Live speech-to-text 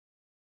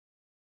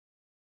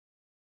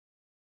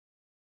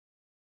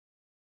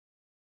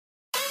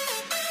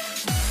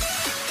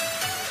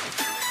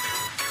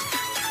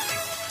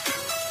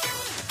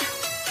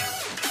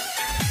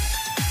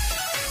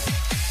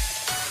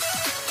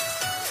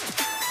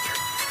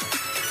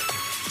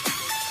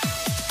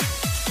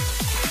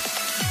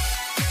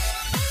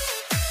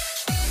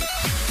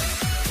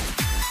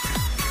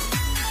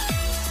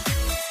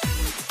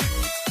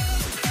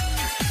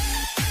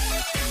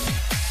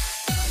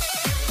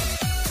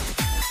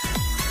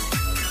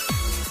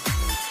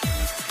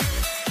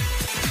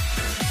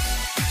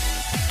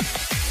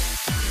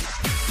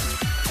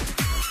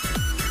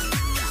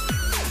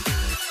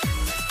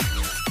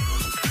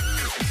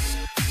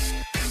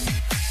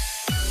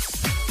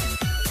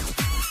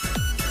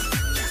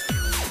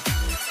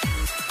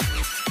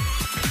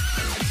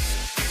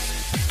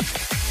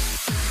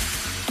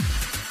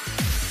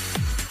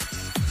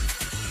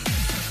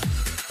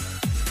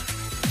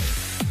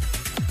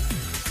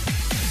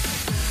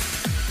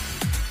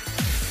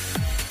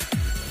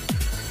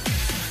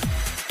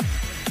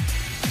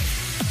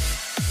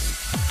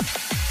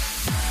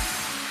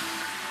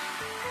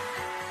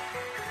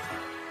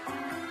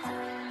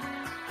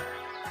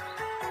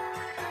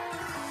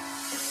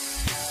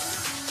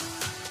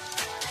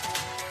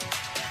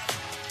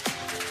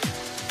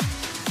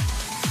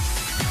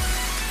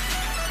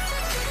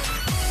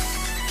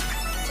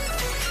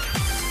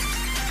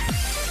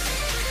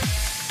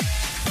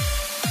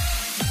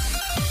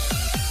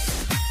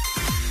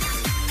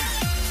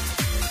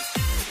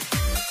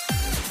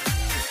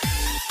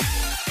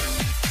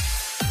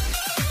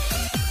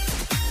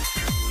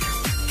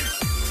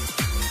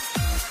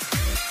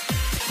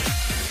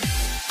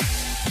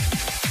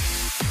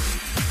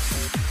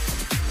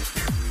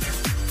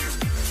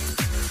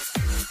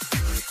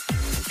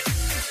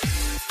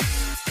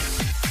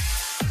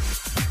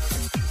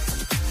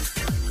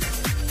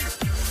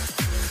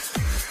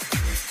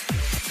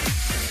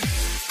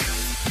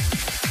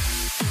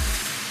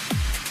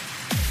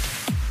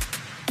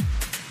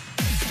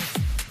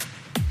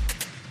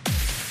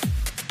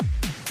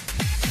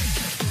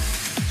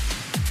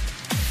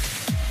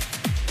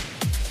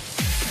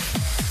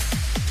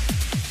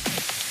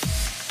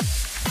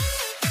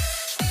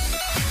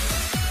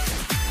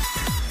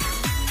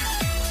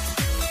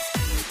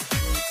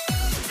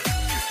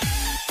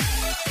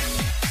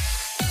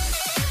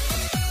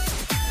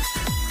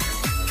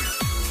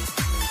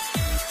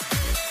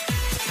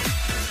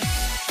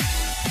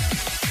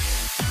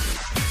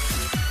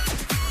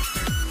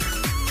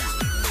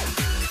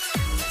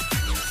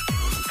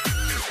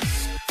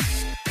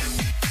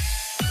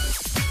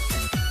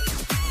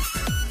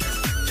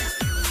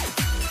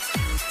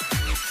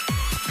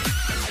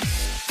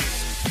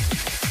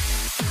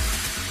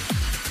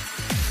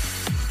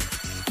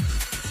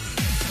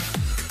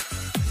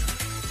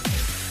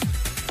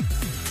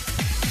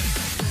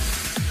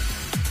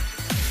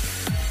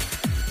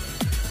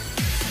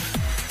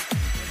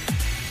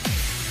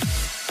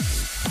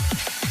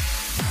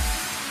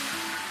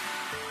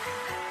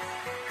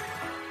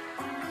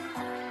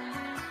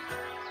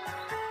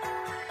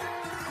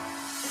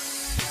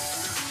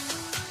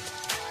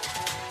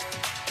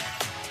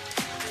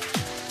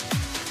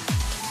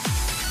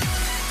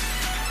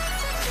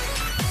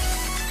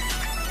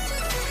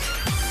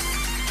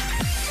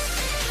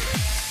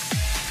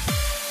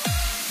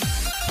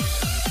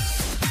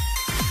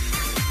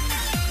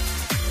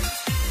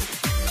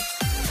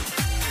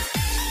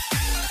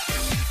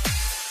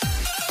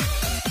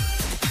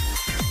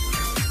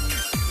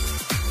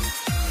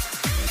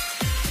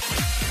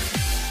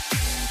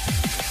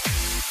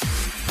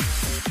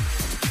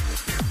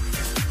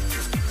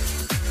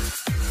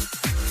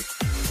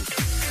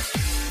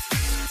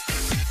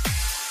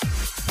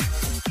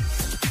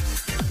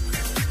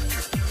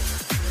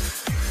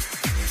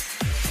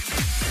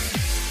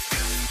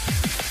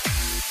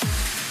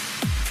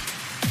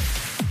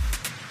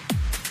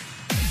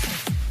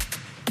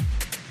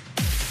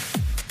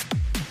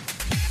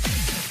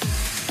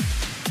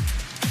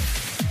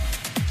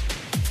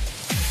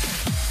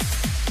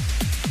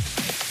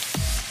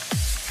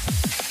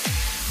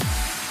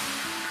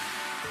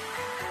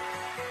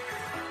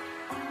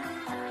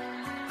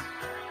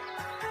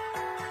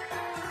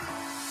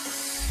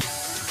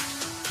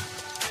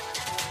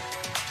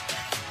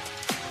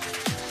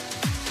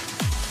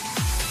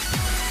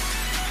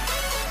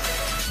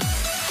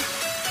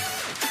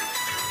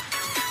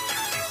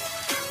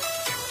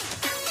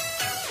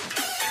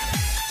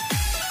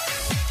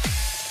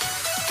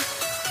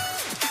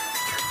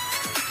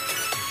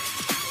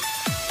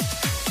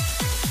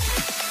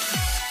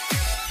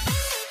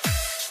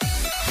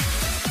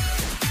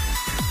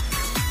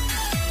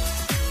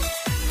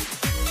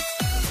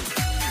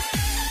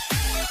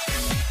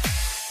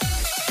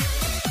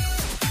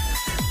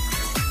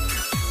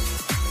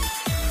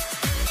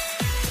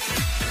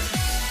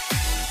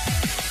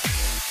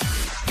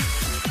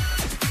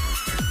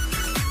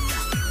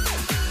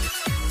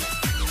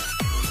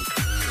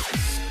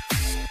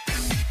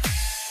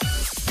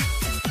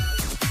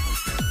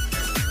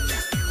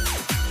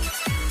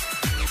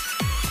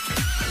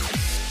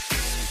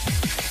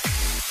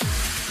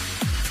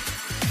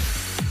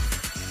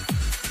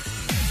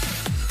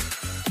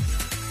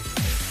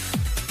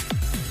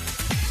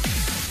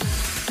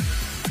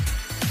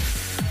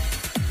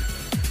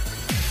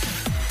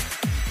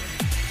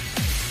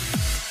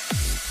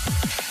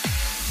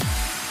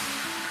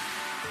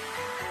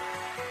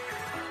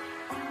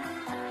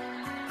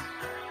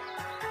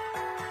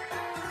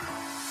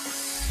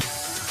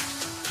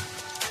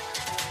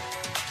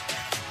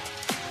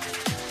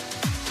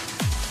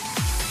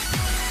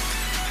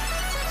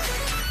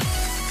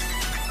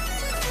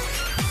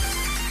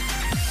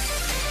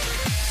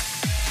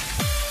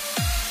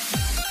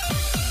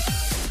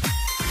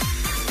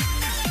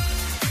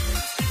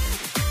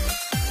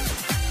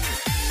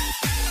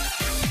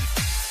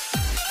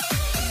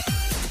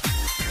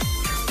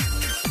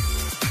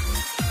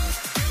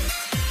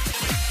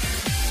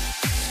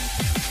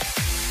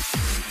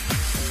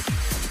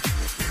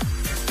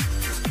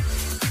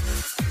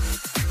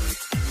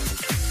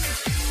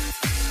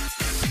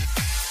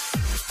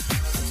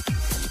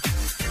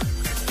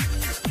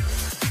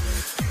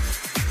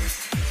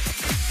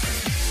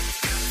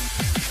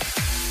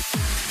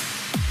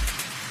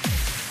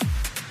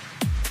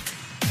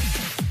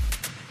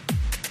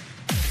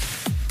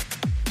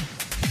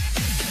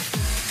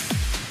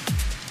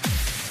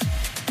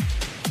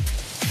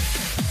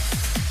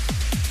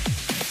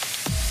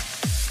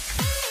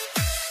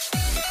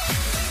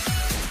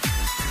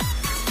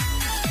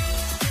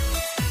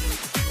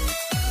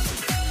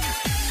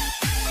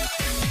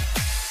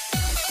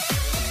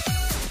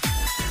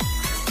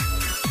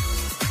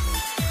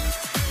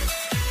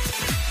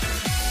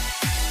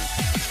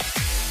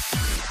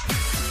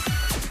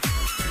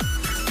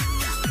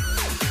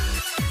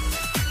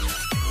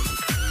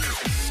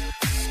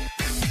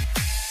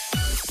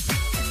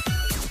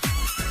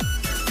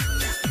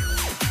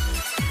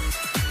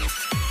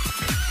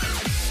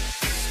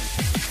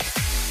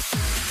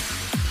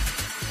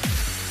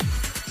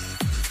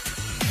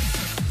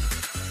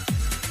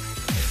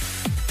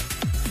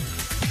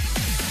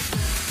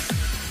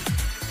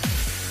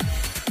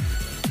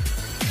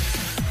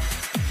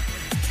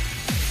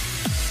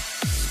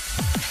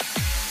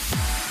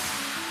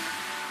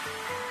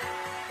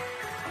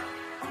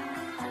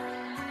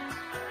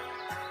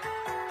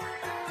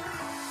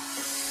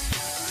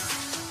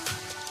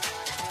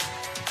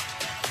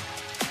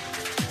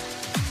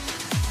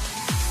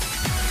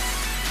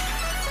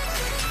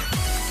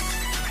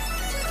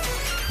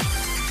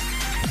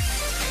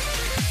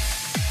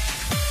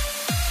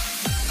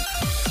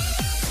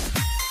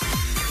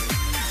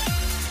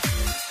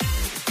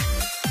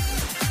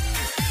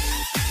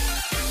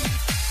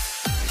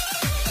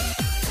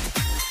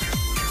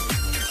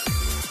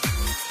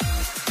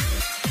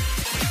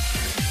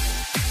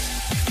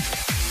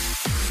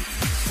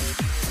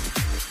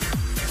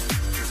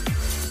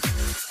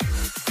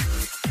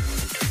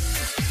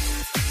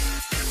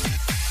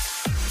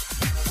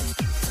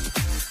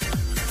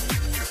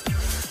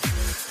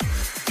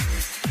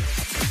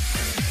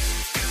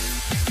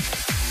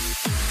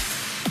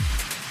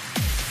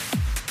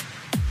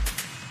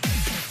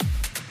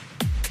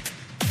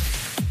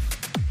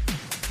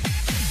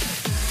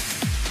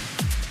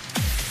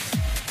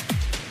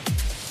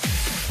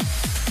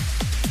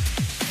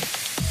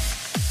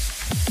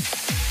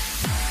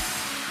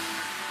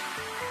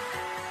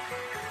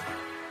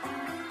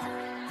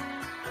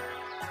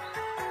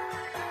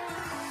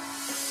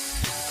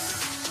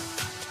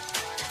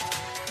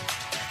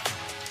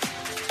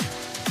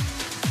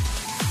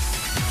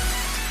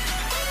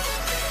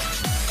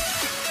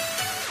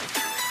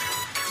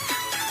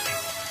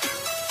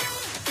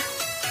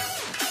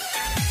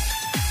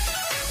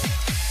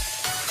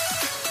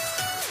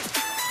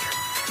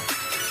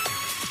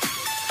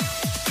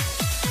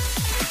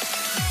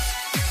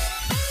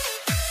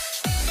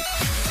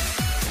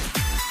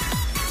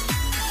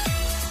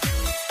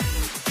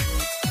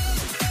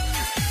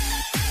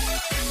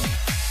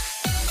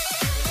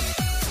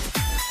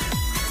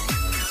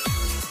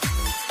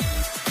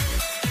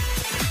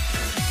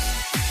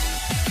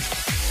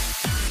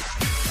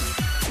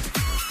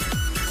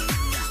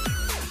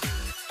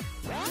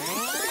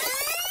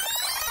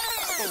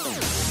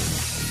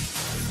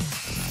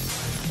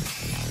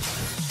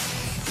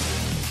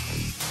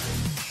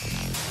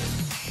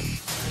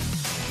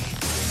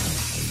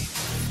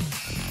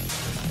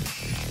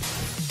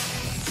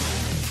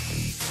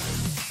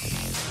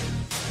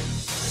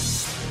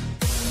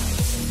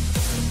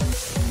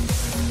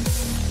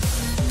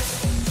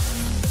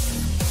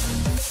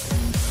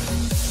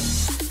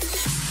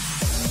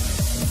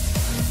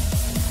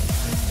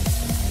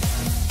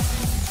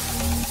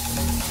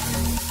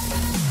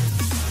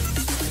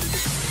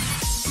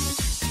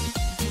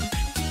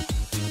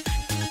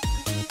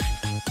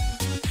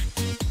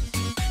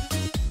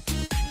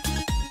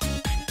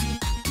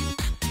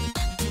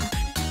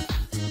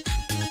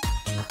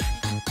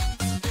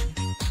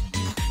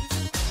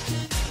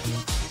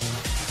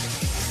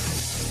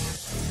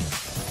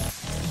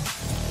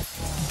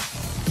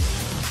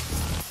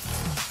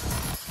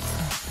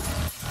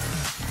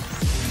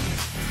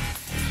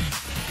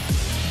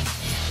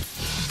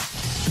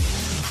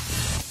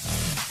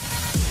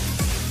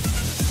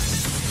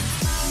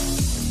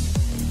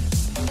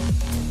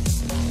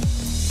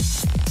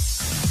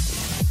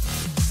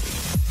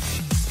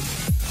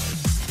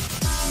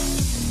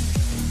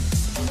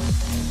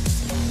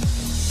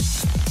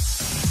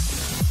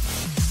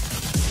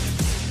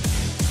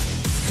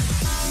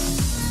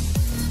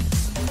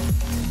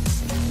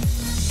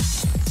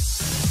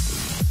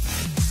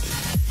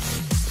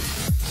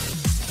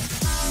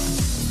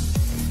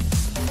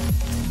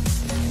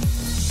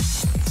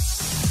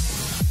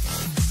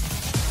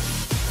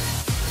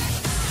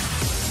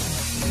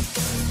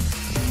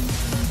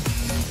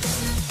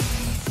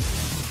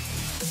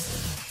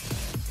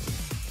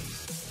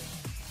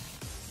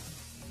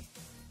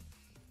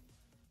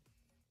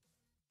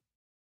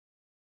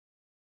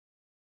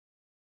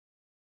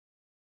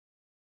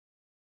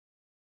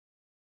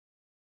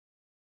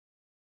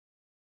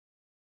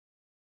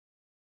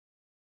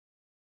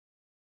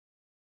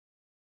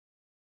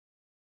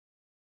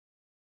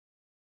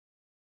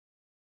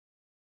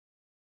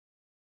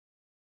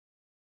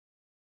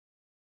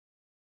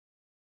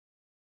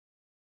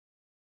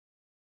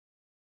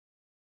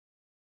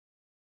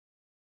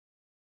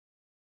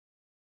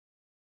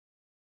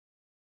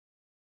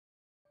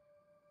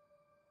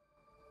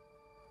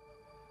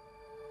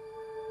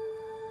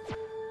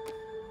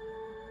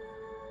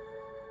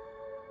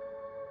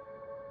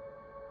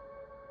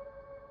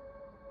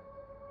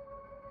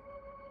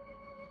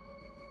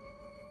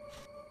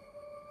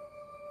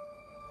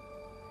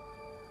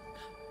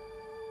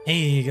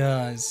Hey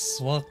guys,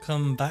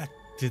 welcome back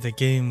to the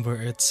game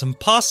where it's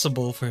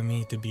impossible for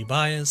me to be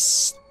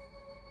biased.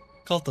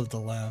 Cult of the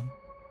Lamb.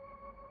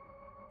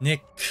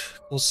 Nick,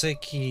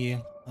 Koseki,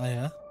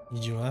 Aya,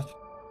 Ijuaf.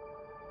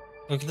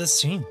 Look at the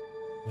stream.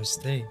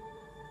 Stay.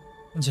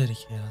 Enjoy the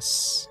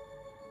chaos.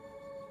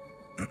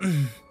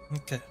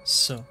 Okay,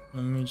 so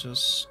let me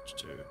just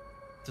do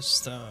this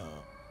down.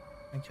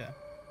 Okay.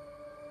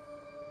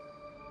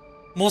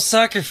 More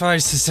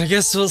sacrifices, I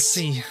guess we'll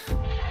see.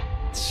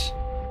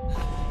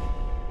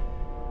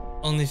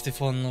 Only if they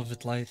fall in love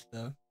with light,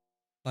 though.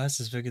 Bias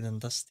is bigger than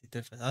Dusty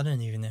Different. I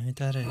don't even know who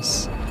that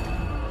is.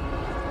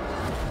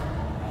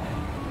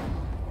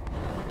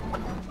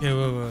 Okay,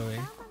 wait.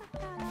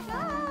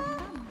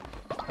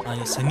 Ah,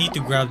 yes, I need to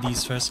grab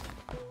these first.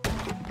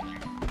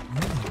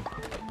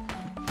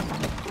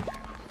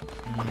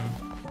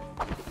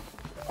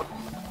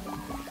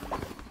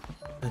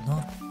 They're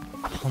not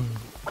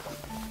hungry.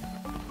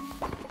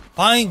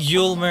 Find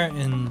Yulmer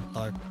in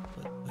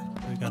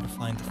Darkwood. We gotta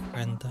find a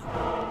friend.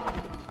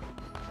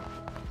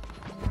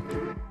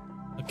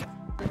 Okay.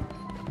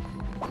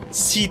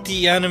 CT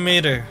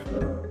animator.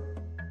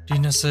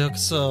 Rina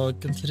Sayokuso,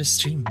 welcome to the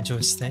stream.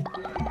 Enjoy stay.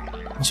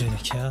 Enjoy the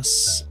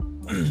chaos.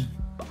 We're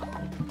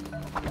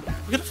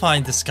gonna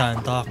find this guy in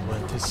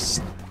Darkwood.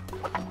 Just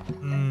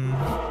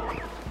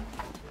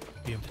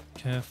be a bit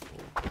careful.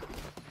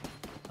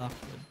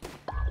 Darkwood.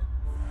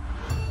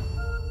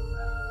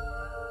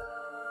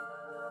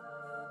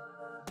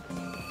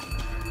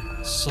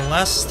 So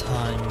last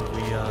time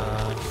we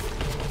got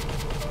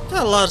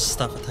a lot of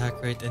stuff.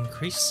 Attack rate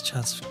increased,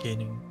 chance of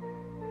gaining.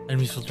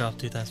 Enemies will drop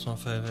 2 times more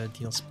forever,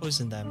 deals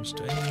poison damage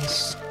to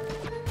enemies.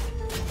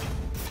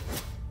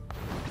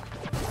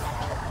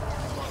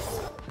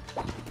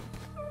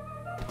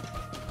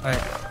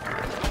 Alright.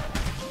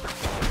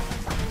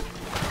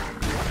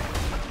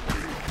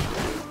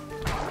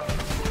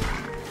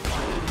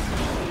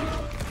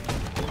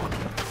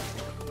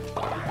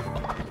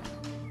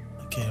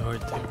 Okay, we're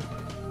due.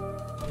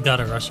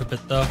 Gotta rush a bit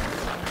though.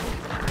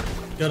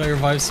 Gotta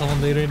revive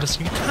someone later in the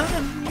stream.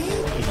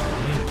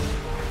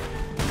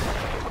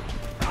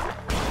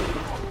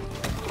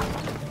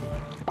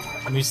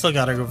 And we still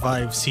gotta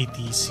revive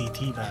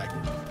CT back.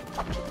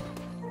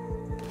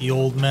 The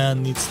old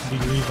man needs to be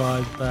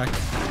revived back.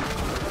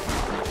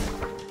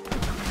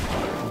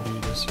 We'll do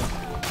this.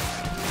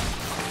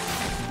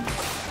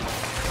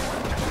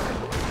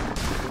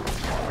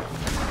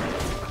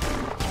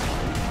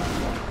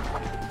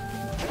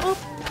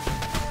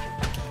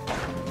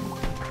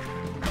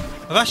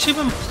 I've actually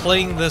been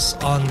playing this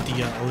on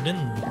the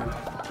Odin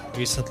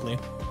recently.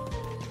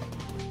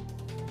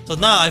 So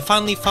now I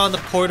finally found a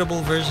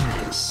portable version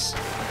of this.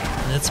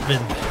 And it's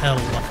been hella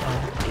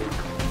fun.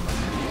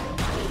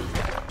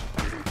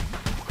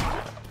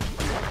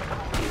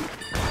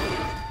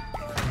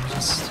 Let me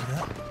just do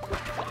that.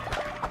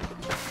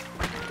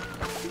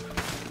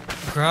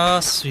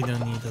 Grass, we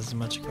don't need as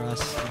much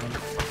grass.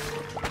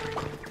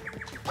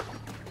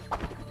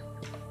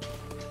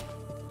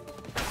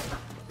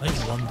 I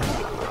wonder.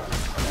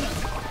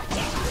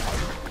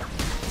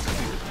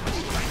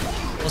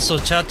 Also,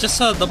 chat, just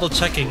double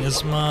checking,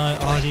 is my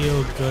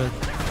audio good?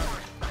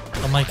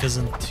 The mic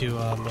isn't too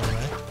low,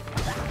 right?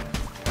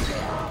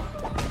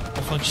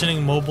 A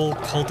functioning mobile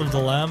Cult of the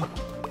Lamb?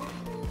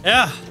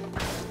 Yeah!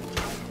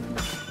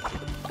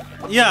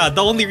 Yeah,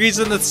 the only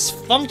reason it's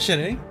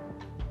functioning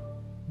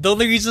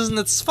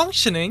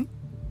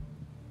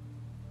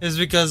is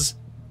because,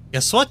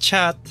 guess what,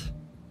 chat?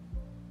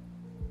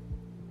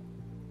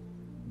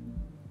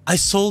 I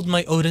sold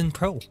my Odin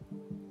Pro.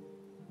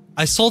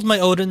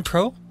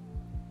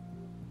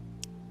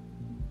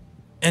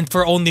 And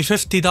for only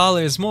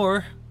 $50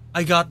 more,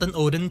 I got an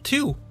Odin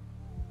 2.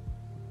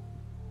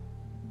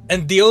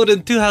 And the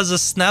Odin 2 has a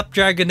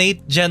Snapdragon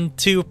 8 Gen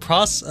 2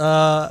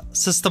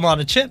 system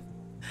on a chip.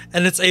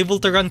 And it's able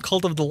to run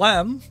Cult of the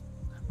Lamb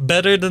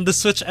better than the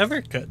Switch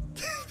ever could.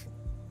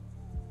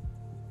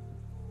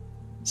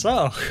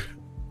 So...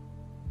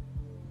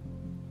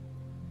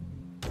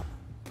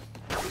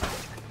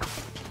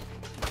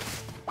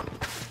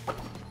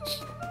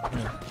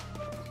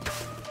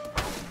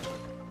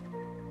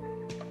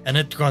 and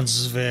it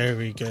runs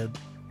very good.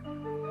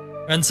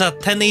 Runs at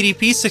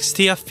 1080p,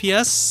 60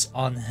 FPS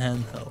on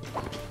handheld.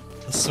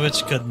 The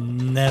Switch could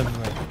never.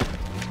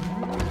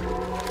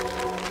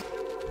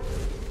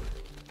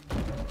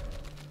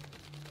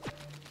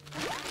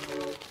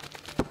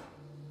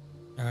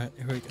 Alright,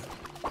 here we go.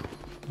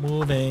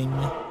 Moving.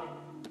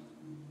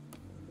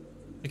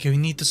 Okay, we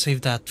need to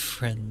save that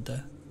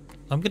friend.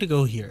 I'm gonna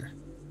go here.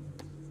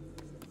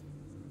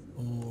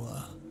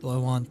 Oh, do I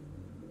want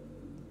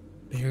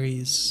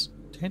berries?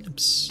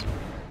 Turnips.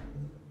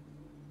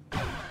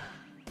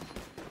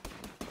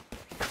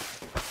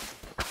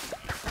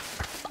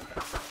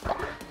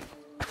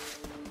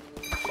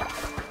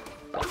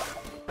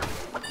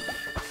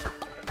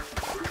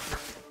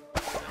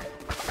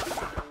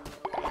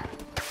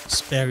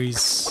 Just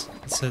berries.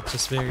 That's it,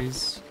 just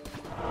berries.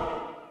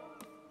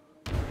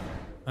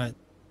 Alright.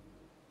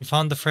 We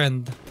found the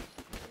friend.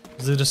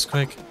 Let's do this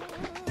quick.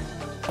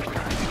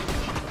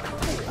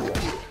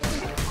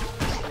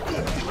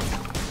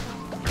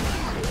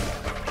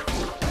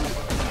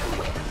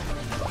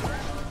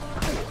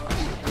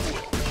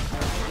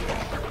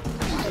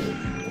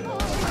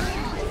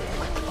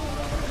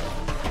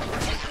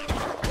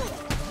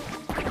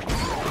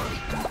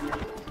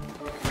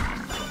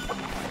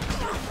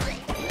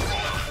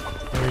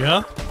 we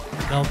go.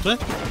 Dealt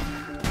with.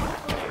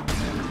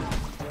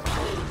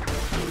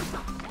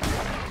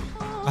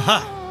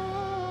 Aha!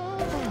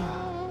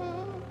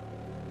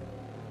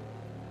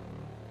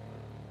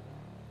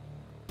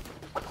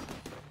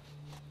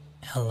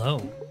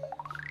 Hello.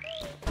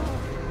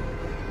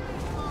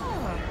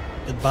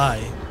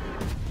 Goodbye.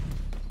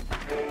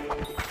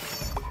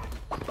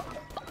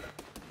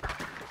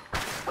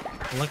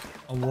 Collect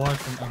award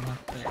from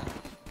Unlocked.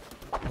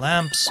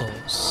 Lamp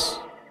souls.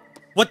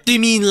 What do you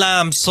mean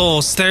lamb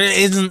souls? There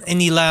isn't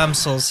any lamb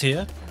souls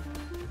here.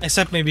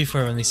 Except maybe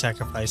for when we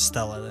sacrificed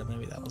Stella, then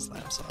maybe that was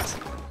lamb souls.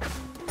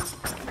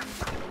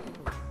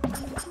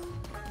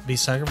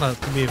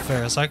 To be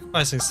fair,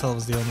 sacrificing Stella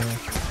was the only way.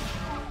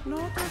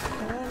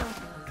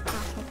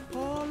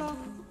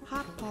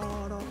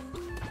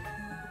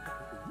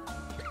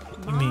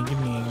 Give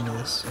me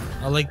this.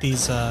 I like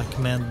these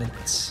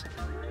commandments.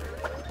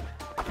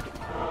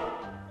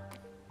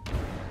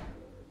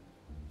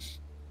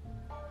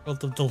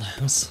 Cult of the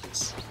Lambs.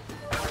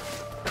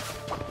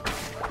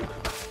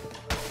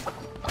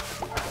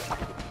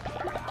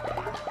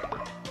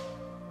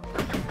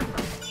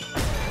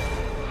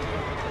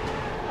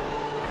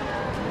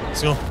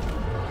 Let's go.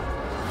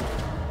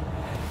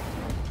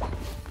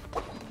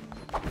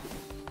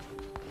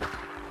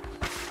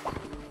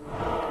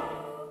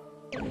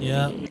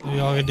 Yeah, we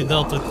already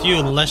dealt with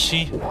you,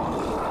 Leshy.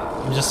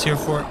 I'm just here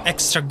for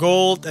extra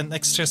gold and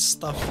extra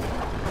stuff.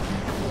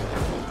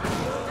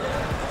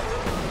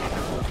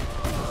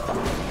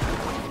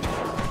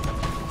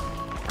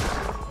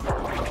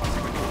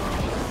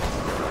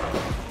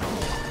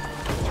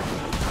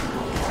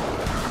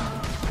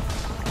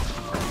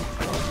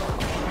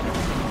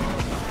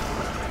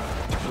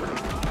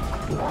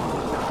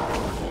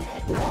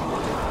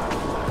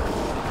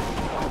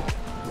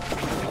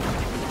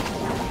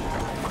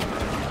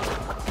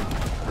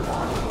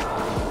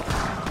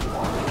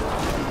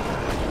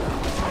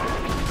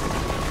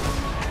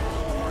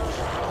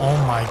 Oh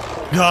my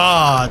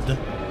god!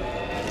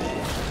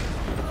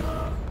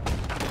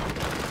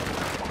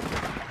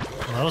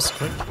 Well, that was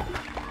quick.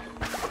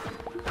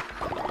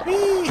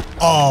 Whee!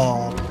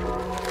 Oh!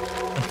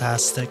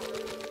 Fantastic.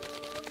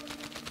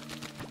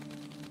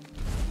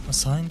 A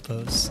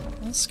signpost.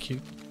 That's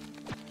cute.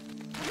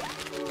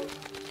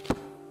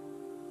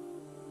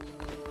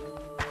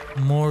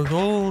 More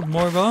gold,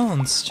 more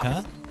bones,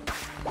 chat.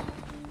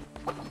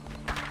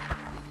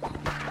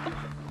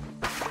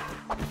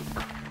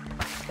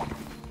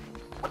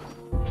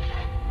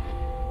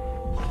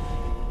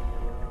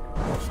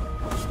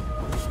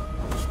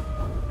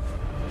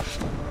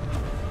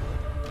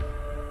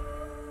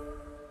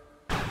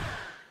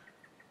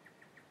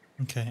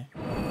 Okay.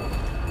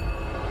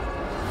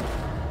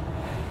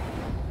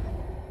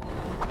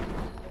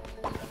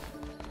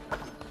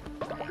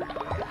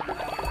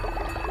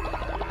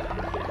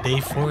 Day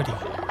 40.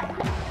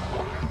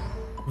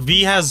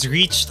 V has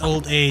reached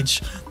old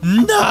age.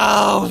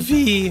 No,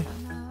 V!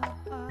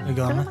 We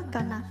gonna.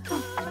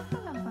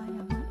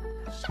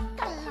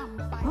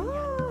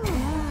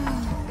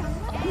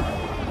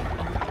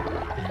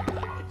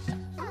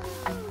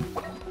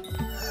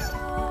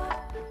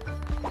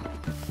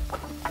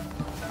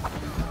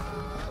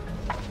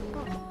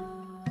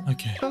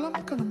 Okay. Who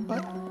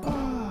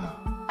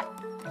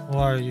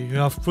are you? You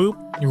have poop?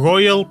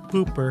 Royal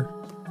Pooper.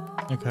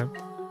 Okay.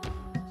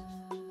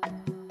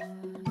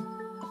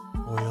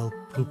 Royal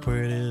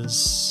Pooper it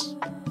is.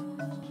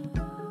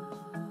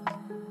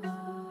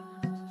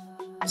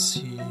 Let's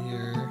see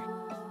here.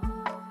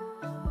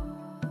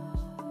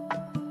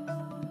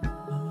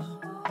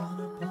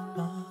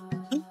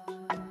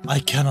 I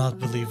cannot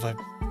believe I...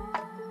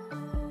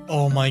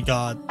 Oh my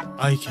god.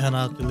 I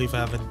cannot believe I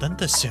haven't done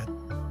this yet.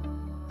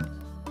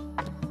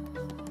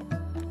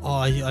 Oh,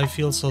 I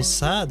feel so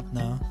sad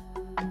now.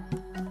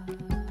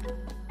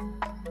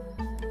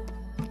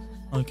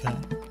 Okay.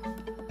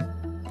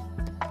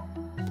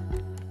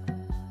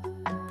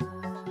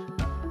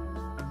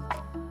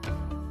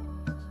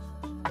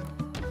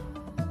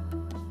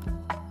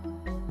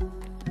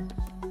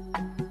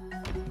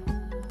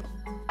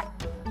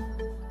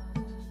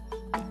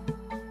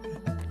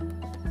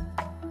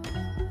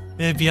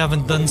 Maybe you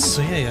haven't done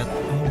Suya yet.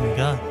 Oh my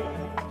god.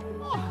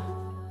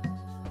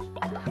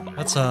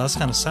 That's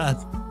kind of sad.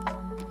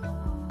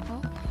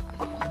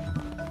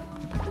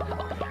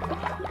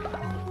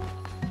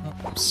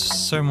 Oh,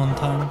 sermon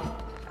time.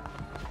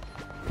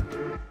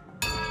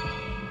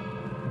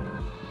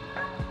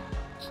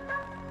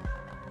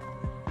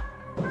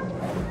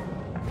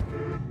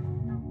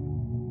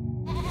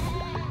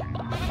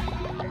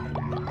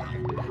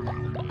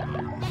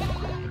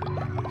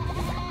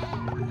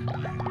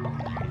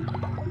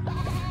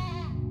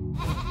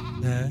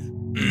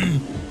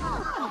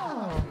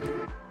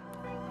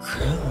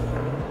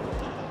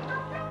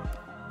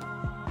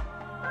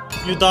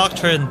 New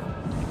doctrine.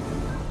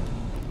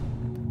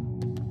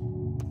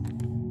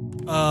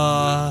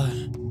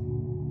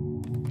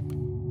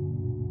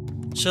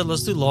 Shit,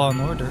 let's do Law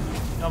and Order.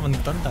 We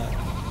haven't done that.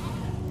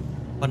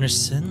 Punish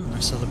sin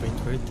or celebrate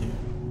virtue.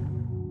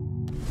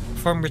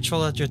 Perform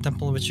ritual at your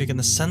temple in which you can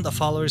ascend a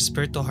follower's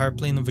spirit to a higher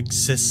plane of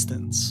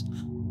existence.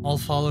 All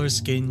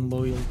followers gain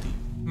loyalty.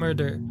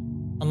 Murder.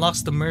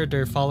 Unlocks the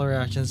murder follower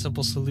action,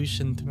 simple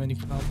solution to many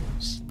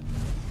problems.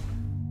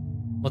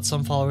 But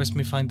some followers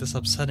may find this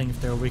upsetting if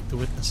they're awake to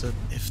witness it.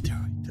 If they're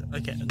awake to...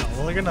 Okay,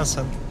 no, we're gonna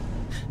send...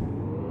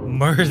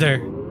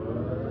 Murder.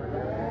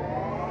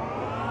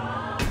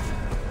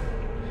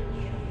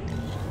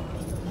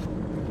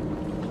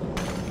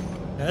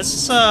 This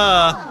is,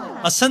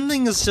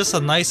 ascending is just a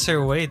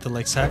nicer way to,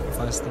 like,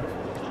 sacrifice them.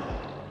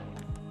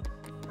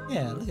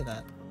 Yeah, look at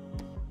that.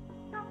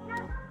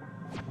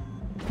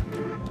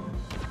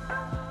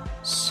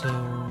 So,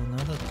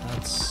 now that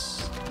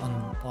that's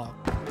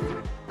unlocked...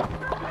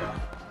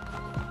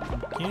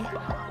 Okay.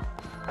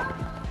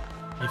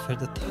 Pay for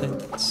the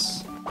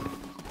titles.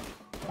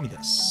 Give me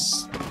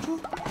this.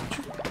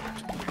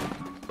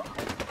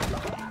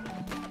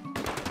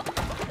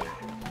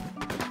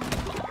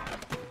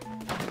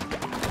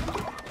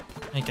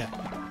 Okay.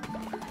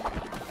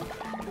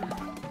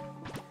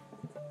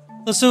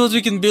 Let's see what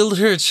we can build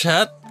here,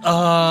 chat.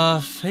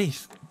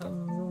 Faith. I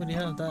already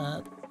have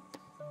that.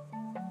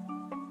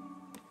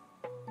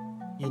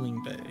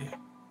 Healing Bay.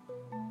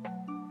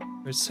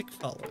 For sick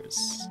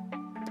followers.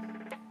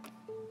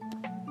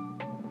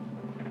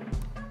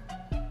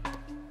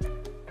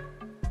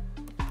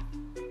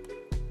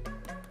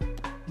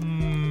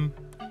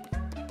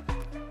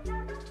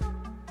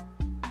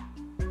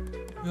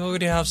 We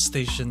already have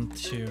Station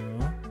 2.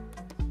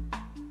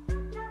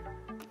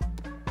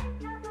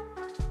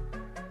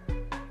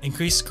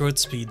 Increased growth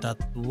speed, that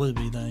would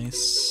be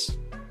nice.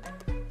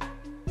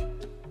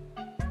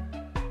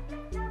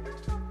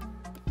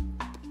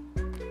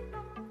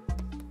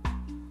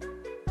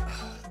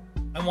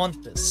 I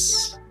want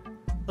this.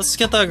 Let's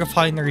get a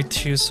refinery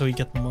too so we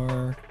get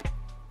more...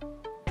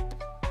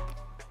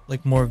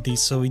 like more of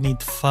these. So we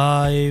need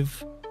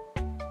 5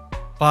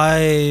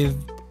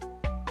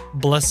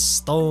 blessed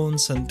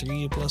stones and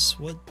 3 blessed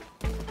wood.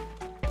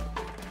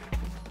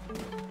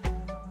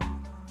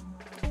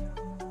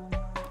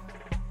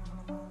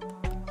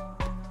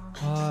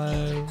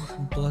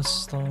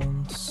 Blessed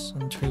stones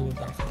and 3 wood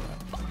after that.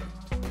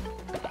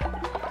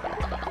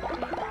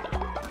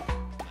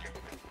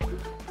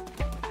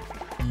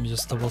 Let me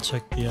just double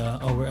check the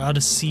oh, we're out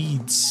of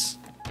seeds.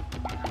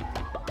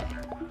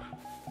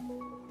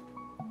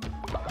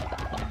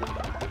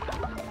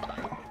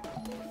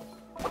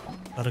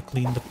 Gotta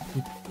clean the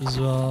poop as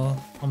well.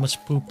 How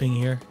much pooping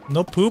here?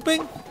 No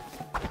pooping?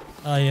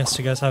 Ah yes,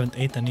 you guys haven't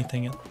ate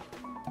anything yet.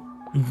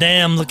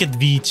 Damn, look at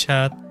V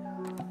chat.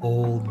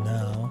 Old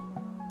now.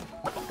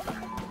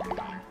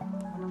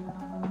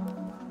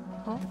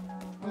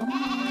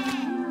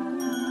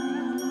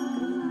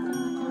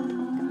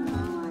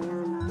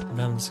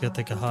 Damn, it's gonna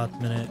take a hot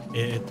minute.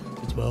 It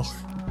will.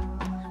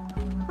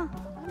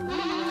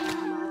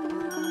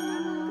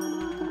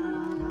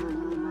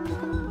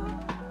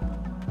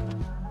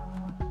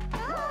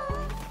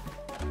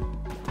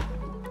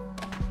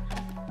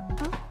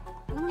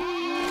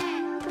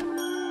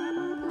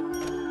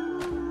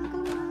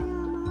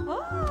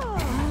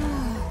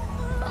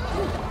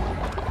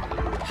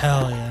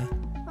 Hell yeah.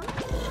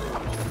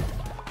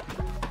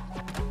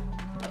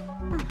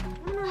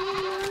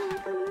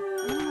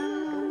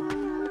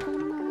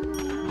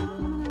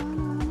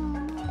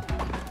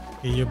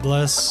 Okay, you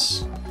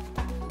bless.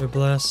 You're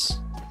blessed.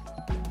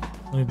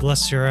 Let me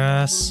bless your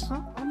ass.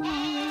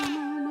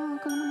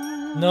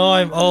 No,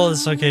 I'm... Oh,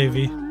 it's okay,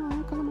 V.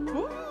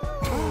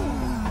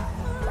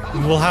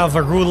 We'll have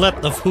a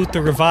roulette of who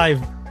to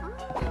revive.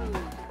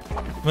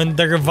 When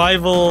the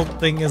revival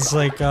thing is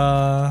like,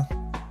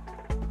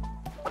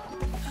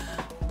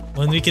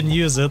 when we can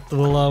use it,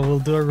 we'll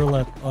do a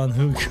roulette on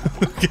who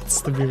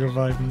gets to be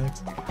revived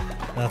next.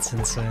 That's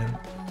insane.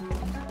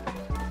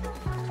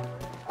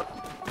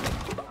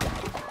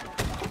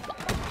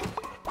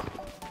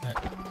 Right.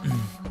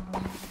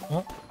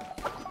 Well,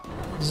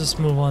 let's just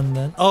move on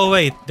then. Oh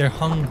wait, they're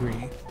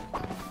hungry.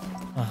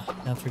 Ah,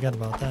 can't forget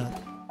about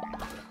that.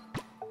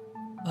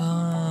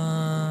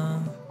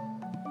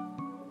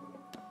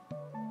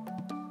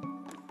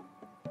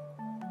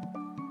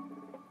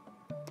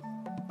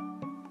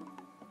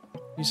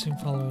 Increasing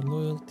follower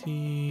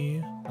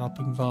loyalty,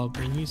 dropping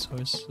valuable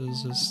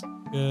resources is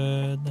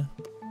good.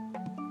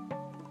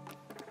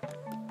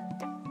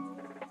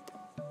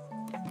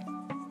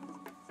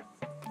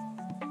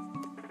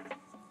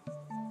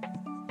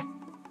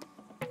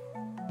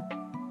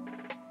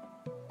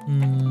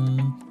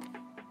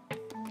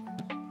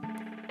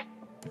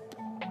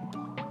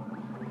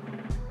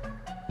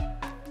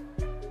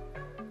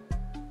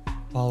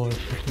 Follower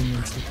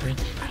performance secret.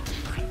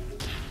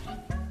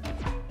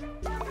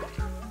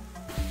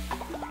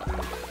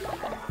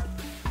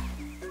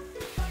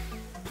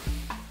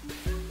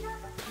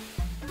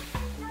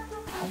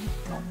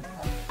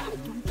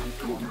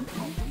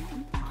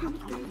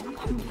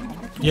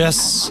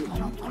 Yes,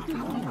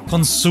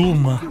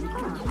 consume.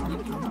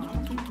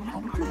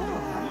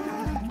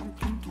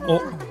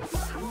 Oh,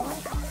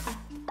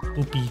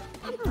 poopy.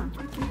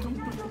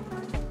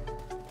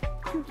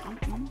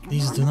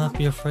 Please do not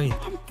be afraid.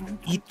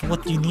 Eat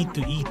what you need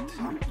to eat.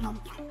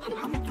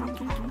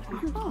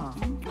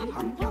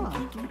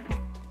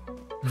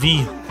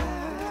 V.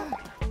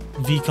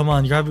 V, come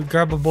on,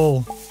 grab a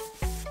bowl.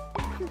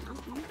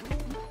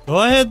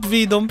 Go ahead,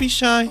 V, don't be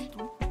shy.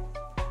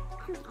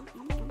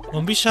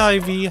 Don't be shy,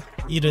 V.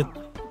 Eat it.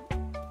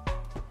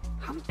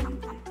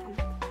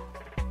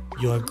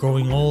 You are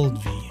growing old,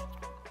 V.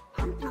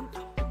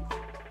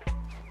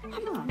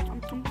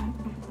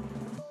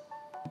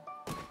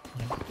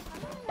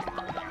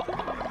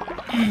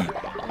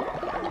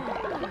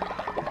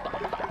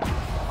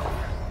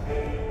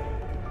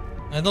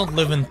 I don't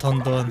live in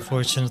Tondo,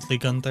 unfortunately,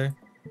 Gunther.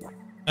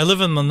 I live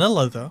in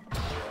Manila, though.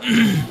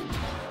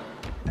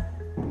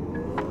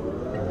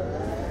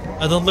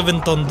 I don't live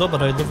in Tondo,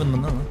 but I live in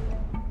Manila.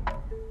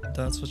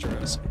 That's what you're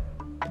asking.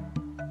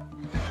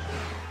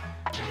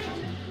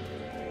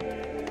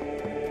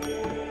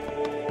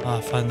 Ah,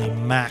 finally,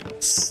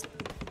 Max.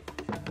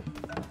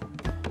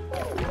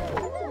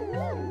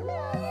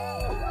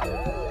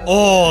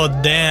 Oh,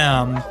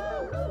 damn.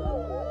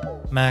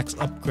 Max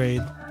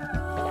upgrade.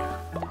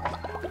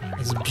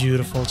 It's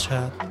beautiful,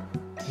 chat.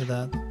 Look at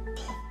that.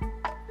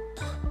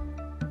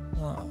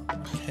 Oh,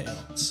 okay,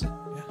 let's see.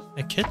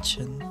 A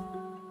kitchen.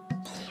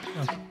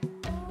 Oh.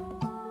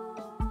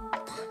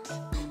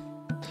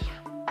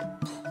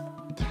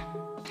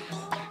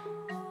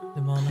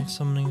 Demonic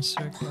summoning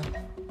circle.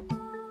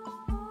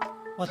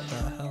 What the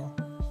hell?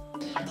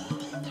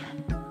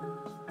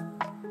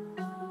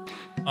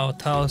 Oh,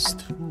 Taos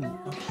 2.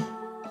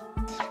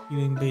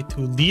 Healing Bay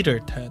 2 leader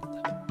tent.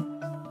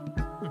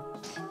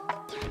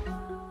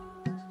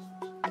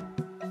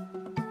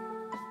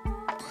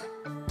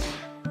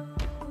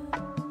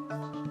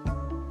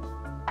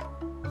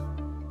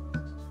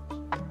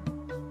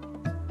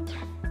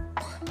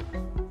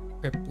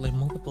 Crippling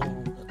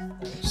multiple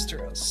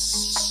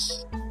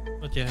stress.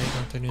 But yeah, I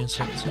don't turn in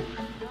seconds.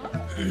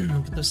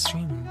 Look at the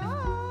stream.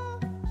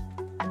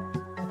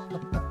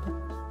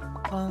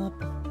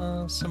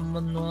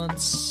 Someone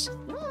wants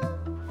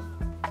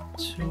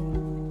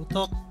to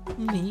talk to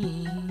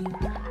me.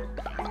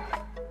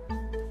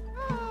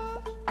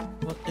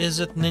 What is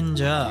it,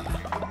 ninja?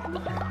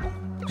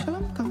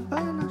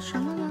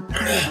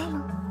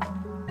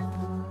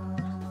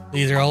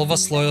 Leader, all of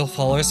us loyal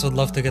followers would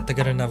love to get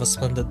together and have a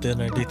splendid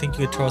dinner. Do you think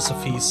you could throw us a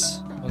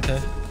feast?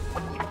 Okay.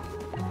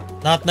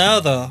 Not now,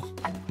 though.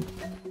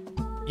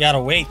 You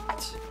gotta wait.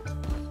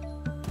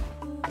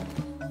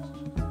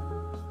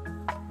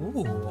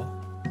 Ooh.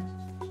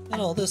 Look at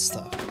all this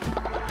stuff.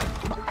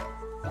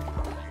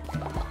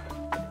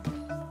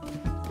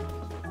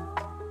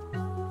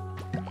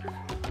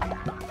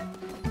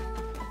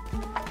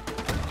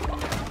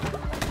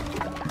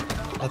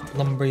 That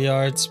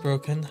lumberyard's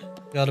broken.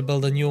 Gotta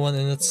build a new one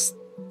in its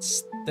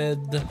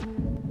stead.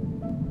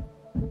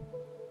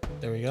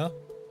 There we go.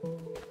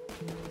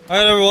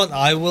 Alright everyone,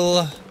 I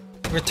will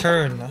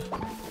return.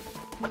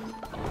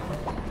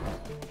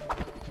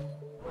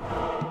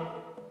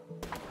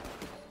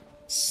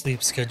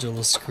 Sleep schedule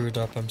is screwed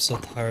up, I'm so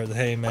tired.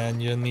 Hey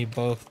man, you and me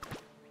both.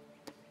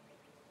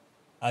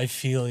 I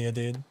feel you,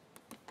 dude.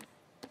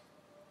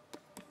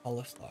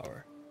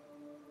 Cauliflower.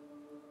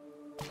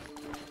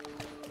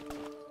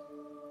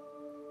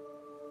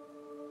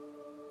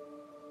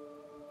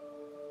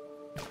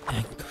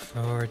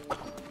 Anchored.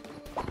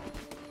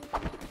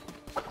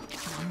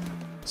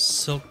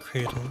 Silk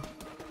cradle.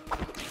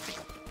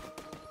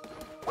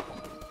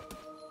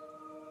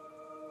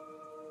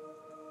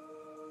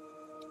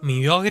 I mean,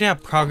 we already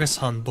have progress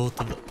on both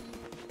of them.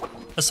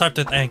 Let's start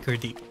with Anchor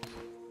Deep.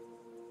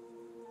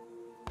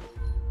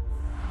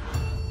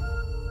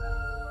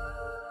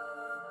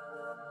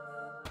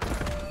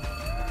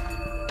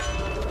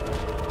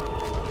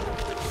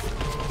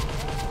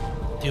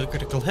 Deal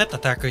critical hit,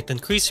 attack rate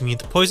increase, immune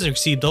to poison,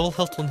 receive double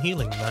health when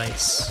healing.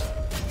 Nice.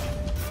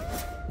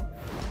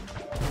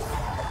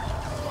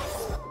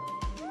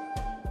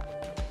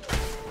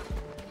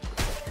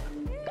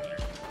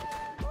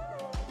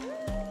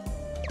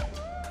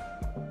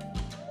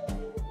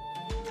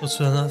 What's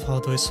enough? How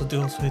do I still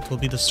deal with it? Will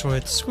be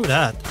destroyed. Screw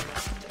that.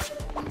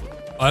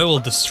 I will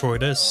destroy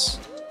this.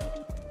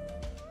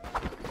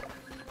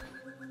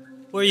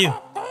 Who are you?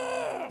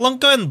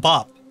 Lunka and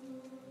Bop.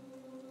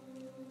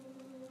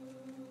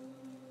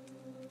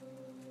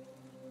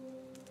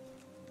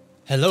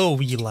 Hello,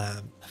 wee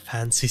lamb.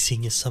 Fancy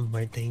seeing you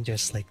somewhere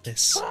dangerous like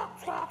this.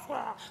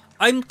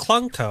 I'm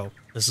Clunko.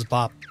 This is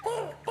Bob.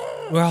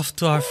 We're off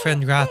to our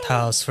friend Rat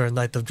House for a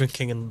night of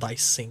drinking and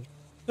dicing.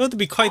 It's going to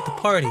be quite the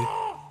party.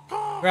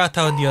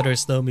 Rathow and the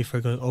others know me for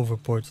going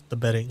overboard with the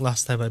betting.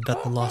 Last time I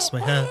bet and lost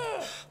my hand.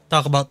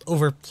 Talk about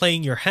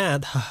overplaying your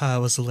hand. Haha, I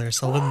was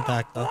hilarious. I'll win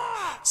back though.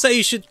 Say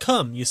you should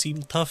come. You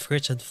seem tough,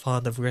 rich, and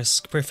fond of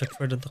risk. Perfect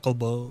for the knuckle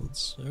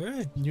bones.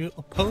 Alright, new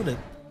opponent.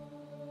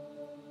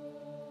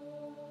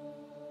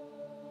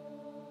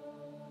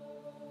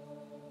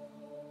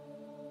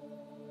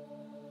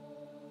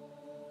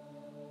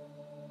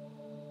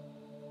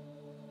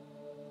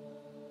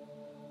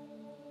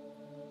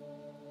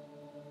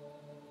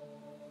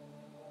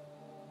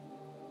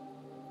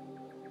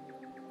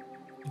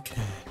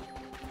 Okay.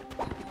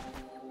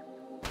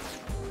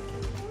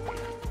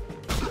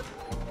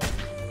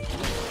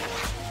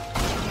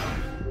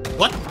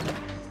 What?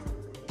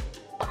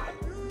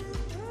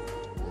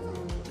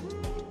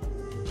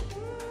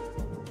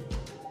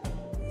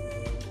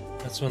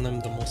 That's when I'm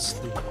the most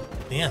sleepy.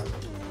 Damn.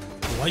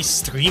 Do I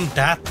stream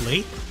that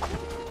late?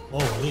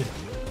 Holy.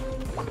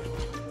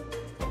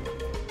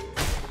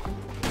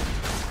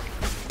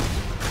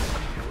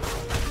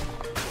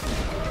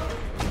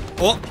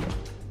 Oh!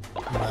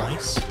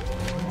 Nice.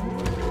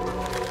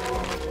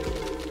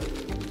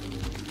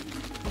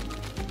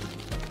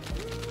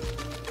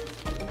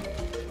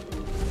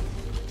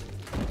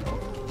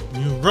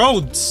 New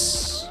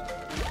roads!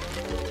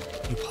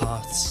 New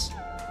paths.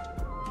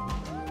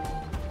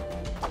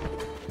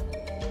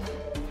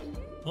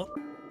 Oh.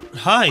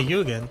 Hi, you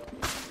again.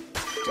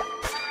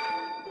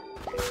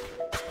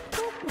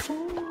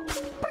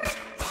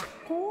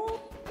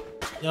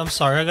 Yeah, I'm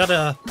sorry, I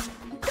gotta...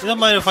 You don't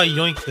mind if I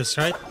yoink this,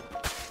 right?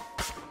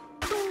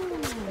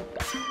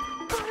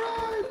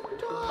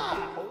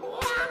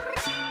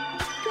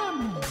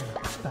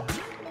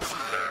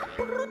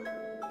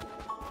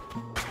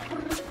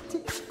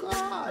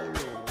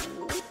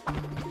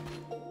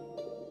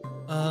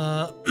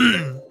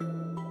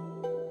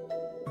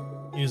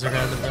 Use a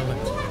random relic.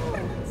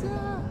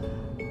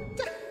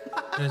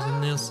 There's a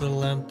nice little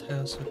lamp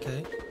house,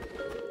 okay.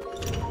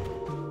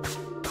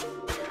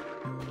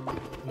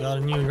 We got a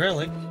new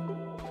relic.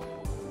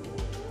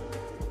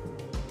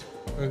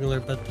 Regular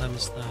bedtime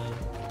is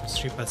 9.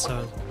 Sleep at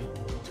 7.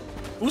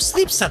 Who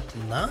sleeps at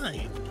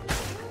 9?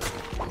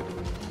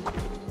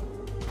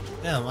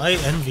 Damn, I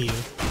envy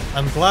you.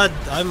 I'm glad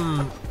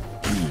I'm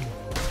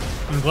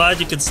glad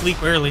you can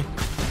sleep early.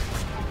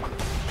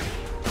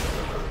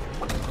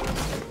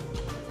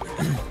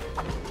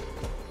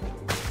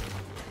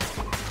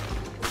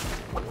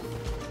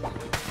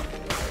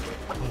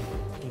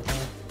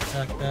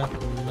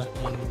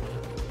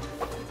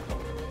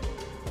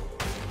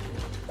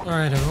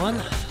 Alright everyone,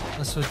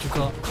 that's what you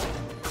got.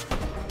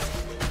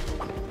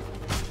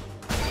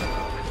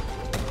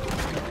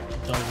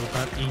 Double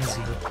that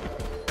easy.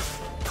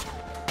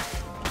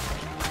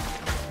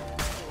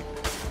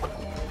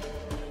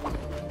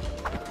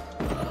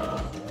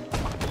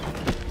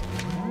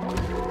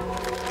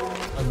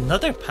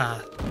 Another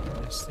path.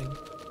 Interesting.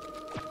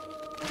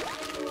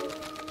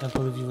 Can't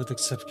believe you would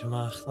accept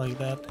Kamach like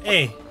that.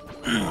 Hey!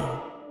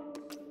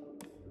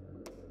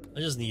 I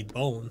just need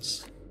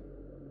bones.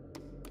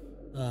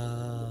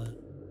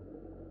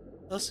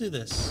 Let's do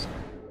this.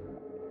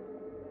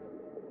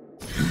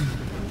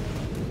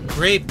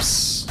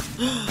 Grapes!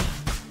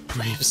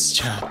 Grapes,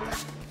 chat.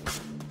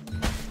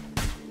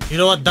 You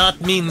know what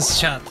that means,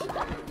 chat?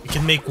 We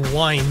can make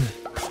wine.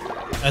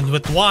 And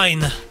with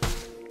wine,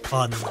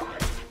 fun.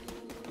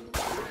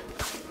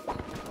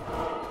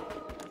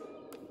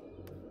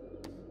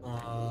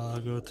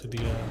 Go to the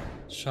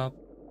shop.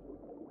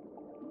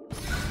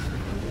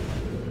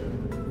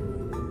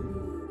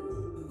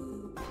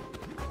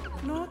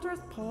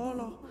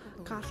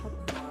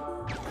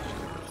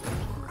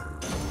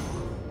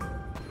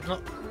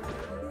 Oh.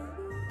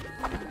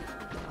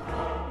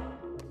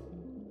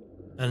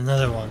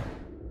 Another one.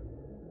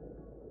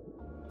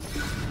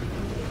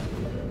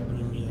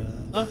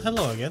 Oh,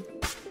 hello again.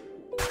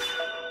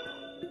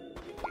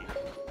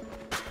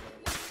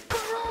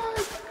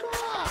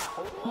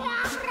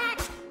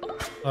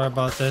 Sorry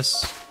about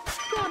this.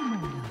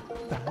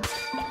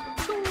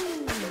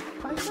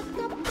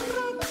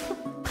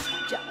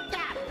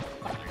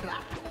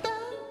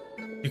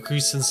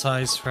 Decrease in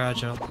size,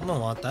 fragile. I don't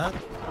want that.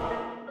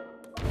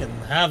 You can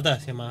have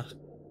that, Yama.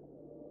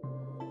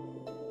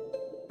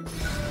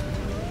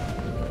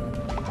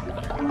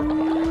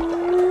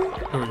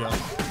 Here we go.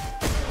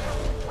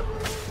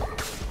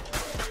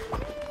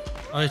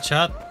 Alright,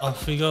 chat.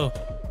 Off we go.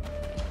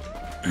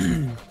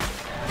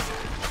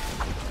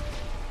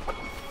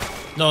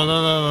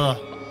 No.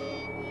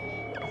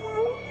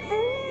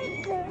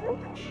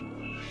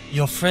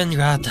 Your friend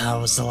Rata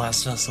was the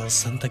last vessel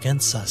sent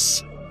against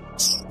us.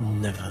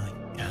 Sniveling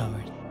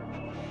coward.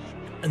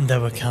 And there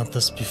were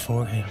countless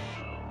before him,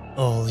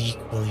 all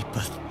equally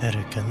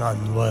pathetic and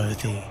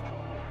unworthy.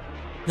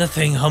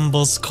 Nothing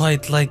humbles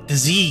quite like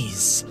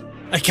disease.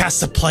 I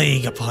cast a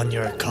plague upon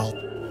your cult.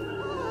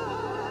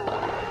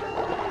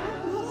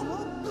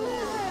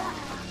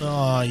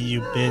 Aw,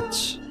 you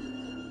bitch.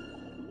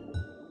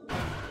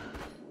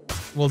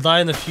 We'll die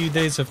in a few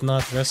days if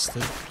not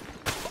rested.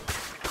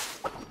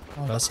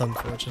 Oh, that's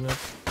unfortunate.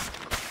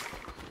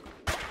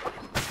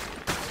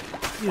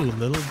 You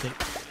little dick.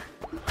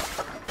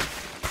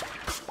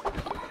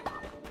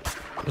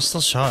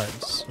 Crystal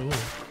shards. Ooh.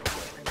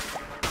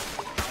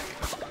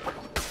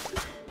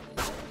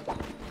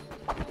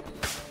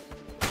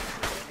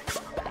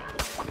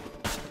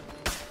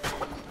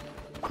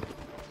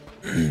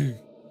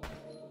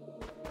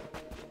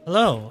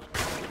 Hello.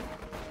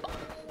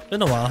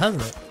 Been a while,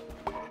 hasn't it?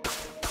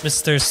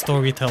 Mr.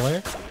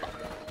 Storyteller.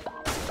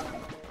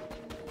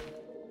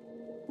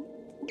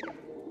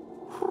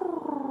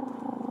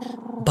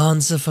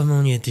 bonds of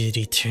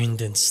familiarity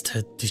turned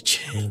instead to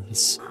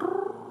chains.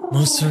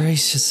 Most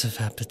voracious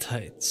of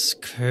appetites,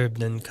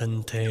 curbed and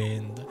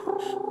contained.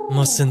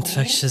 Most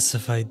infectious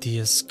of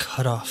ideas,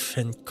 cut off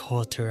and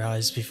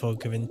cauterized before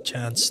given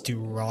chance to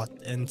rot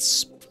and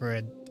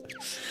spread.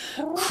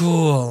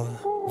 Cruel,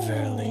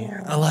 verily.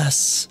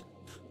 Alas,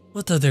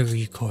 what other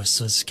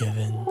recourse was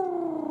given?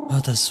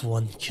 How does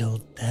one kill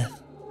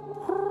death?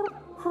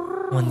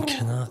 One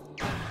cannot.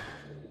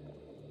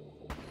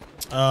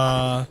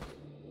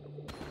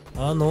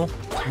 I don't know.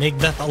 Make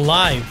death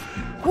alive.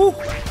 Woo!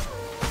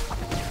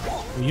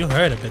 Well, you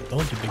heard of it,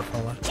 don't you, big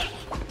fella?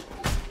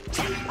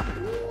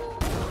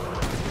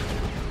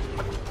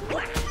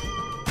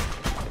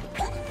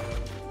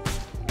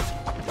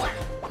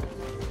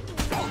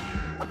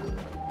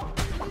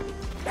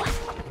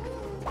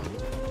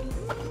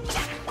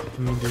 Let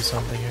me do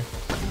something here.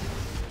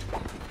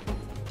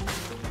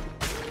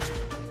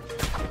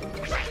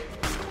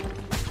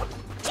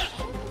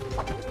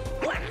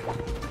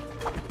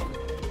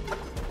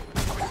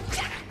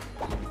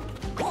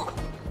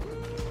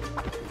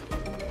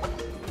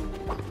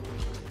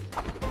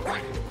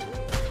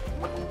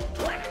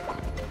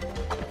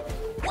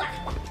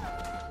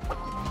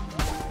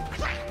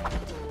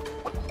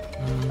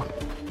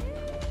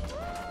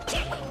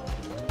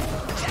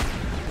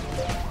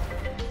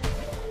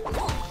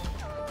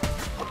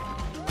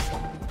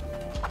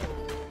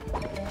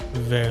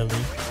 Verily.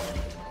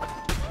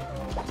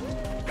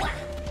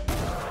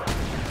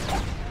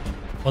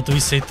 What do we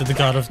say to the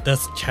god of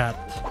death, chat?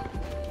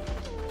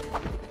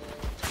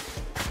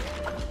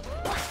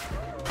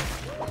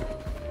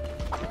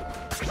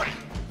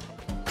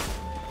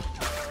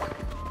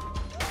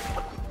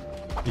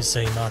 You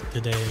say not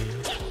today.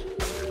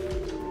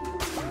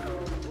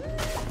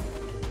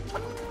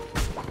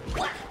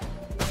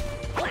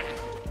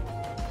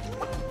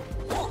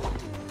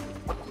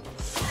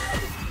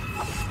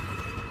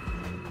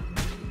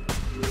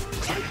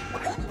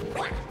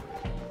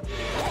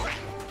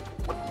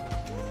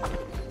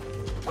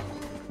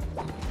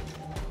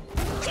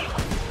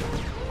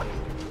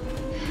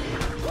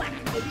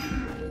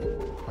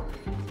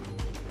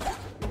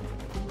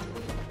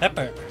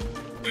 Pepper.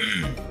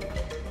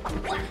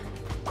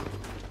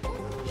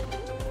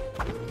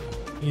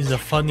 He's a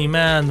funny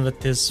man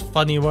with his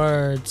funny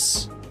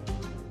words.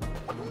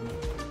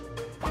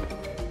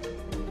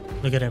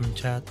 Look at him,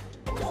 chat.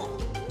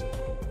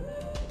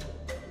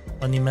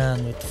 Funny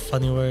man with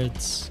funny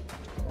words.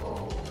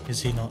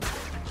 Is he not?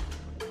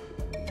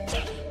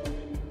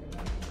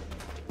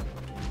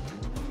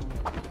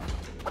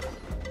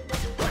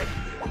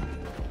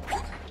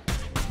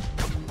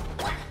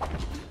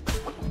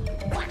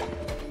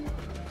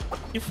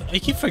 I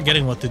keep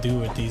forgetting what to do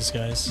with these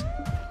guys.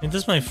 I mean,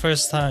 this is my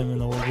first time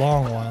in a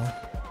long while.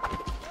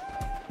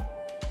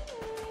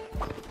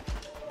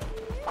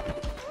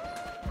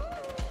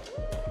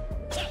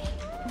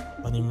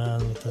 Funny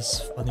man with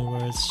his funny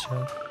words,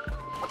 chat.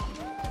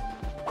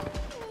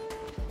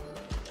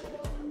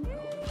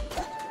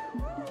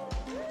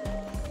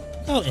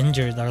 Look how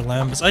injured our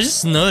lamb is. I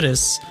just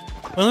noticed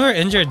when we're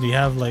injured, we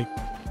have like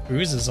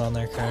bruises on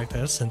our character.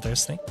 That's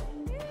interesting.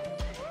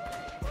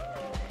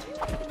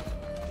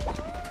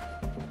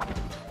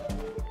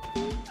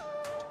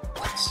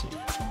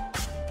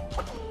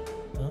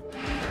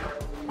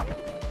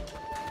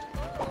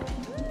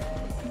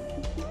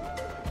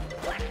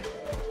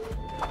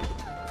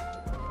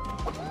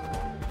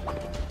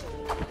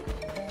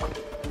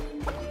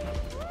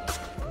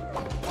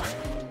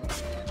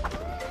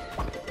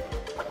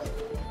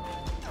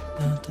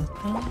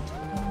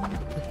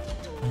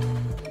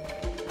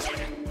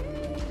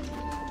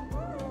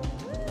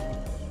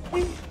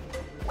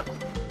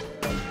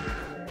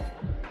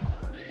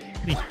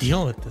 How do we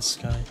deal with this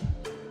guy?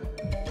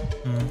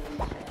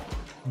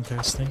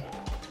 Interesting.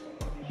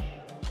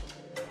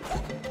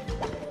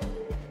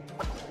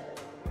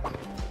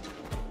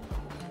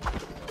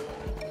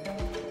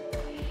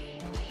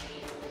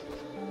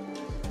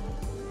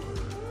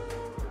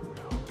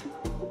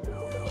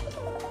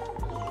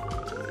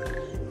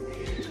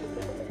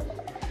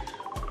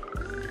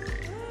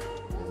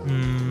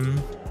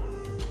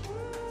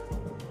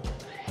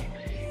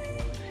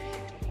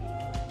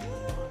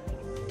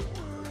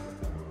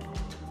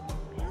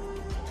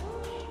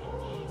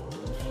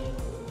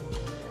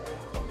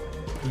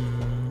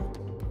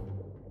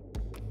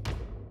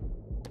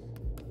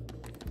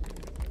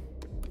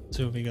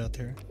 So what we got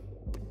here?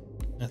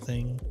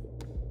 Nothing.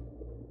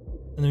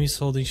 Enemies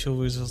holding shield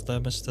resist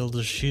damage till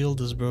the shield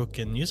is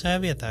broken. Use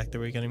heavy attack to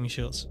break enemy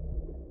shields.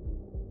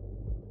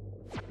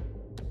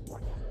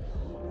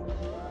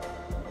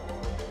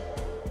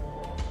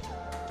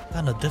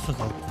 Kinda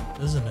difficult,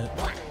 isn't it?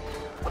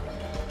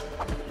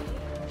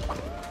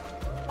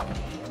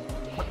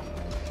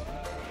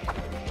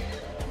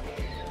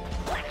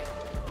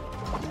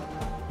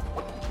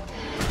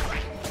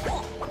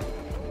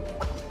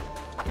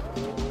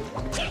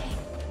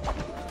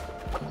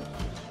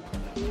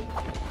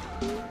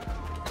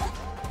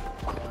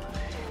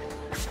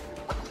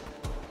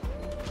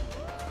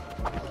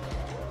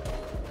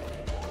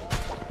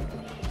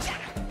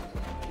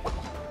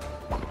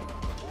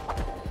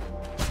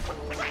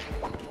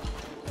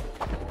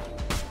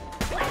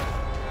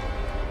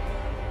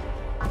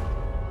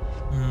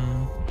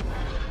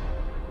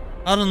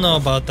 I don't know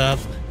about that.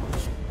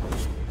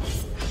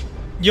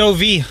 Yo,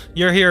 V,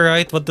 you're here,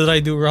 right? What did I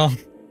do wrong?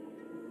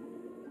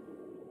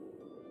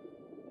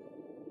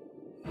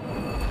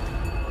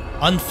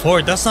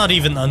 Unfort? That's not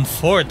even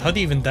unfort. How do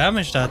you even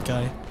damage that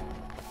guy?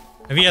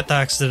 Heavy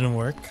attacks didn't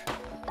work.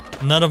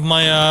 None of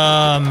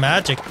my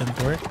magic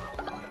didn't work.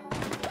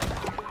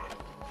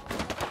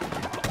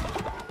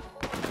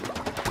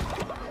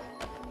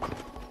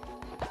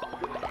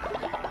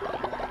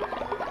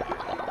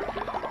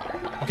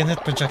 I can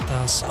hit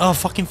projectiles. Oh,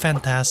 fucking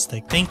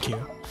fantastic. Thank you.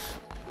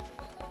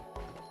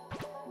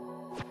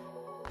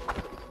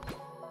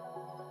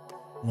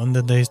 When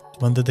did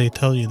they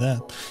tell you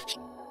that?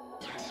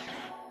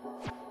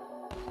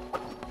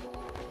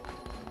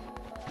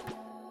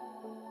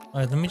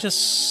 Alright, let me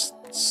just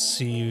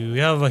see. We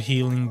have a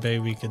healing bay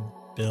we could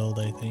build,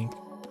 I think.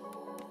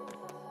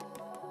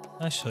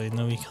 Actually,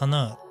 no, we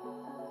cannot.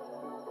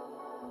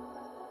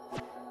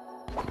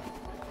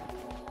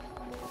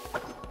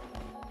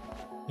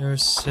 You're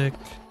sick.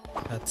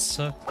 That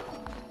sucked.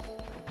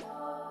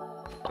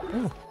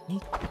 Oh,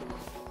 neat.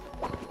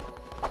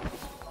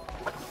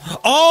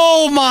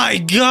 Oh my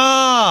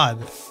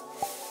god!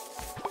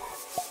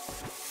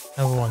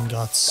 Everyone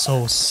got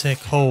so sick.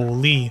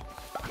 Holy.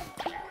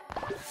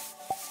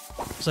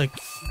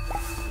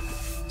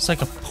 It's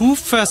like a poof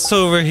fest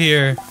over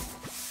here.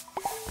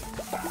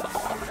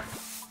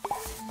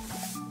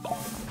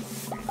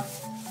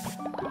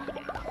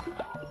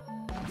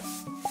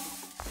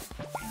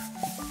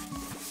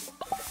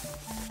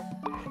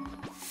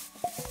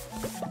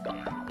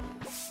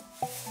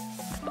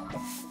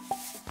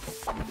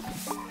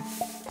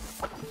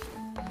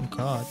 Oh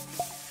god.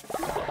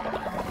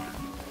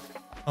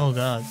 Oh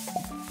god.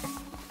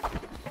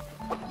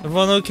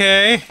 Everyone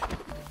okay?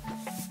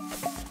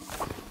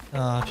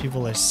 Ah,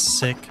 people are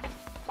sick.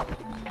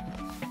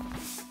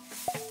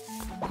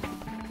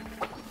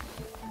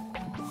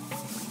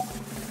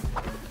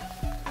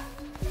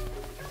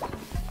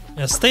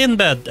 Yeah, stay in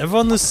bed.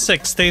 Everyone who's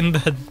sick, stay in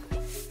bed.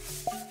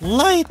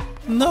 Light!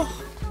 No!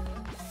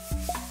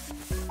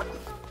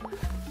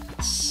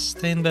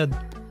 Stay in bed.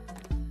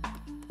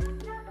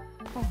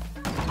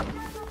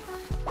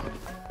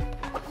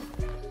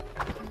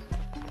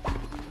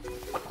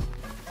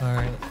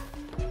 Alright.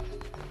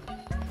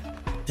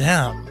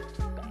 Damn.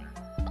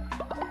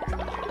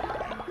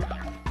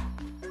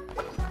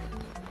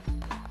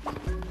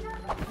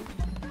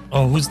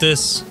 Oh, who's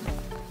this?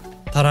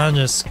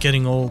 Taranja's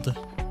getting old.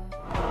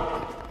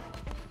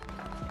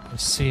 I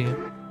see.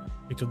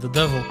 Pick of the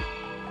devil.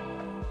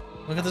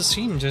 Look at the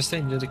scene, just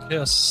into the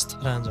chaos,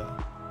 Taranja.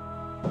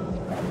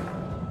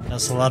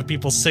 That's a lot of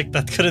people sick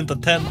that couldn't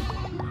attend.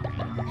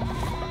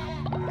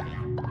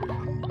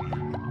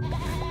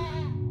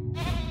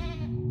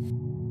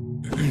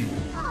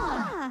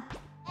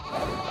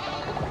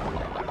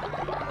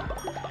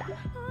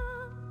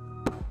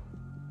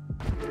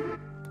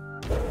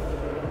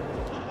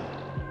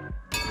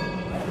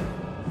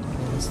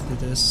 Let's do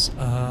this.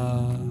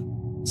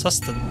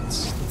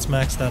 Sustenance. Let's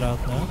max that out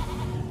now.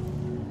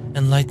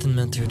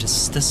 Enlightenment through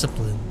this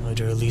discipline, or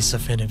the release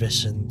of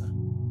inhibition.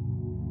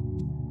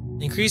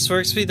 Increased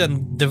work speed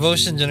and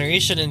devotion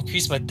generation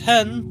increased by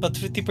 10, but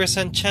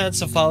 50%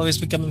 chance of followers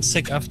becoming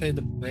sick after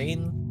the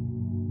brain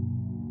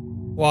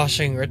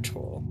washing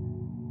ritual.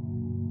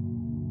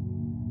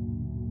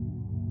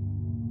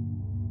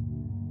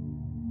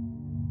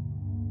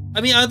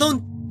 I mean, I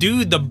don't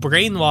do the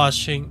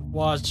brainwashing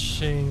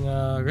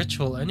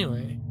ritual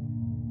anyway.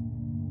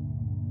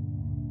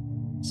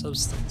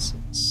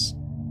 Substances.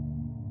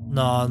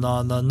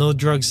 No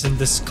drugs in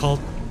this cult.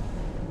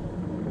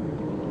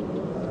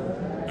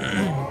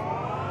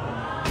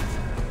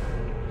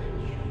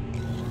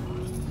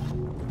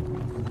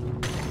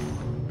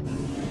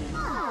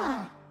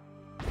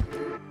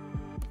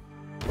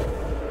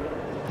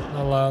 Not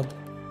allowed.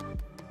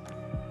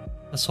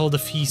 Let's hold a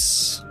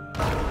feast.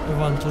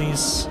 Everyone,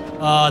 please.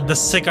 The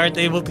sick aren't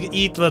able to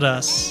eat with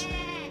us.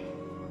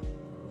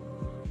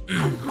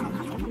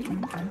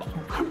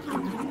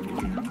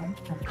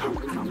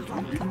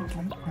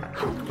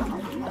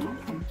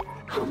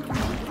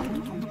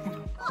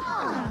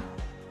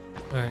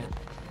 Alright.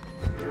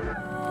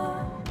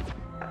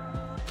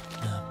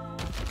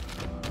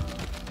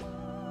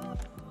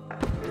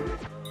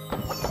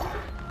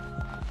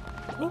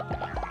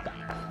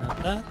 Not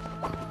that.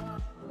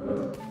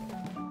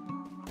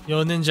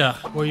 Yo, Ninja,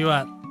 where you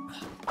at?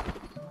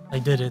 I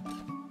did it.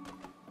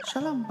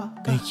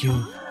 Thank you.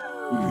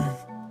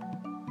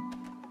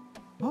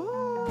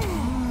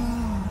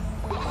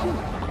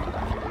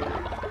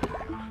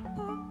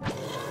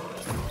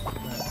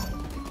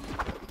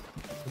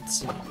 Let's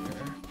see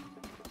here.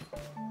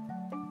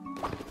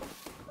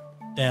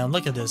 Damn,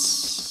 look at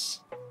this.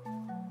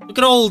 Look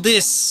at all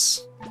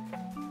this.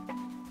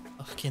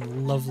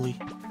 Fucking lovely.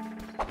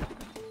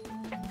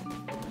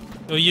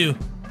 Yo, you.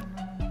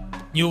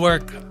 New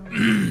work.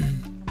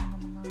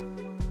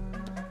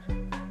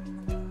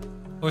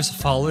 Or as a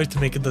follower to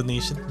make a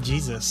donation.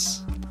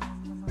 Jesus.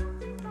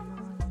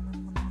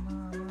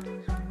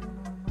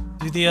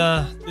 Do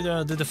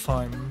the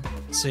farm.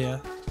 So yeah.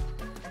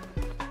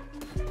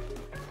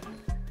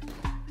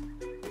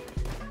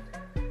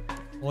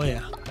 Oh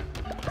yeah.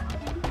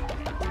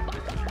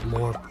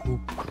 More poop.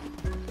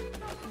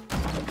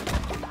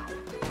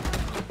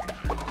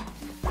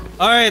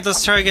 Alright,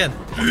 let's try again.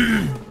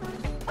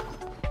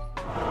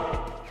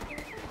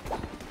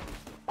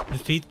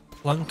 Defeat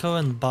Plunko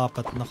and Bop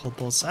at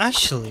Knuckleballs.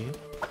 Actually,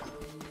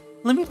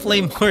 let me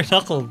play more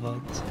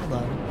Knuckleballs. Hold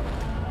on.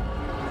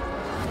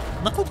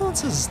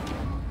 Knuckleballs is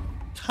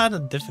kind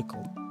of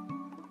difficult.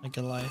 I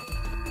can lie.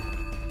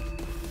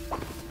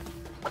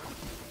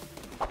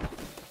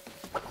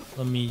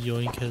 Let me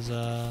yoink his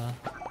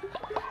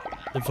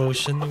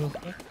devotion real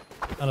quick.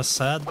 Kinda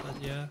sad, but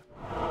yeah.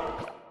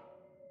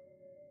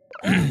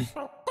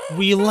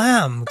 Wee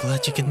Lamb,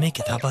 glad you could make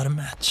it. How about a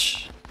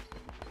match?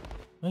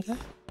 Okay.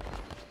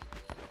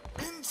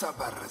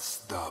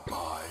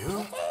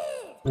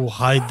 Oh,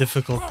 high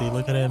difficulty.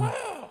 Look at him.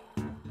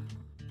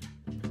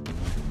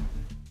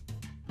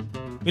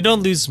 We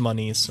don't lose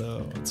money,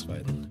 so it's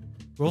fine.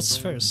 Rolls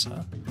first,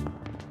 huh?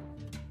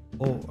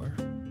 4.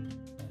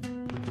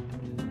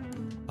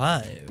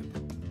 5.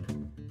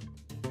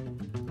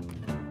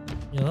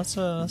 Yeah, let's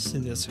do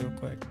this real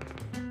quick.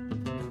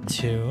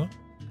 2.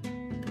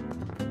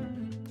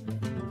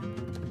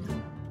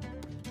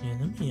 Yeah,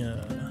 let me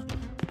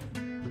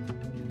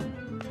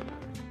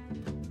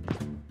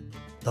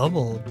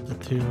double the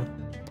 2.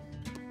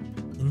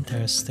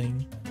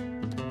 Interesting.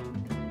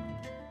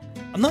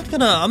 I'm not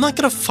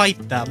gonna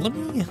fight that. Let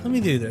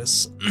me do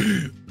this.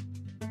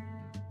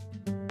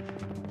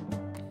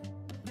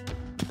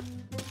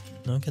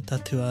 No, get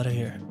that 2 out of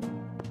here.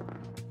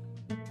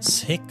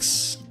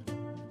 6.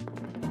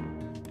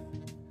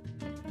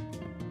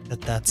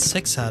 Get that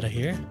 6 out of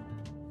here.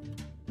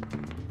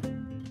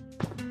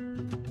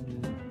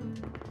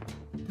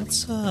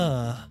 Let's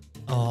oh,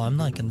 I'm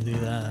not gonna do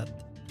that.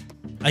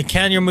 I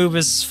can remove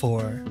his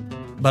 4,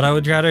 but I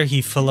would rather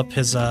he fill up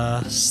his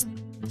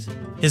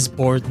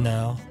board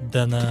now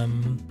than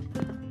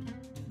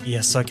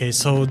yes, okay,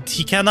 so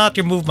he cannot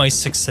remove my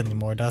 6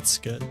 anymore. That's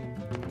good.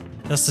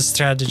 That's the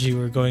strategy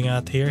we're going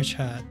at here,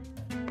 chat.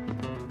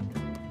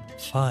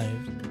 5.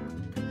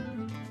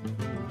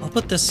 I'll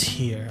put this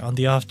here on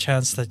the off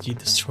chance that you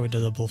destroy the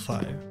double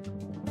 5.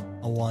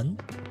 A 1.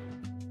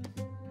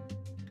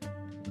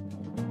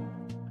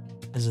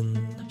 As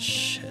in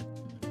shit.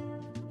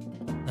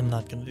 I'm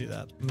not gonna do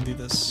that. I'm gonna do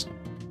this.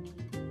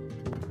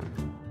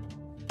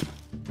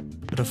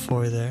 Put a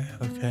 4 there,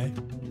 okay.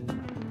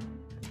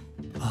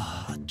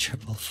 Ah,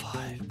 triple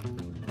 5.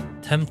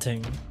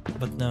 Tempting,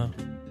 but no.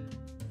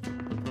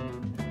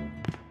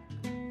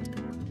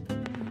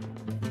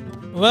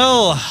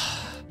 Well,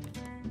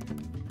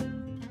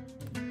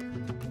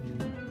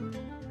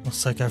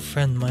 looks like our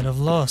friend might have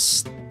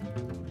lost.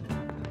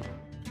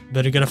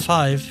 Better get a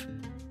 5.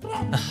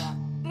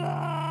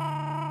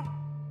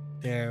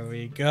 There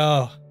we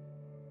go.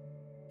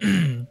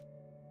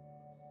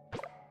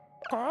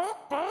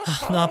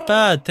 Not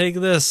bad. Take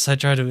this. I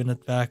tried to win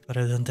it back, but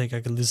I didn't think I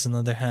could lose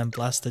another hand.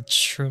 Blasted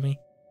Shroomy.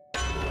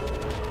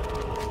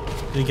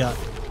 What do we got?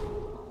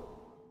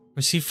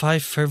 Receive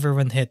 5 fervor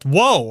when hit.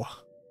 Whoa!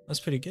 That's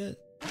pretty good.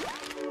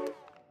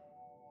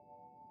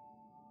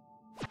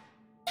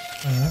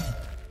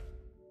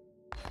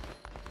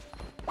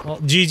 Well,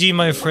 GG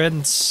my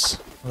friends.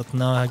 But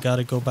now I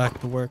gotta go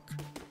back to work.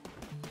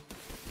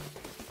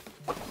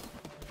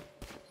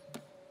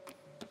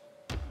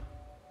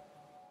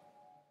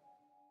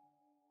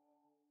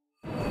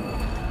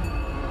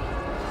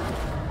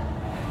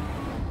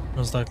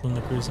 How's that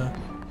Luna Cruiser?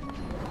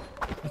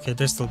 Okay,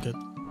 they're still good.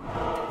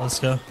 Let's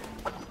go.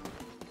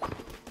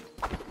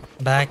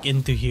 Back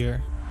into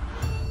here.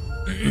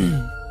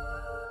 The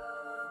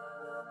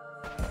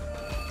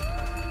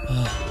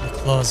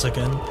claws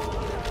again.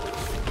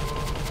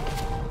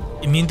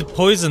 Immune to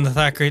poison,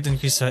 attack rate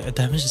increase. It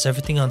damages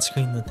everything on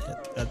screen when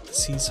hit. That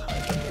disease high.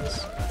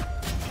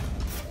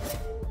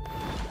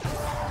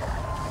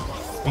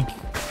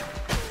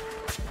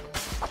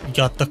 We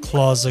got the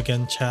claws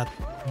again, chat.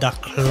 The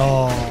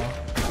claw.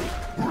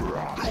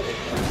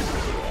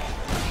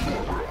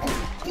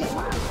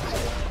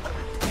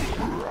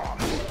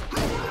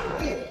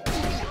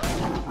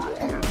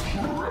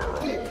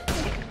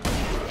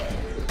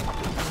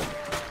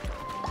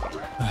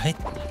 Right.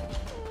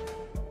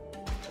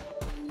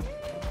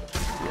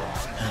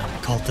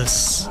 Call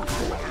this.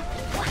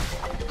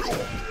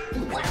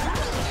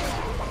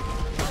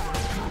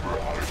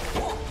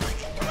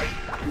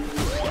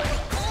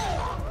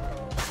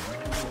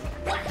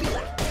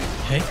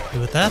 Okay,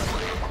 good with that.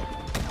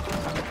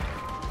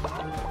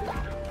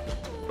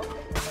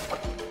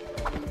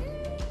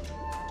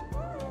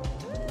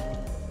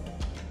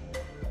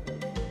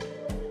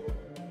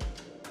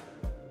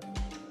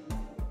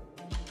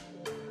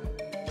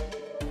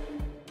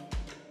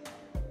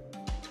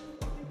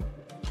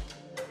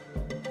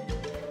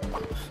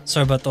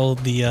 Sorry about all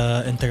the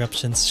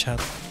interruptions, chat.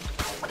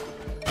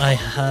 I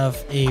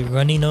have a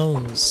runny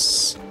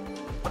nose.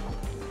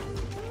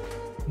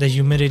 The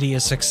humidity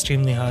is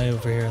extremely high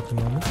over here at the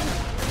moment.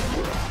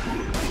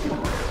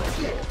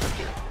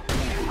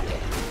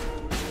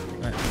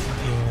 Alright,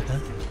 deal with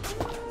that.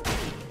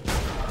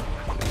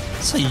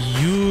 It's a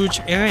huge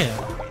area,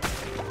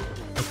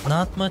 but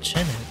not much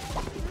in it.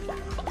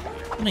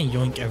 I'm gonna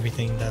yoink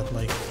everything that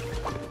like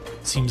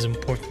seems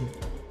important.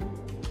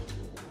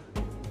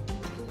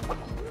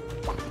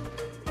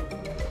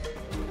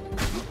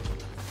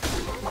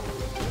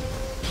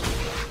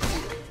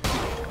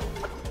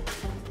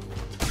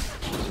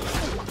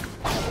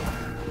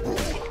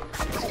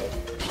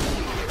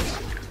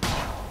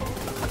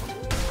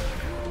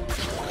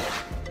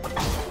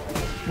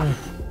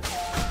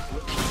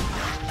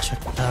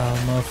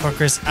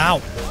 Motherfuckers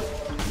out.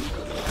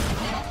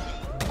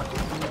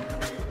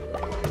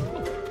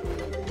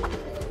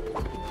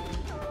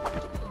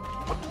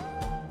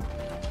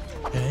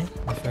 Okay,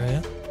 enough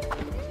area.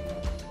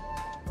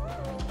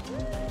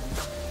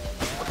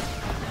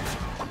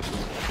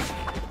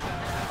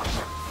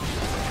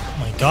 Oh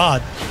my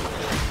god.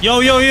 Yo,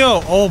 yo,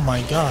 yo. Oh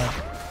my god.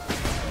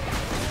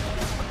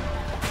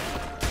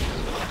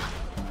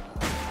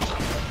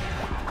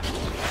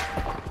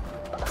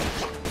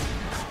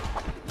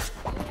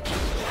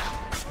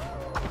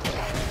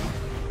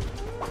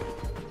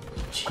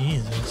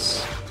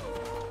 Jesus.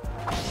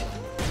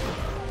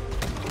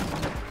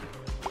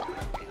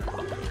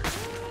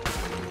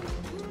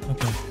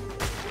 Okay.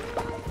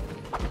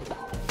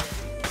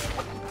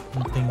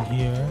 Nothing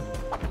here.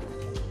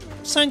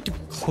 Just trying to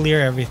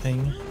clear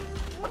everything.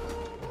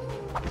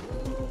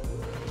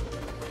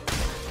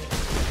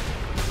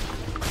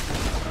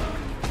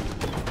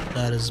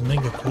 That is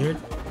mega cleared.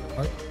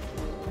 Right.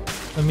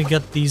 Let me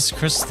get these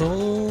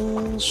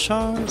crystal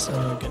shards and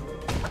I'll get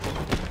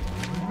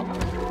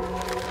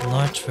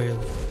large trail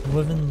of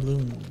woven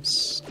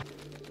looms.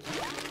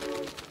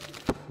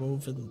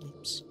 Woven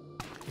looms.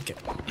 Okay.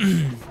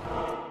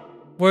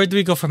 Where do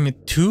we go from here?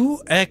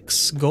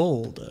 2x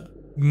gold.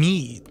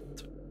 Meat.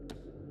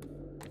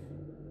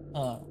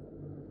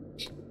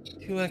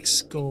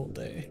 2x gold,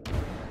 eh?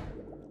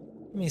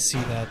 Let me see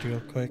that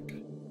real quick.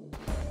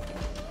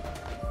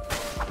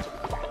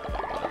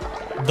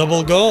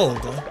 Double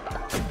gold.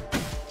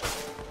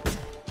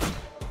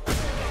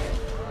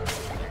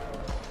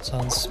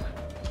 Sounds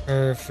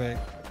perfect.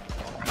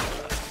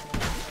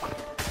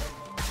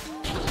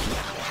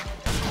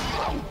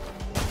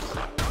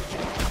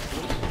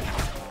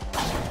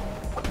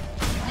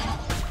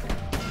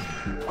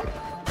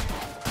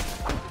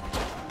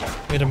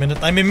 Wait a minute,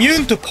 I'm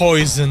immune to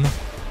poison.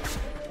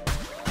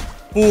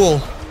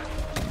 Fool.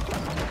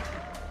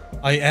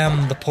 I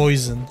am the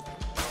poison.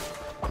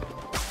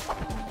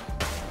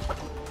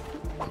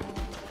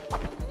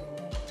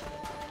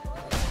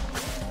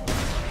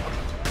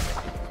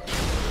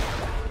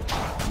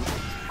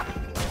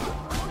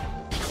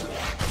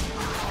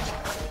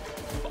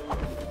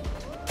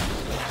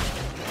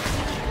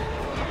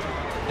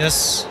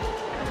 Yes.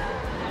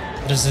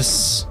 What is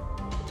this?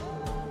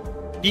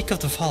 Peak of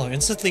the follower.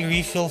 Instantly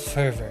refill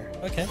fervor.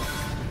 Okay.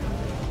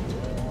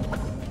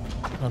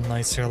 A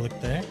nice relic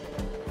there.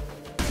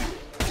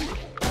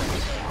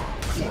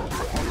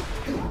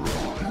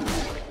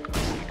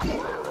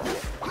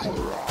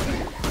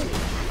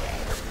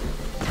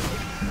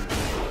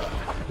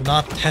 Do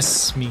not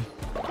test me.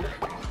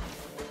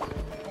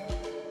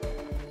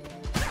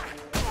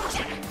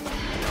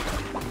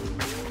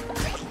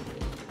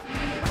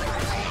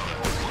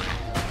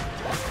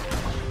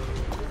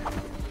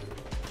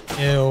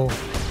 Ew.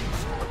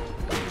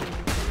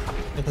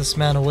 Get this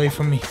man away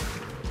from me.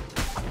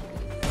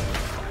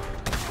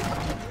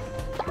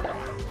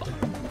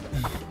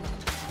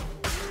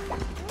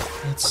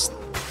 Let's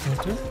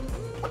filter.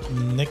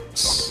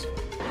 Nix.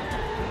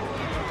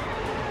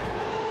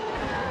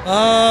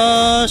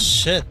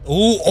 Shit.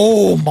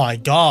 Oh my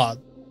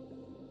god.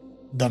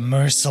 The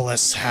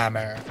Merciless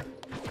Hammer.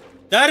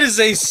 That is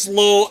a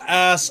slow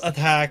ass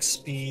attack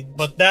speed,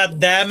 but that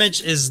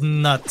damage is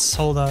nuts.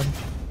 Hold on.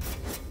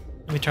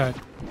 Let me try it.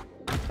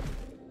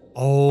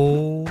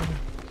 Oh.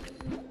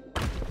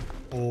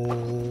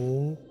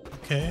 Oh.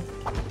 Okay.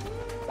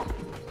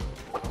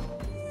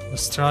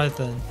 Let's try it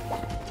then.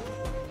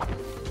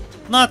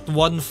 Not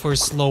one for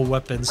slow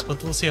weapons,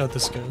 but we'll see how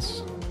this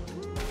goes.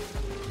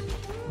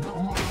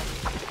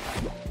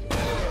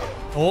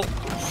 Oh.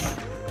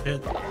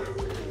 Shit.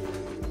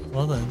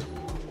 Well then.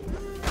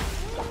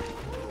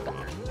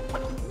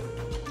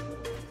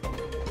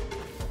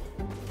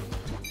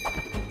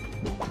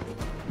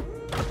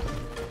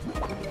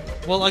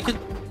 Well,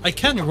 I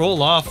can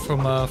roll off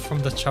from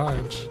the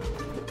charge.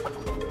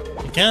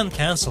 I can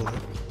cancel it.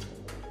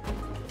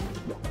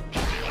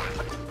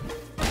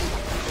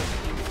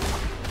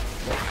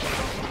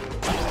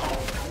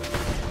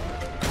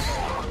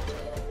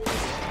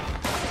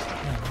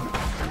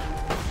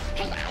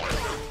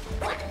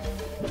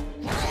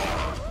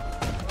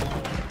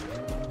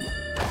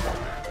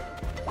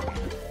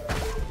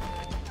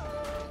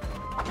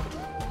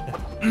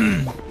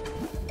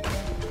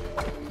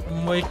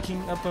 I'm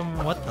waking up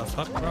and what the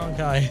fuck? Wrong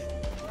guy.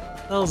 What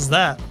the hell's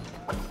that?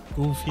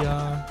 Goofy.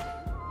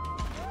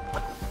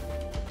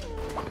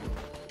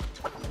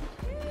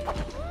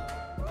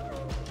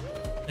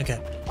 Okay.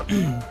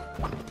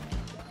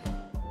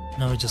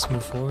 Now we just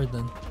move forward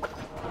then.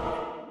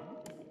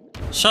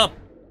 Shop!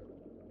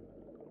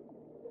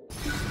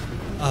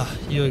 Ah,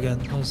 you again.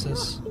 What's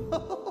this?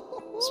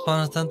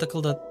 Spawn a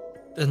tentacle that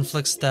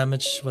inflicts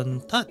damage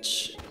when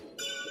touched.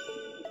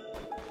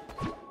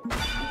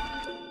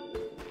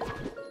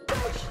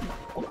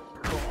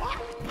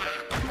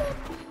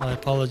 My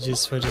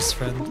apologies for this,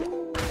 friend.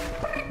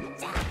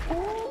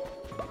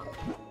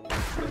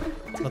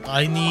 But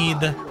I need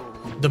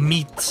the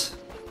meat.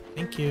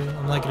 Thank you.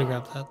 I'm not gonna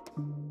grab that.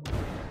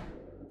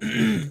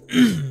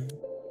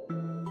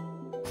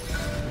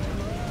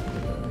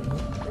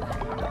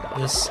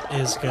 This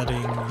is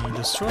getting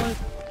destroyed.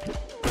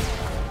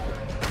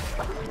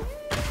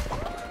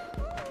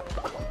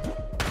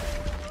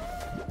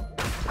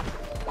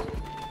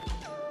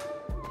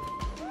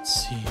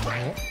 Let's see.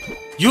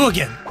 You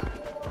again!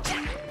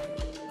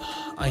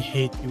 I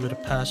hate you with a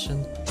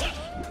passion.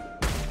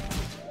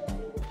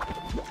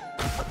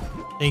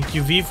 Thank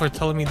you, V, for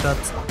telling me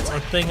that's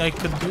a thing I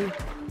could do.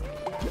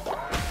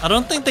 I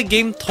don't think the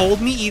game told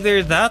me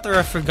either that or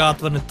I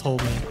forgot when it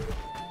told me.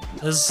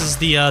 This is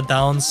the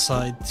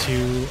downside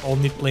to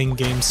only playing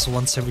games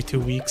once every 2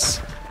 weeks.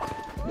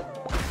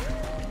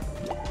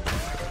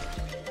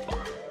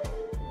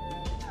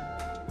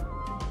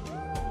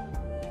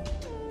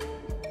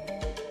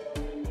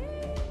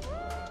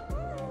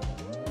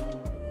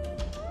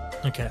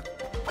 Okay,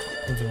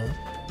 moving on.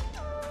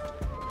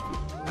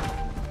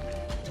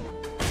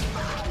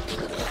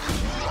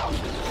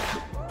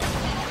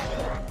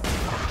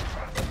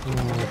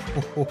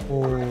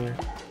 Ooh,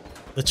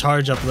 the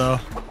charge up though.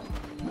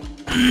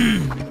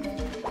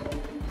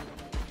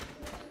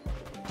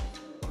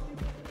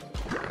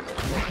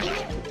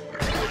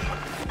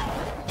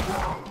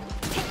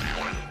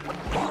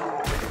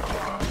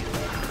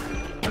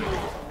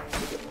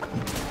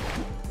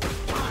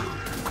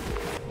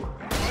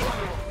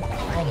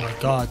 Oh my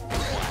god.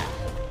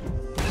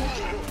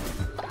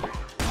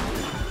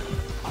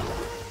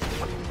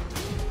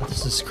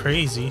 This is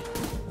crazy.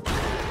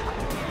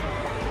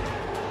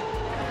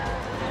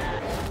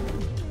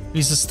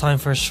 Use this time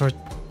for a short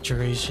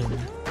duration.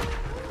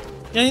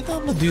 Yeah, I think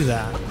I'm gonna do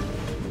that.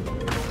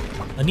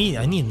 I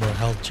need more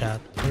health,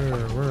 chat.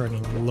 We're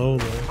running low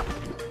though.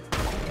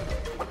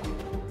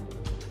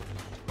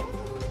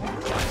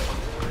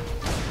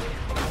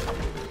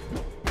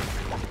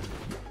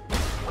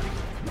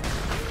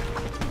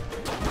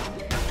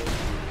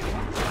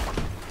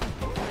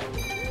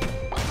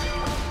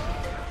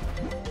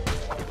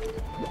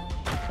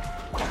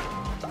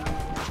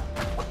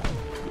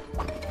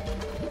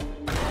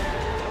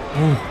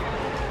 Ooh.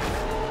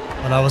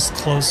 But I was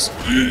close.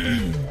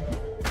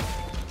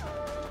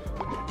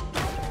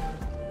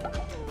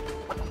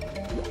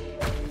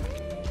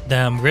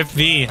 Damn, RIP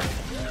V. I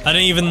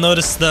didn't even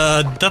notice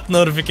the death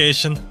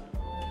notification.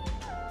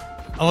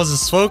 I was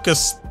just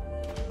focused.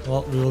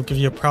 Well, we will give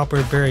you a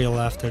proper burial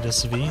after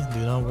this, V. Do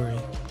not worry.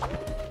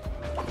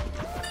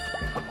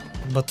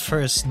 But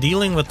first,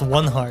 dealing with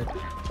one heart.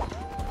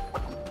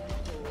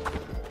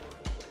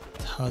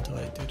 How do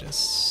I do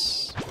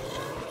this?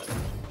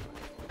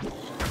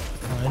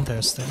 Oh,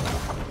 interesting.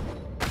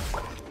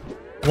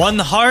 One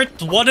heart,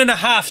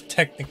 1.5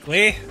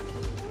 technically.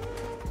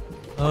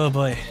 Oh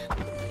boy.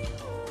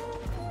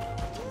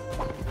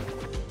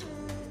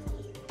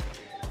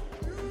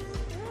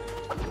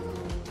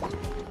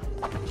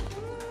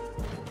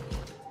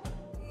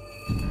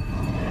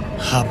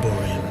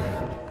 Haborim.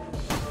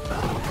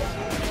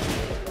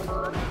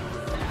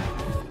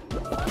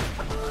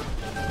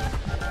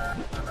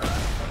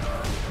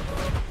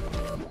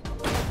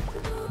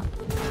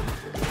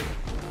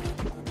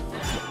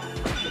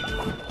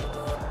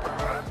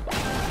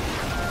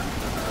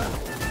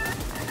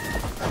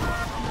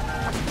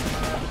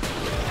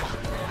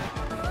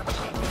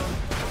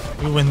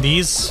 We win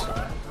these.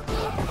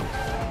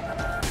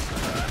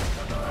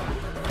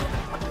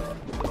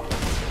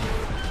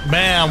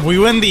 Bam, we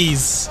win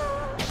these.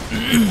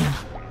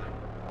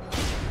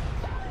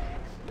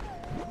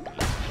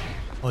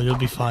 Oh, you'll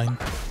be fine.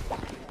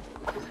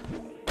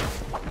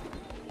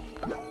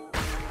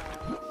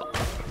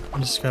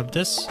 Just grab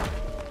this.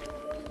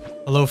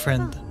 Hello,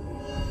 friend.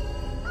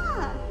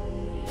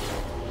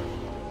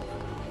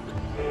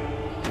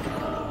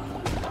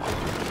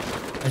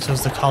 I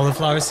chose the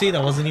cauliflower seed.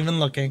 I wasn't even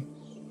looking.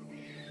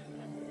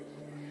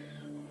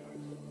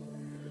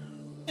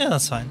 Yeah,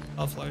 that's fine.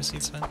 Cauliflower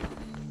seed's fine.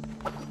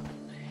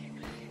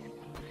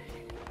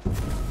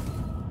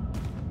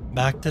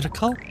 Back to the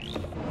cult.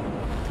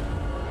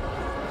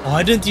 Oh,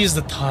 I didn't use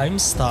the time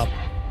stop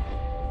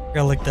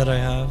relic that I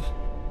have.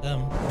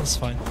 Damn, that's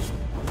fine.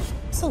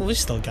 We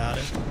still got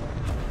it.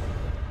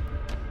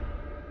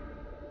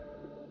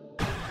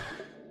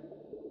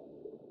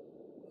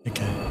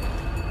 Okay.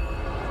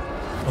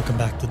 Welcome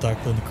back to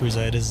Dark Luna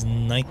Cruiser. It is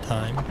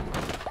nighttime.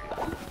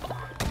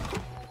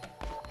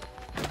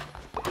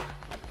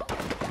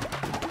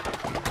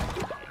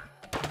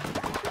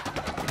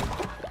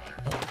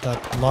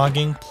 That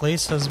logging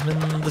place has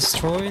been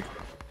destroyed.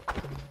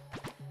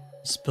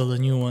 Let's build a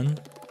new one.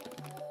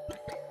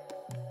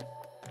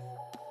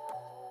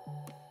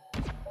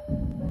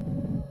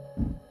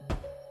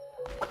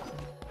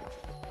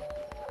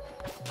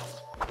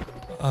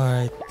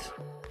 Alright.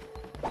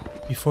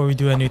 Before we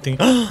do anything,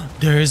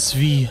 there's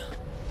V.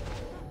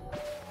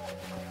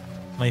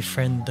 My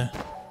friend.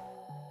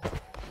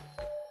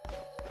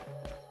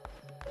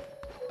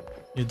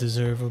 You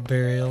deserve a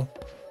burial.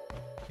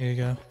 Here you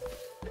go.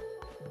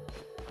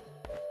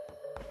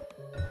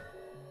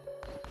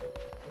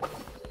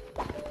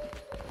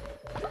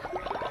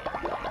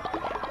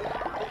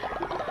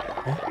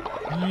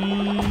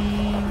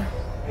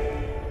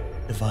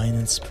 Divine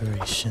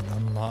inspiration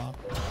unlocked.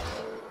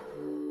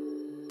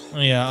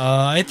 Yeah,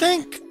 I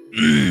think.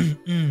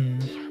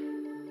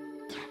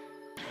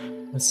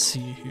 Let's see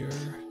here.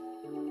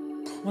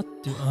 What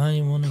do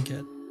I want to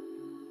get?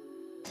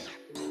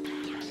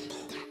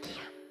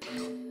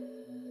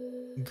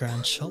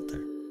 Grand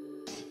shelter,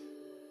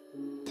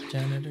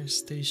 janitor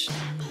station,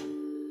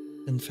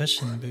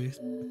 confession booth,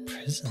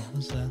 prison.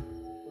 What's that?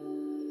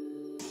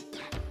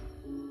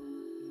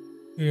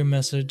 Your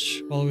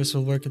message always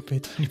will work and pay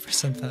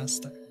 20%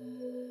 faster.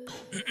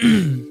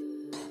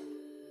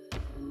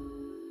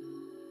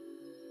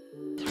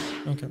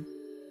 Okay.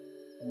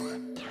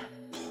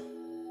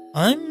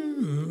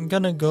 I'm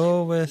gonna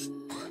go with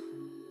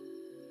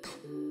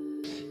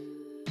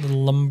the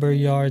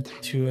lumberyard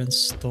 2 and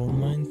stone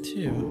mine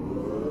 2.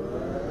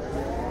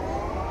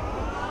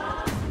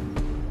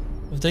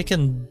 If they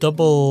can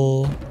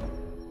double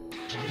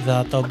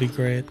that, that'll be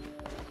great.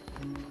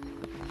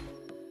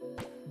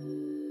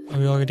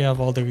 We already have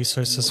all the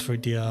resources for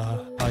the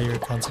higher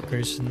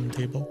consecration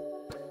table.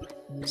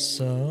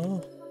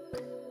 So,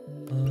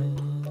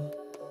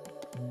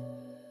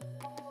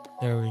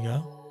 there we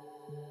go.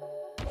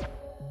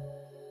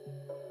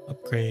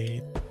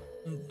 Upgrade.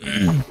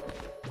 Let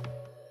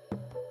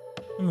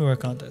me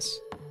work on this.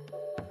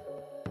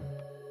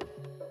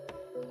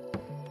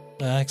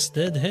 The axe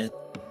did hit.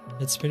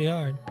 It's pretty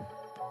hard.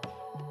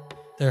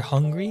 They're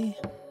hungry?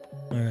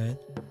 Alright.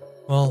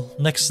 Well,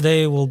 next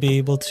day we'll be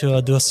able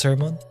to do a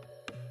sermon.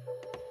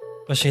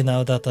 Especially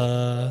now that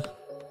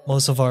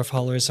most of our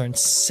followers aren't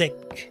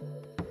sick.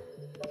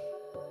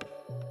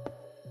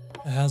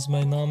 It has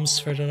my noms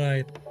for the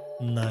night.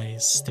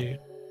 Nice, dude.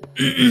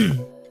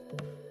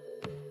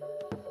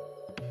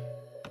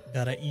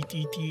 Gotta eat.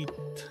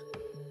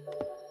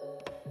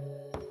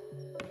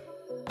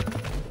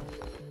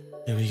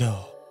 There we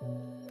go.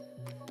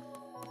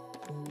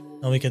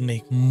 Now we can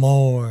make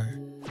more.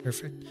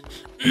 Perfect.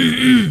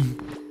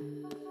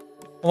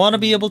 I want to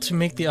be able to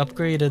make the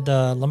upgraded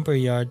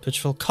lumberyard,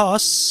 which will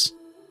cost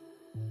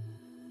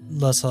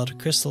less out of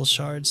crystal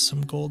shards,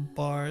 some gold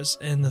bars,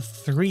 and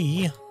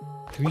three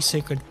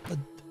sacred wood.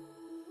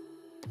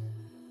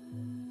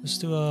 Let's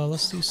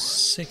do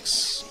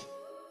 6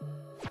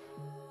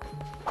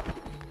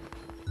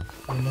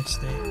 for the next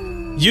day.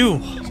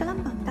 You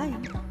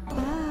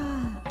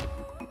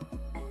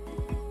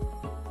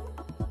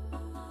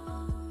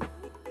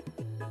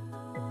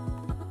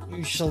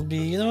shall be.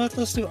 You know what?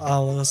 Let's do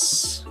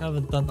Alice. I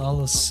haven't done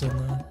Alice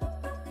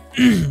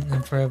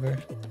in forever.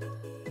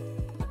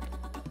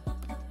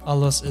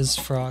 Alice is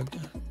frog.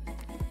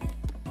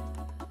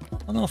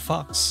 Oh no,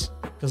 fox.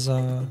 Because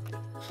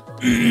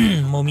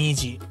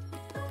Momiji.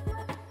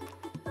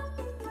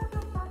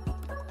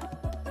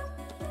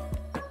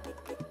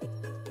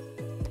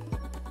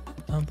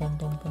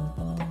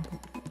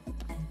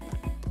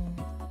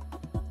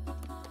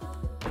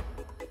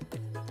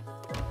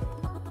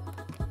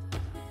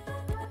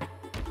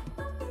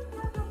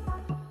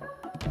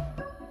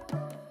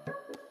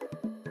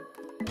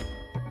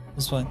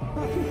 This one.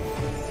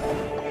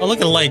 Oh, look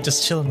at the light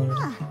just chilling over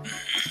there.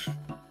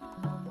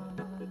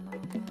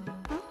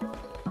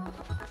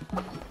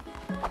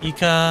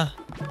 Ika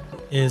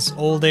is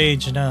old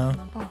age now.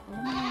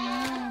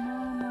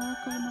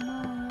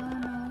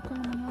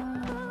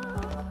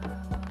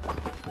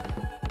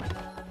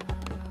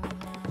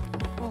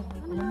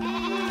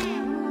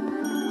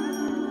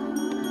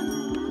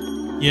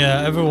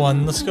 Yeah,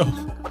 everyone, let's go.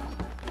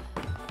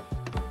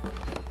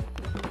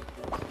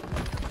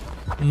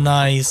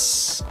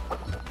 Nice.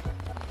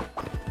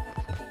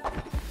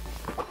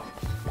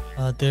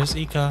 There's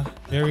Ika,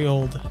 very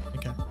old.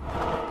 Okay.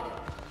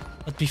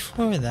 But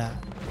before that,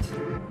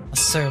 a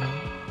sermon.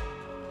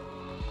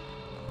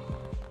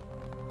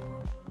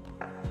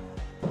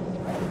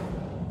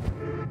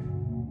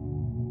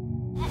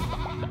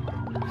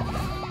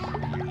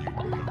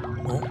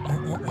 Oh.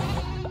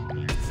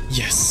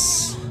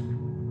 Yes!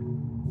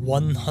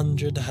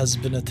 100 has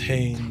been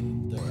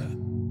attained.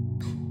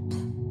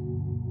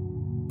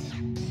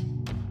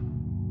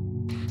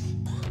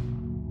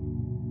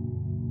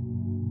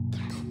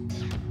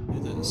 Do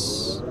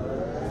this.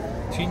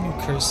 3 new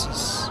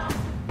curses.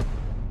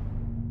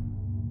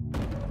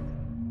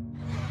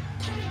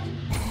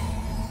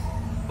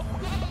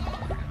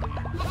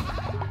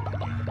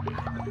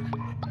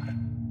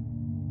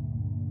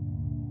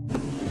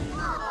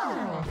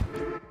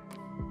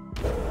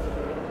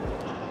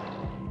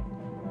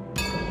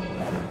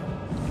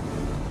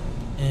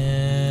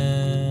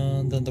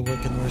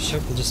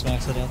 We'll just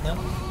max it out now.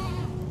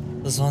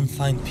 Does one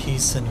find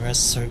peace and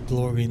rest or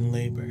glory in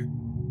labor?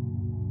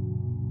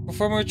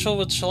 Perform a ritual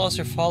which allows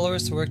your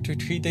followers to work through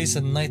 3 days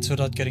and nights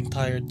without getting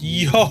tired.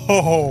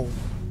 Yo!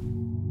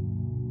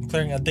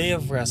 Declaring a day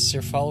of rest.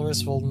 Your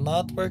followers will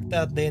not work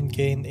that day and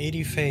gain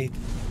 80 faith.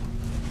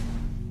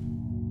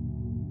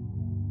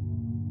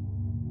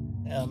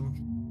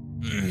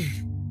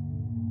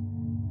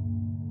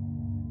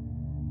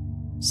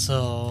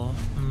 So,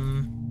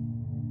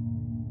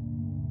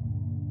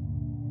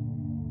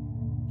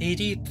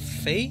 80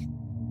 faith?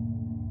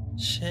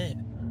 Shit.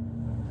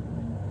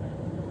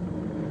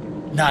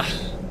 Nah,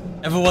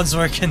 everyone's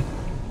working.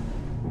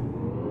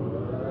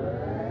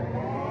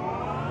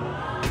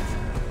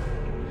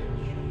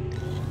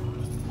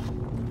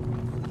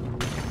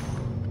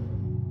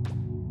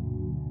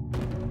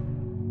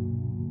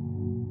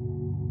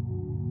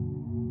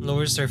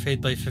 Lowers their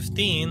fate by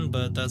 15,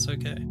 but that's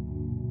okay.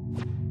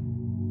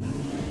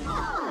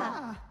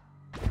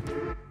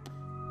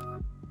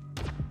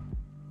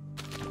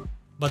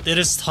 But it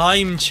is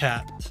time,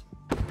 chat.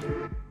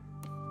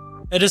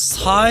 It is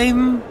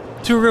time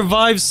to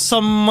revive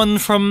someone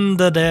from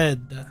the dead.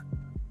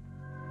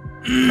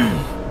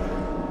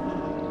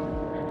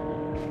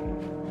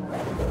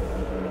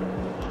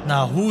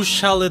 Now, who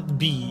shall it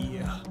be?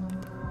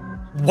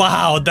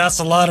 Wow, that's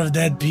a lot of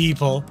dead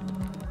people.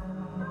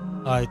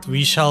 Alright,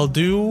 we shall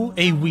do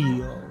a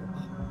wheel.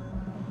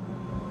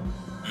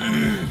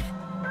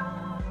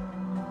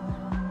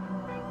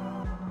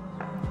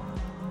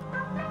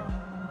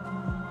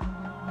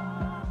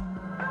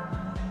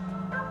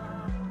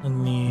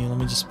 Let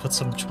me just put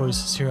some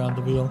choices here on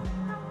the wheel.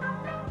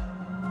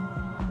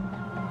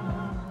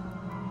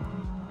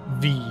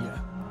 V.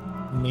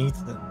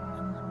 Nathan.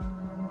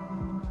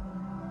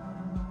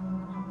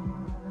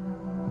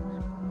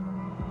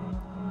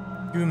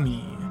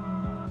 Yumi.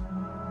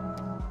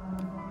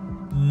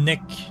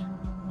 Nick.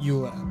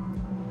 Yua.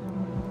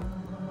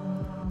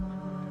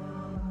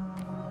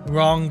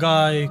 Wrong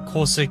guy.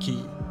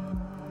 Koseki.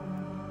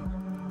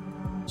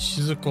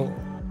 Shizuko.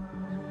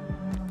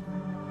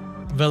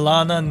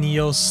 Velana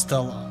Neo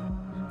Stella.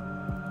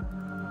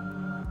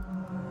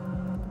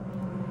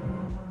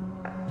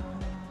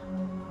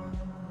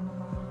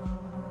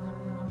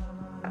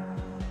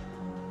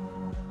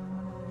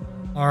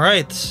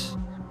 Alright.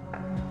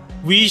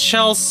 We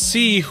shall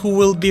see who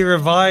will be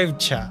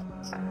revived, chat.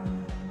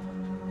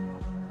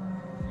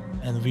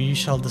 And we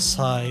shall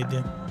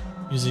decide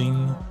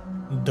using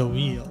the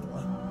wheel.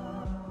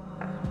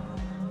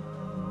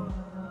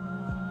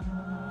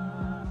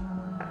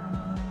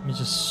 Let me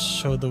just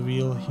show the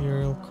wheel here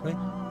real quick.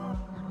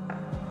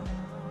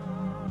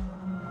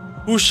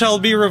 Who shall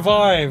be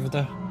revived?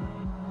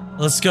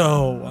 Let's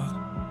go.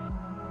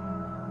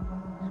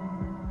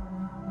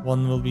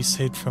 One will be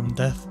saved from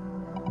death.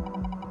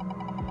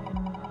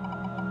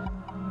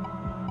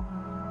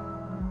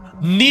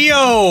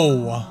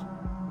 Neo!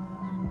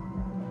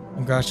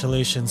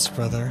 Congratulations,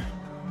 brother.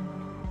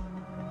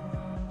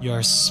 You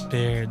are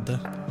spared.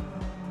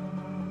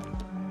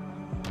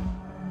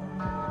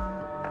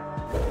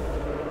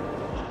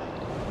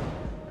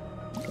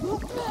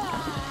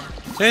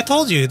 So I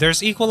told you,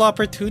 there's equal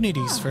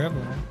opportunities for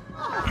everyone.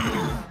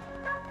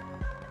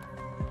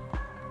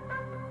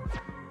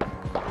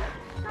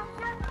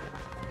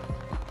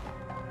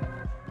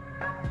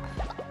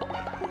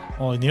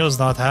 Oh, Neo's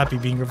not happy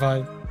being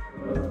revived.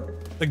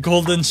 The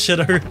golden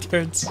shitter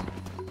returns.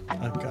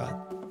 Oh god.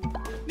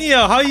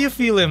 Neo, how you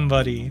feeling,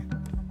 buddy?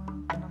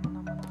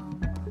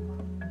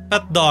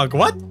 Pet dog,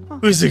 what?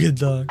 Who's a good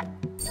dog?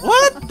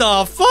 What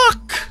the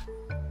fuck?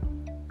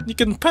 You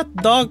can pet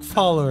dog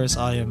followers.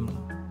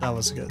 That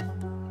was good.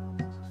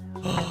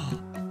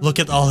 Look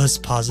at all his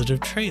positive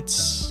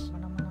traits.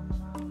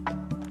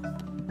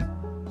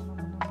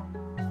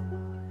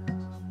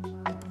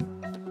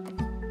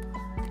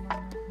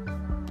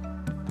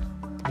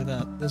 Look at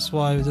that. This is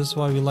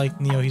why we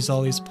like Neo. He's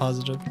always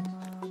positive.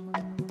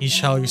 He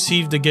shall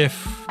receive the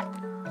gift.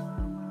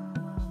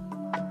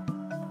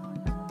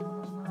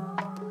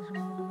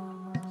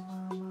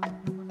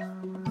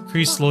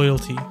 Increase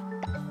loyalty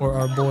for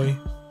our boy.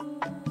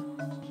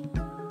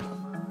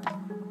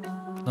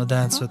 Now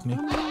dance with me.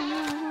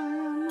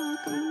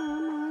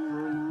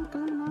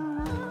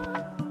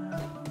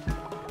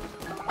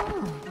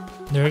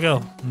 There we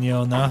go.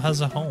 Neo now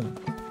has a home.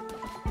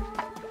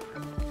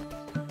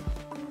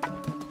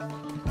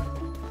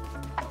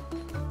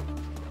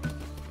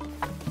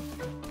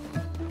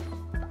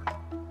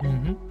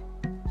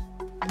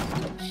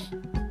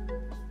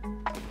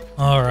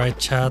 Alright,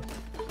 chat.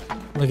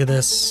 Look at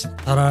this.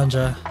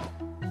 Taranja.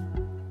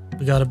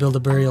 We gotta build a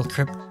burial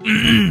crypt.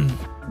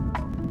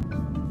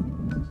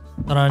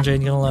 Taranja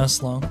ain't gonna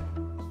last long.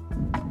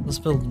 Let's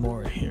build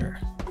more here.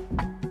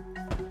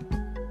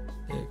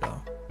 There you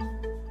go.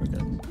 We're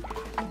good.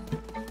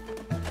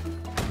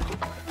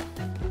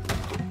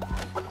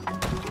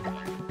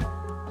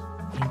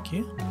 Thank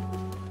you.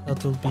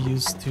 That will be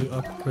used to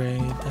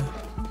upgrade.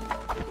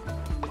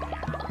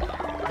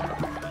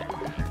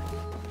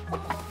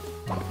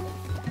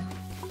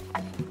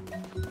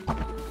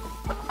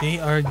 They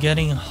are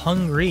getting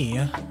hungry.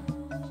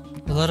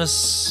 Let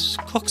us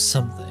cook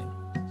something.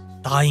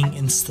 dying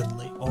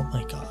instantly. Oh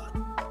my god.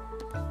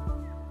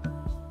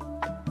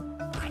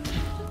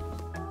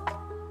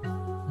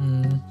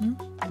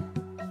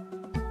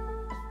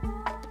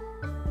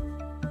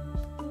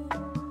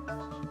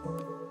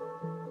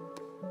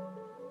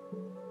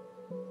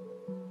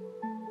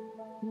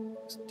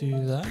 Let's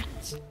do that.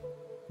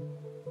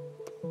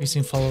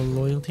 Increasing follower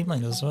loyalty,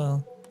 might as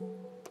well.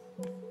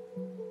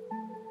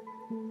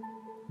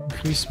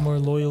 Increase more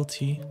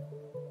loyalty.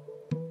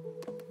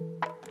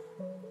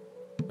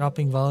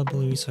 Dropping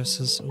valuable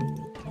resources.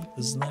 Ooh, that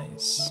is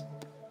nice.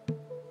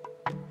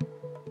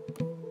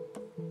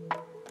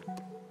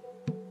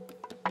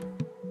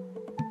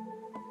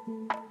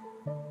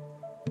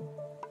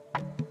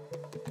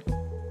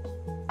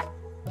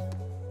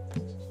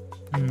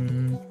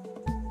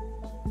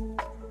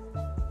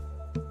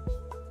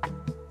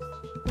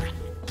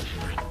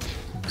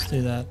 Let's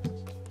do that.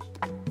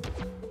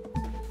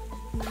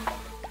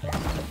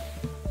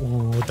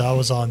 Ooh, that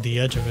was on the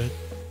edge of it.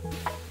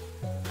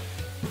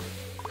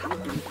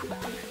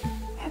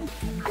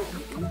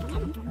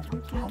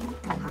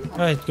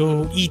 Alright,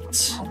 go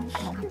eat.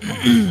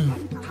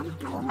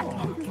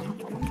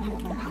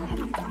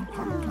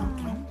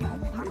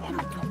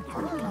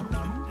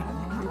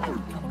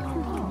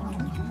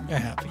 You're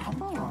happy.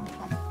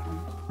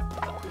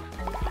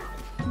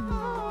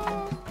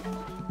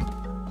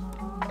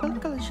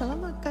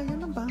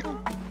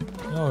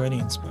 You're already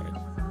inspired.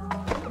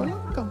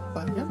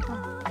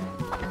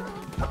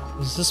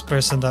 Who's this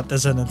person that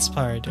isn't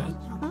inspired yet?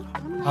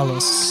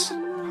 Alice.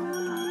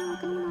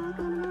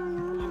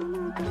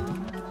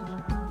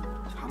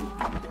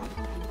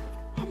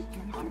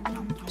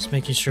 Just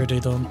making sure they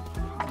don't.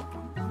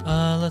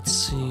 Let's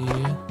see.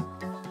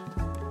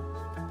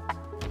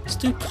 Let's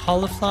do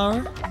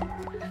cauliflower.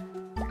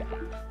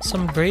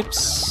 Some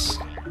grapes.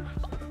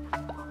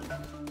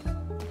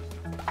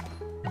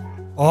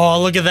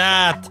 Oh, look at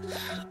that!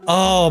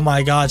 Oh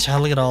my god,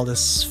 child, look at all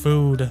this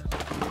food.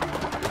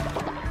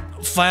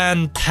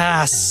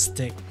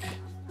 Fantastic.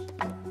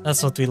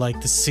 That's what we like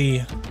to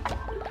see.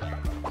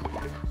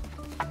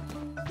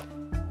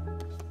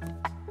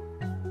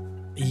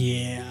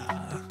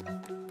 Yeah.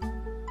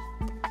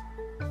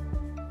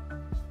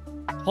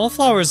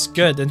 Cauliflower is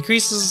good.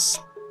 Increases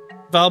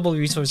valuable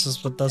resources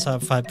but does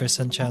have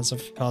 5% chance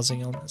of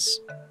causing illness.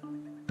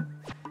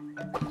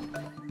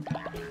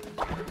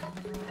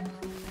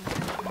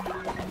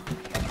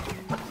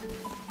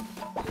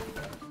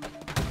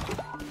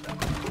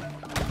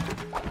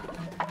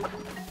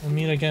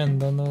 Meet again,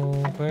 don't know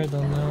where,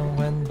 don't know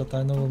when, but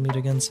I know we'll meet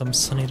again some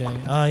sunny day.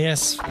 Ah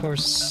yes, of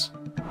course.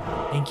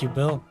 Thank you,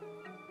 Bill.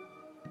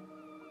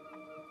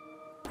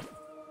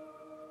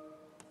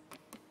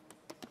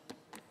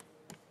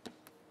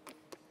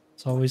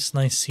 It's always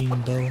nice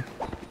seeing Bill.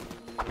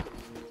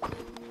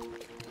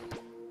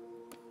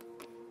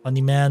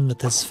 Funny man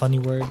with his funny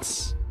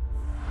words.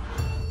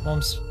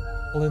 Mom's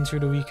pulling through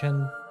the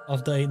weekend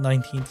of the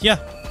 19th. Yeah,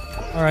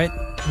 alright,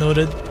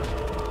 noted.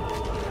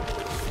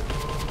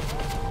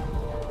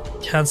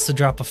 Chance to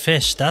drop a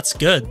fish, that's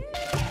good.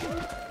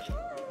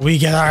 We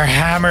get our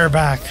hammer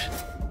back.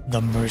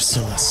 The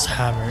merciless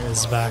hammer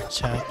is back,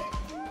 chat.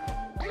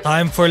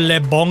 Time for le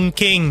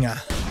bonking.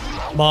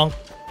 Bonk.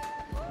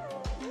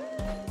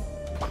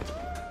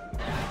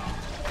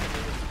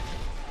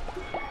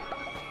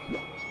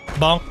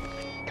 Bonk.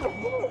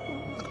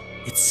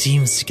 It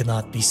seems you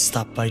cannot be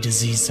stopped by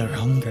disease or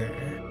hunger,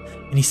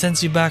 and he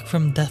sends you back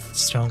from death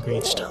stronger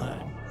each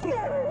time.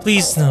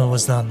 Please know it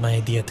was not my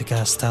idea to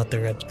cast out the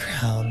Red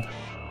Crown.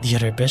 The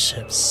other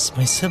bishops,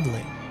 my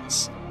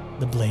siblings.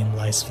 The blame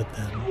lies with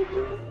them.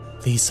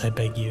 Please, I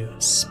beg you,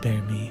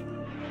 spare me.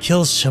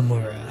 Kill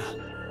Shamura,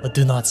 but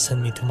do not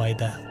send me to my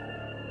death.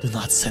 Do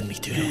not send me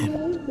to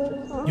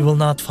him. You will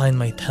not find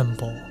my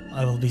temple.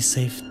 I will be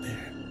safe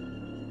there.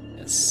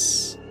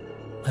 Yes,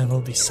 I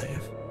will be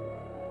safe.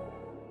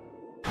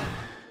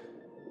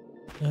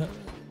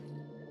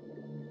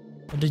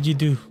 What did you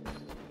do?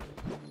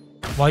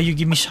 Why you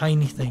give me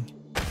shiny thing?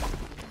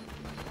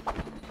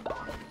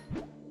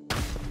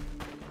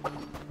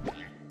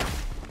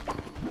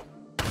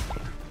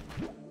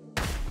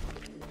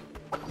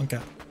 Okay.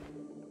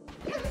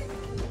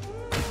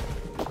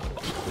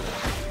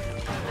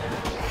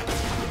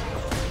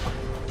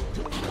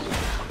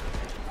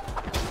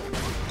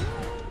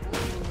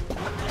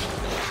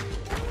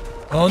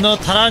 Oh no,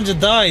 Taranja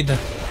died!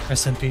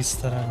 Rest in peace,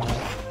 Taranja.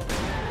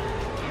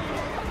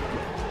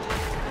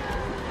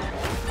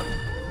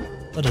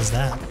 What is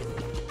that?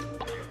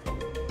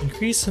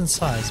 Increase in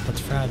size, but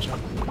fragile.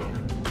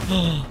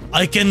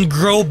 I can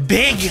grow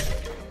big!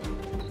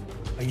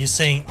 Are you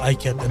saying I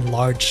can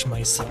enlarge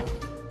myself?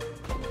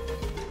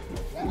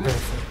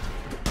 Perfect.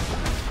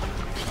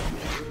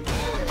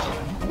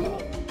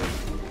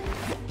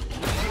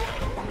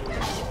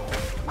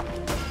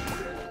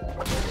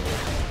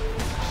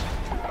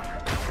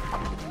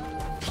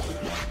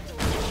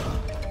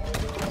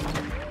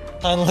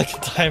 Unlucky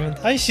diamond.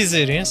 Hi,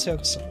 Shizuru. Yes,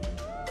 yokoso.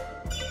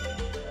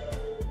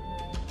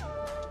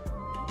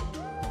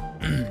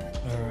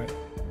 Alright.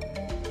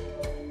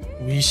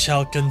 We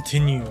shall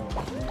continue.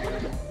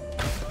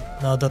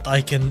 Now that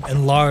I can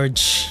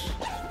enlarge,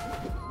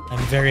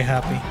 I'm very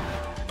happy.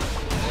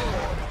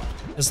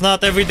 It's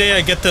not every day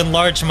I get to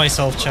enlarge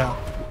myself, chat.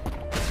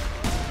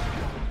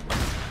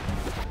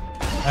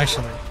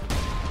 Actually,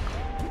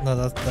 no,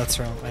 that's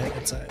wrong.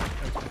 It's okay.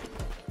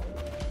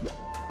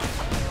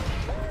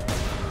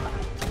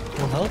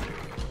 Will help.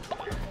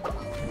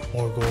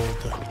 More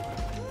gold.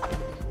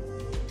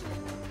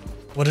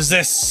 What is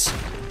this?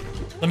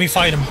 Let me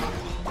fight him.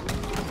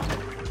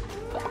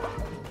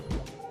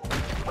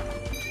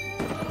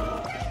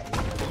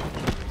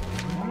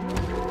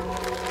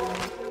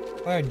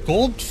 Alright,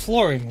 gold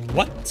flooring.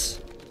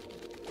 What?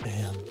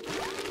 Damn.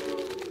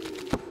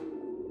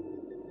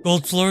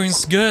 Gold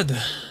flooring's good.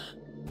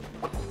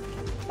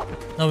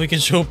 Now we can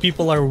show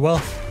people our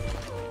wealth.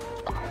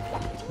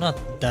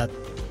 Not that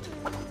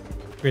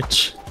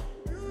rich.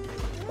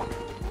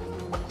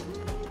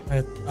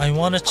 Alright, I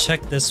want to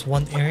check this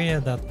one area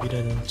that we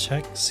didn't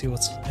check. See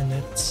what's in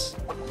it.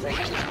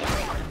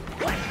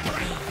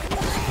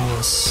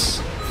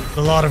 Yes.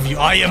 A lot of you.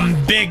 I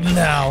am big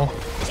now.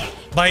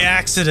 By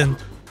accident.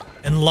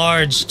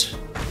 Enlarged.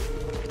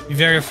 Be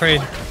very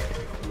afraid.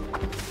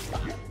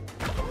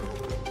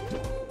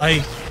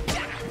 I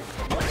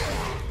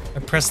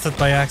pressed it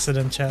by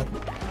accident, chat.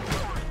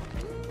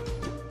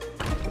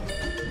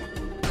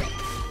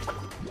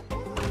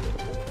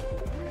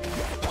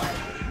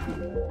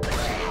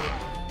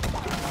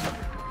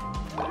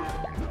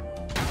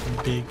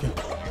 Big.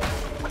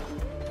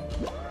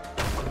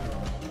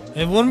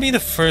 It wouldn't be the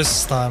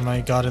first time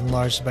I got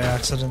enlarged by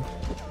accident.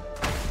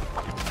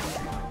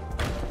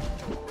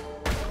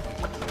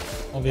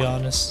 I'll be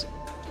honest.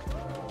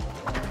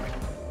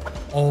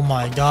 Oh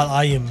my god,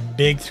 I am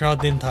big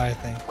throughout the entire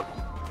thing.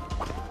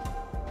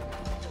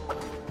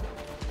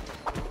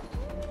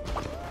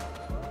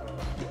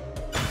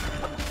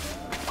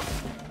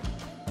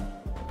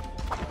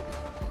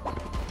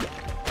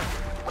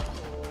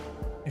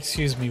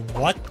 Excuse me,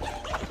 what?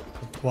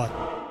 What?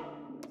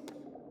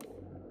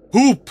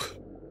 Hoop!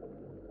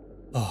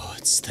 Oh,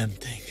 it's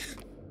tempting.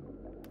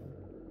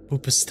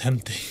 Hoop is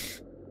tempting.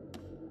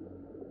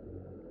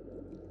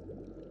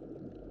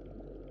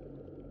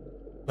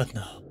 But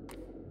no.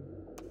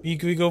 We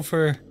go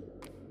for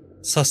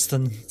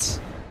sustenance.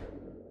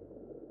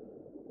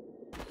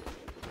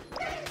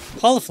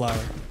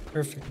 Cauliflower.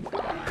 Perfect.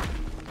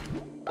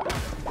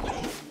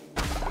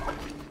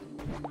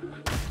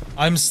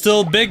 I'm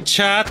still big,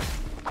 chat.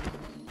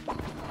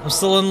 I'm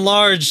still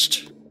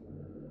enlarged.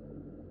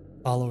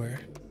 Follower.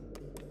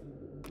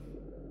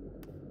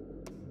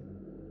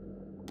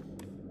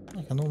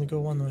 I can only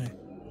go one way.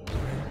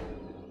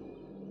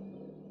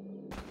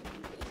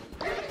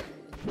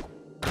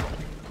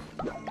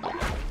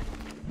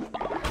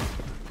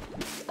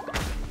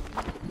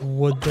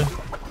 Wood.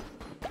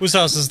 Whose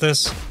house is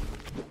this?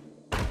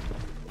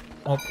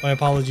 Oh, my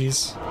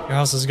apologies. Your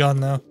house is gone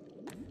now.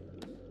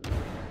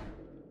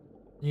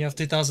 You have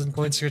 2,000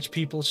 coins, rich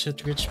people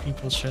shit, rich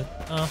people shit.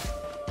 Oh.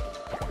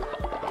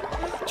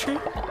 True.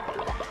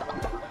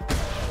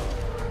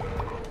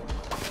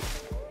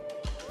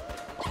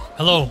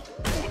 Hello.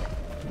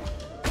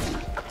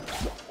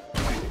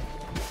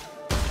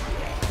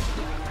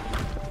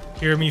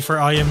 Hear me, for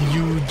I am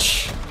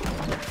huge.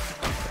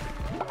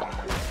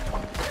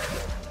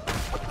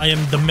 I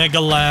am the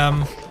mega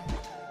lamb.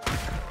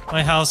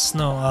 My house,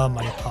 no. Oh,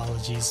 my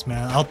apologies,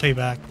 man. I'll pay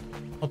back.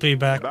 I'll pay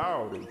back.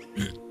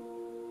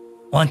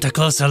 Want a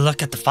closer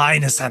look at the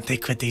finest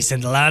antiquities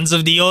in the lands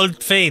of the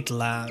old faith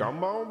land?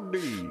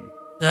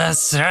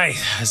 That's right.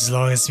 As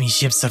long as me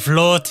ships are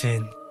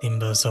floating,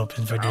 Timbo's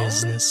open for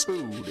business.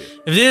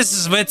 If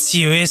this wets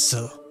you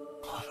whistle,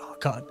 oh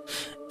god,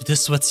 if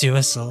this wets you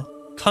whistle,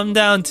 come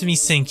down to me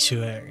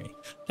sanctuary.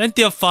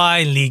 Plenty of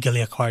fine legally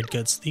acquired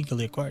goods.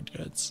 Legally acquired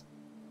goods.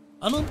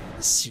 I don't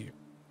miss you,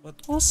 but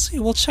we'll see.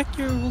 We'll check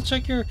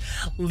your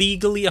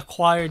legally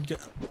acquired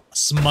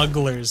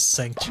smuggler's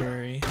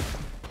sanctuary.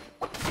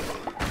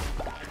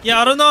 Yeah,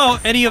 I don't know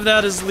if any of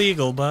that is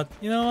legal, but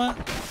you know what?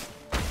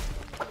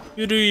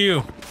 You do you.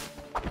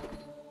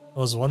 It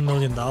was $1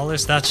 million?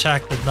 That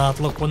shack did not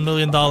look $1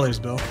 million,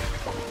 Bill.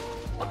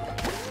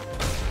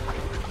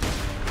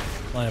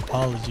 My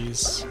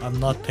apologies. I'm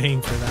not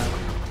paying for that.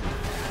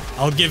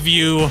 I'll give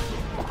you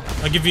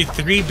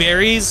 3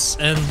 berries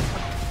and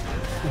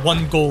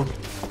 1 gold.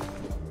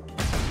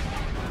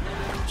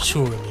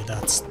 Surely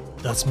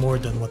that's more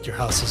than what your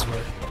house is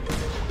worth.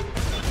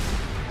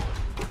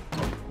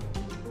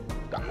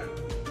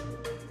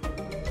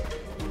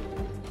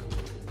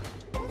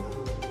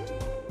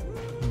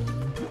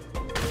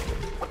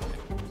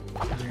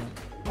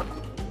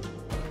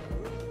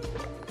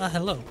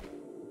 Hello.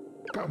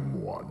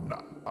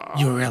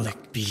 You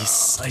relic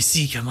beast. I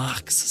see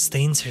Kamak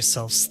sustains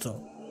herself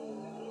still.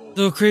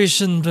 Though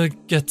creation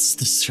begets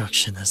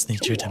destruction as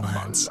nature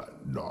demands.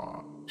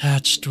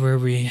 Hatched were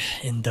we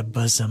in the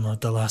bosom of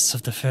the last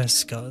of the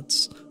first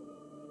gods,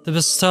 to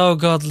bestow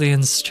godly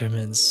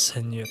instruments,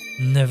 and yet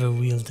never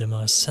wield them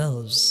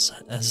ourselves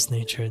as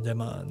nature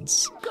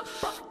demands.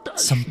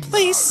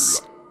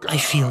 Someplace I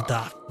feel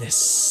darkness,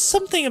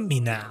 something in me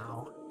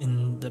now,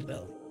 in the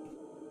belly.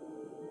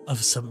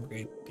 of some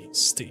great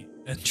beast,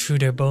 and through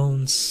their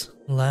bones,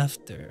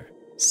 laughter,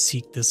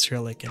 seek this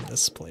relic in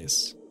this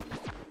place.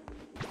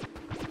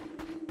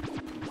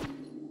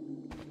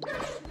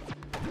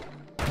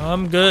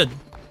 I'm good.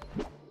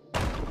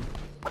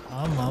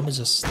 I'ma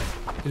just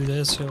do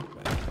this real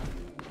quick.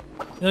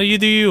 No, you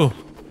do you.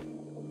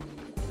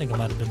 I think I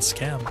might have been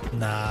scammed.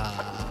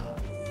 Nah.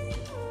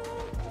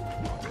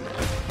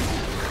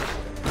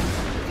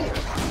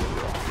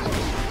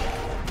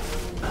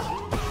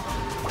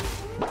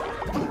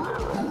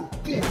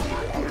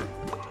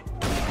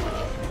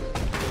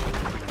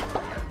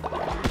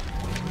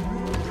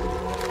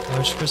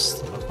 Large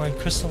crystal, white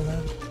crystal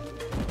man.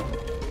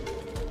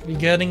 Be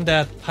getting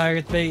that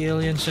Pirate Bay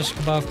alien shish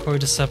kebab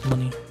cordyceps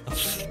money.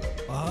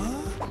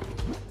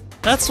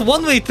 That's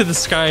one way to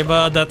describe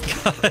that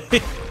guy.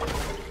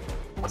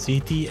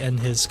 CT and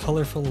his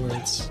colorful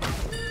words.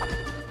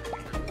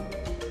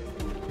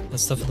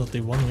 That's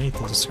definitely one way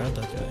to describe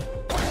that guy.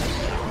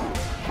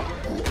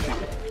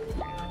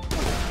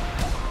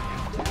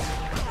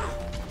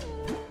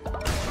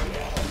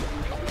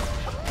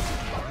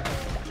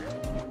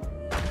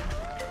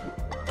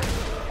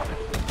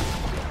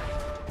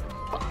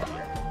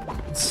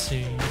 Let's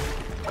see.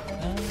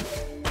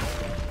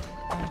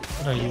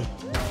 What are you?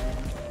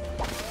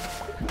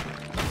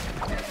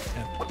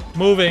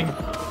 Moving.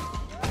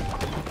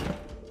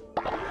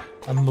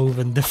 I'm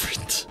moving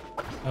different.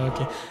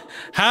 Okay.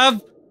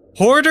 Have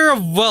Hoarder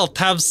of Wealth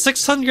have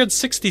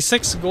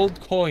 666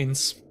 gold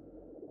coins.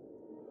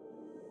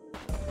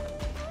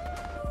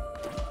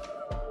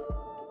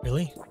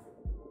 Really?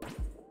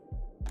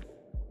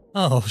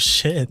 Oh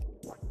shit.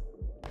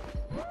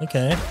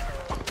 Okay.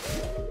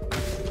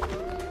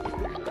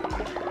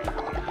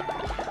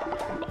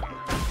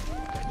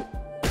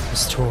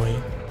 Destroy.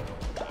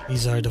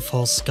 These are the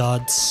false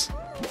gods.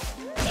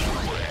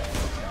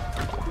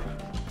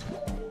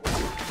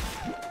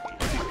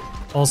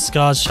 False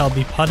gods shall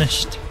be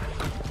punished.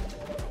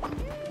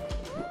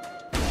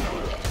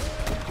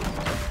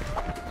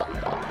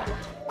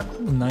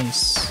 Ooh,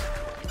 nice.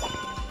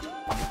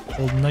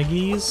 Old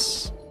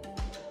nuggies.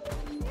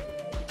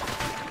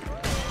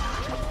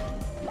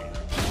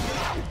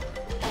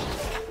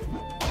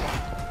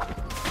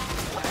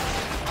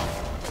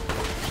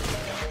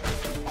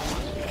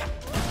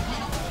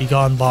 Be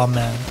gone, bomb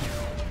man.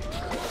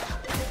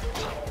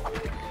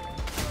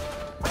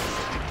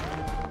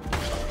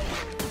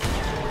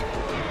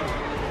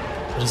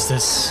 What is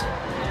this?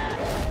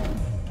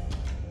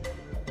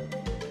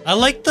 I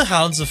like the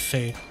Hounds of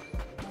Fate.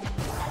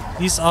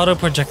 These auto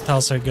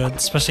projectiles are good,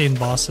 especially in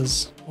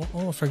bosses.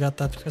 Oh, I forgot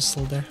that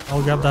crystal there.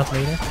 I'll grab that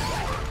later.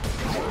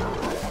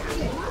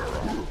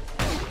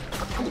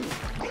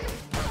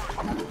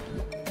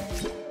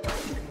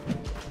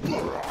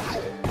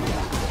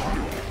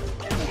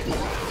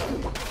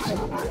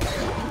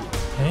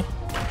 Okay.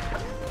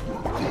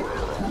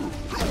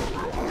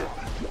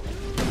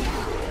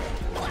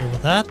 Okay,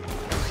 with that.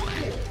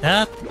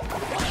 That.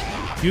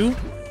 You.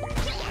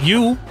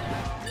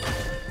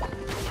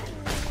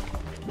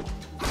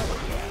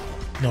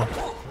 No.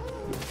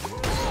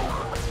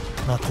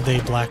 Not today,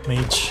 Black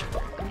Mage.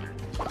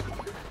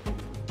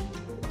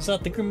 Is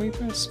that the Grim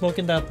Reaper?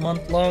 Smoking that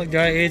month-long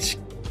dry age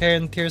hair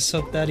and tear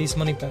soap daddy's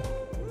money back.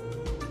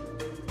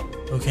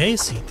 Okay,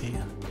 CT.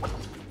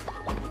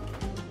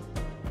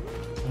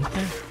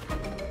 Okay.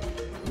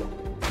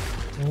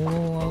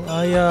 Oh,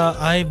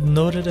 I've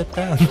noted it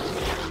down.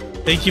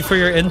 Thank you for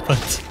your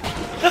input.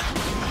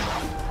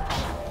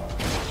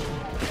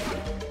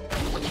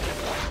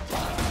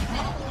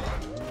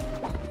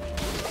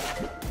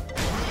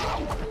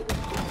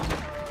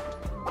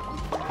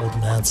 Old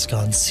man's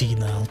gone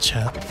senile,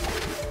 chat.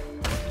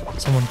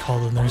 Someone call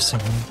the nursing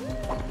home.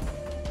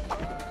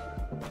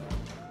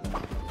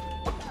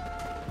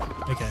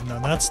 Okay, no,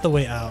 that's the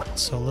way out,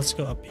 so let's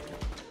go up here.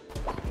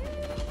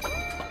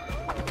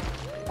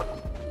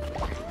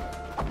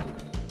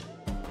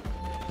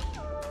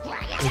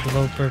 The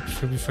developer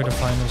before the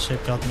final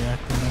shape got me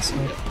acting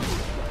myself.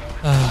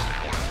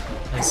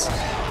 I see.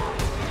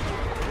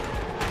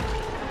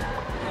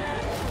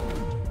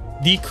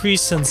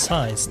 Decrease in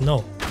size?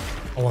 No.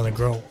 I want to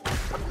grow.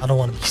 I don't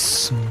want to be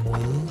small.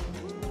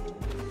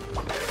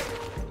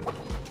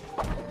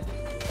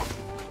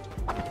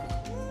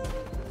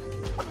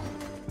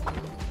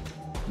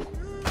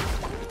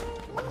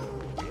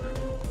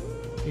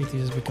 It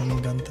is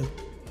becoming Gunta.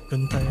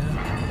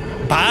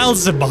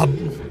 Beelzebub!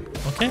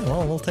 Okay,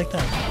 well, we'll take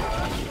that.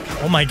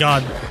 Oh my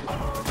god.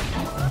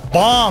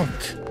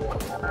 Bonk!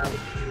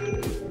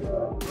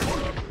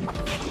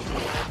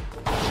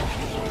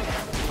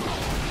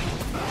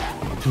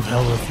 To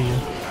hell with you.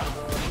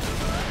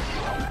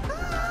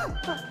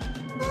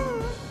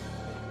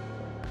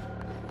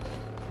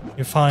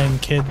 You're fine,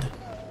 kid.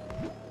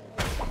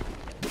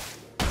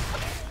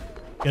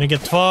 Gonna get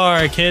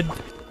far, kid.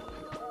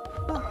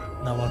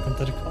 Now welcome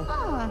to the club.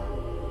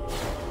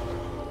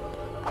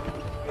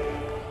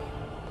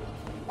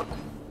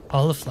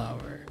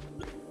 Cauliflower.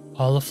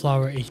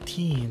 Cauliflower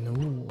 18.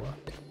 Ooh.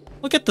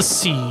 Look at the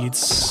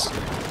seeds.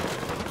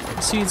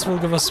 Seeds will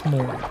give us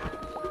more.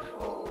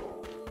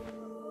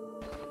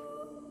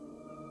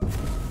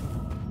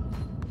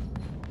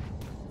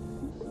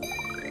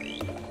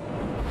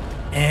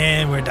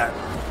 And we're done.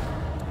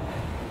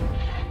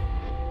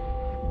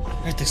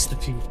 Vertex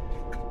defeat.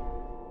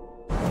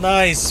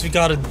 Nice, we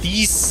got a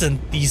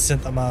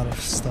decent amount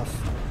of stuff.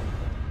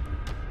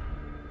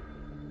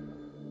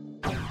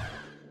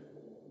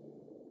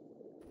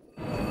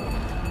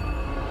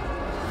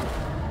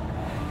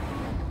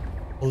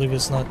 I believe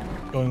it's not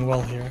going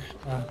well here.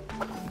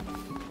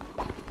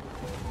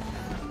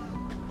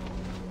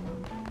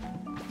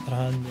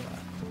 Rania.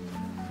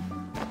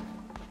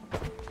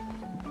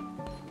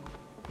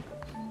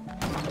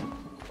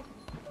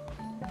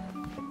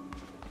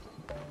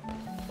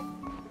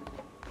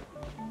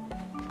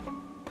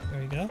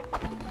 There you go.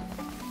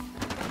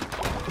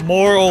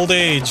 More old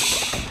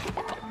age.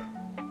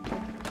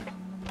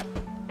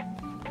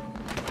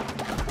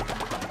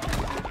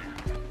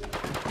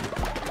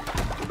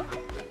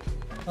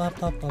 Pa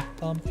pa pa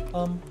pum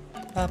pum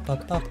pa pa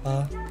pa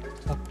pa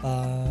pa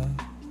pa.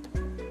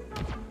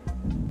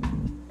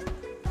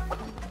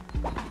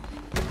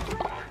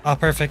 Ah,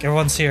 perfect.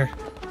 Everyone's here.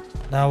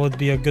 Now would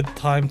be a good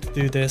time to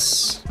do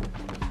this.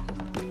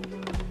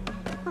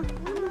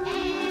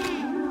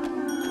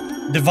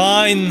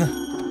 Divine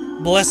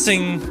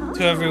blessing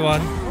to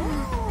everyone.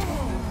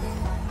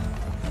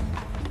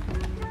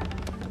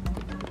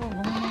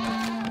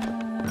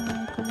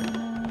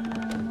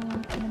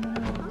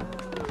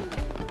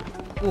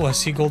 Oh, I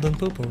see golden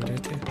poop over there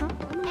too.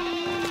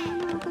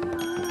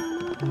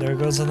 And there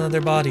goes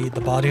another body,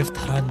 the body of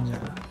Tanya.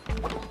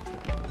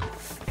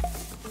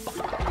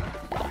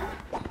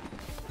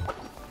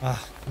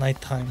 Ah,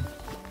 nighttime.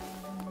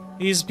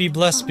 Please be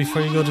blessed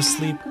before you go to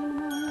sleep.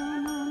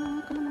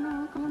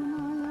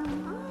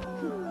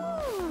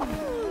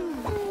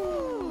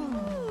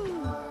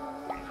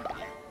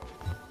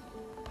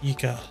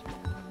 Ika.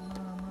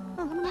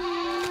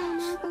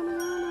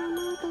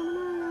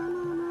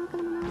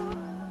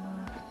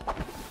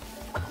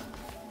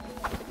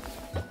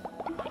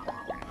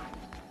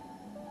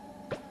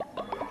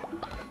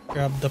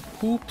 Grab the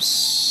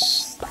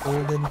poops.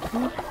 Golden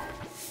poop.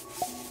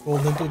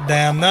 Golden poop.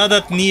 Damn, now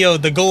that Neo,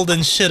 the golden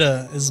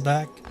shitta, is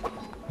back.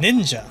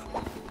 Ninja.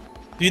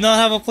 Do you not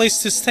have a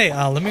place to stay?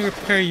 Ah, let me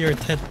repair your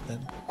tent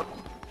then.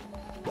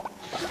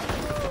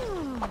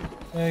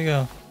 There you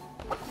go.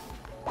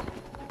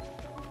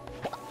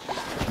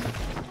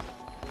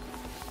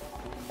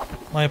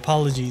 My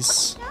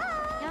apologies.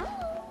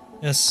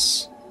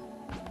 Yes.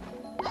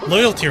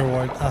 Loyalty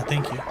reward. Ah,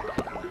 thank you.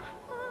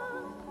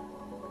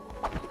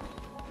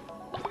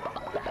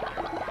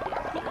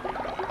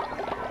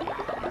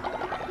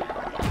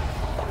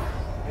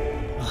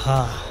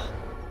 Aha.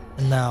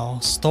 And now,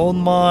 stone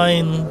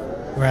mine,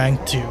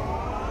 rank 2.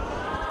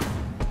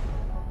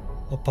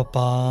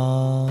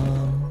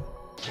 Pa-pa-pam.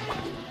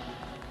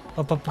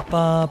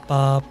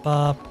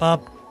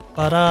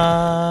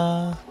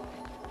 Pa-pa-pa-pa-pa-pa-pa-pa-da.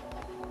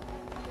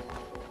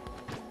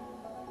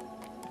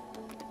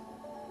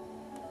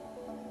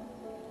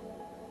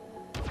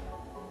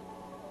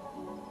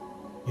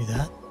 Do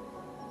that.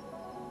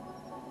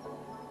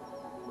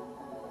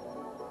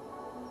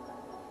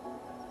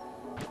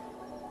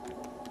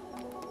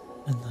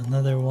 And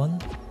another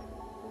one.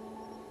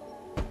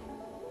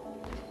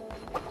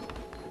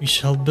 We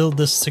shall build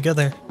this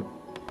together.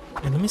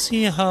 Okay, let me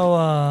see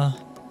how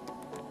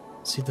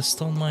see, the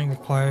stone mine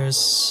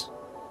requires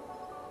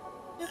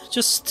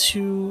just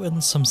 2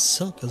 and some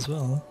silk as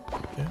well.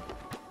 Okay.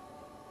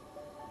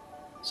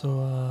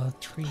 So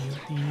 3 of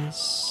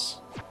these.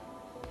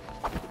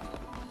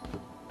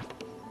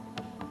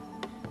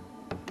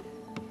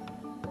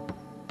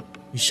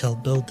 We shall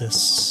build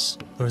this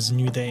towards a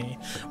new day.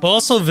 We'll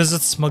also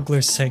visit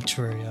Smuggler's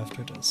Sanctuary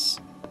after this.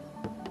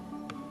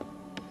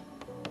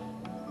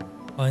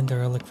 Find the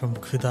relic from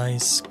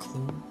Kudai's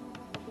clue.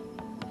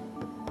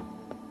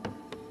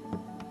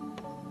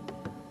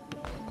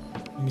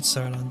 Let me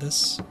start on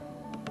this.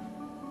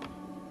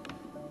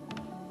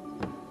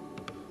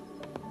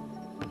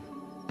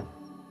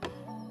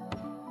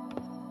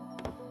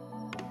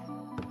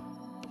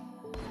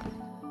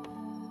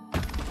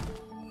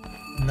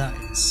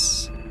 Nice.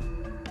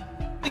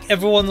 I think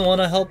everyone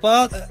want to help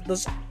out.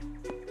 Does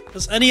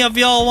any of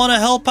y'all want to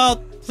help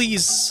out?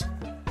 Please.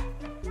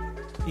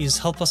 Please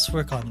help us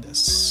work on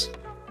this.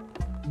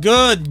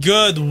 Good,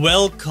 good.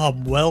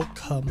 Welcome,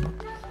 welcome.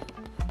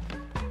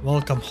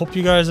 Welcome. Hope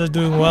you guys are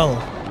doing well.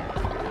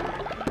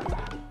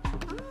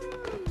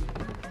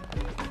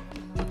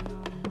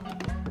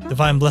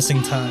 Divine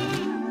blessing time.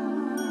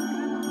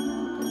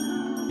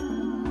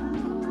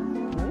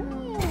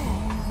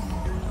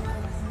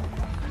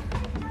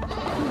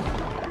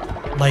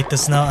 Light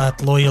is now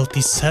at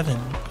loyalty 7.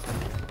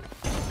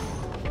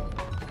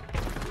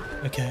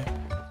 Okay.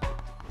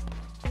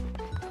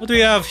 What do we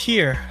have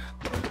here?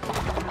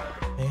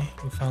 Okay,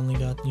 we finally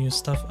got new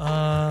stuff.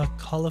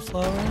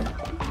 Cauliflower?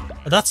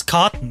 Oh, that's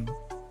cotton.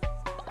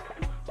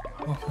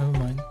 Oh, never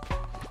mind.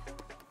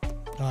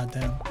 God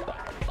damn.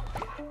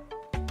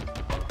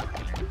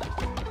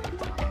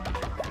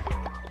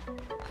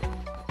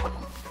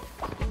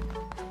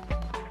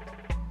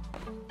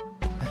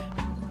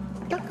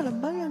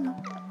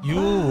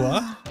 You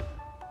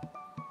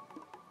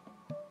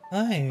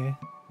Hi,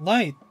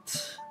 Light.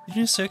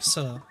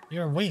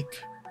 You're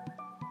awake.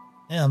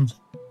 How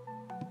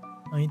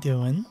you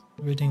doing?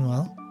 Everything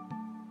well?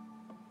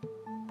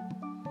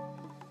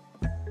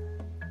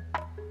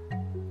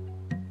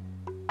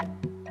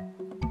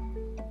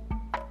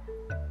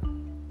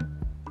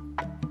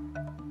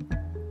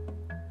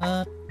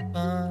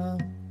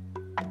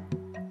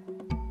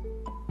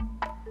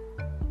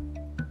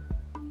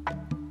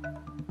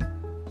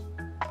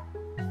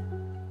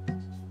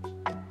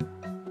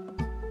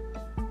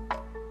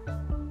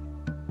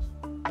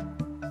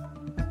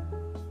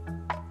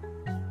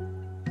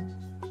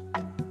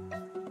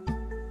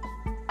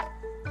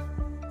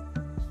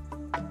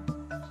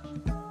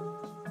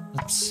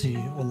 Let's see.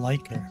 We'll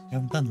like her. We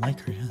haven't done like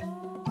her yet.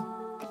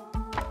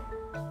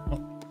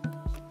 Oh.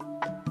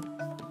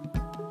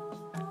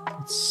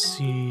 Let's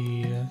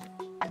see.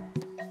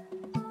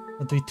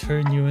 What do we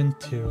turn you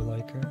into,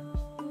 like her?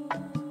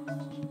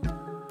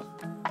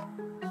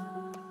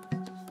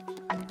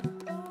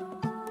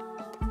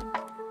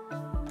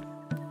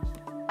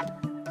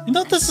 You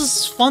know, this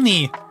is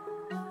funny.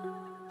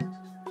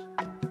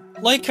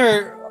 Like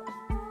her,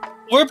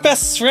 we're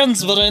best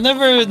friends, but I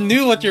never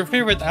knew what your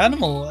favorite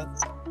animal was.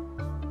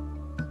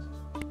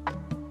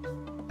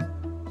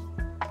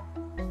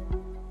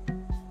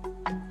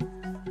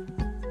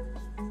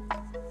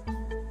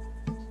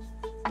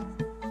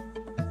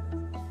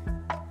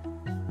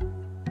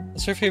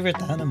 What's your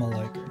favorite animal,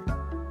 like her?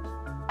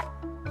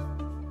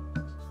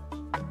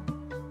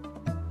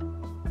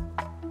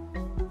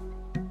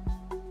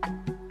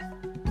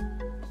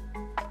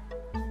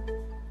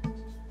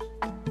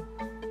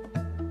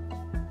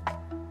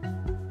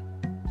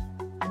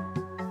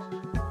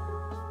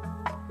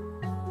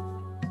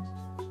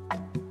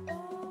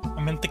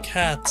 I'm into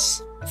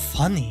cats.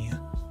 Funny.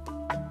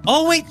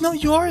 Oh wait, no,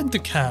 you are into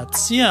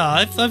cats. Yeah,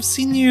 I've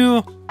seen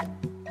you.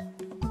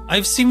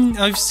 I've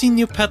seen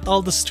you pet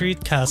all the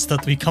street cats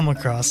that we come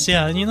across.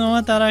 Yeah, and you know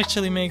what? That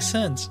actually makes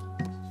sense.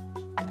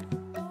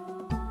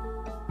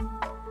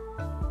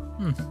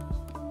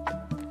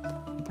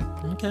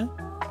 Okay.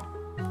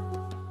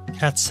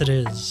 Cats it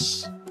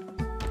is.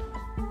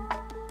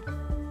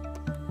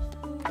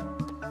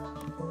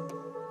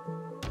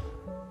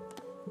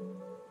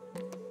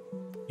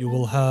 You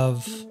will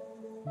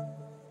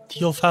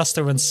heal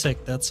faster when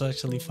sick. That's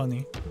actually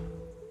funny.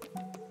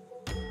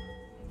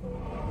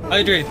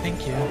 Hydrate,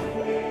 thank you.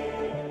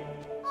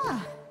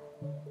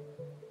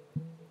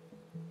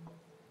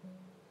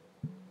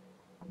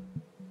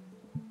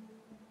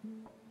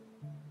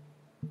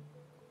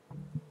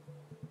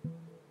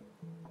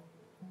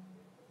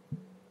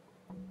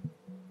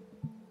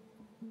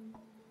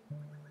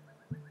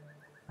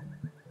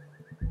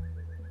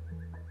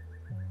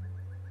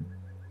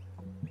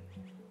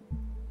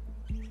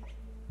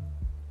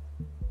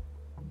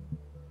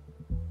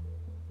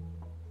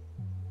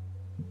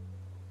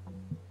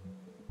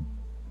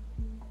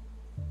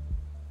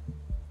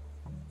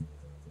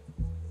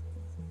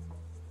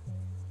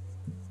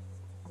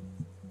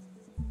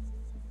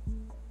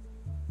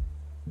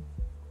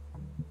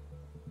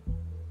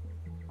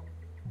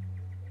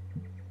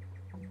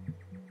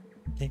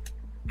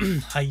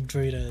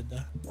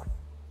 Hydrated.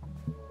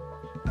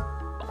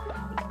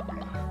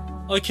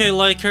 Okay,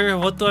 like her,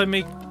 what do I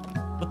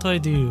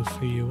do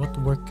for you? What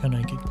work can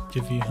I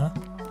give you, huh?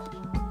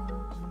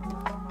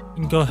 You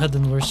can go ahead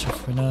and worship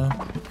for now.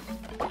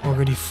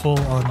 Already full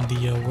on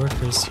the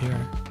workers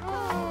here.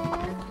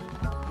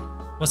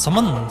 Well,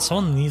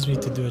 someone needs me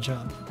to do a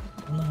job.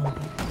 No.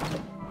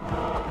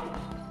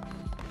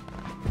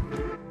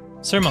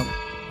 Sermon.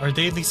 Our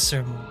daily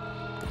sermon.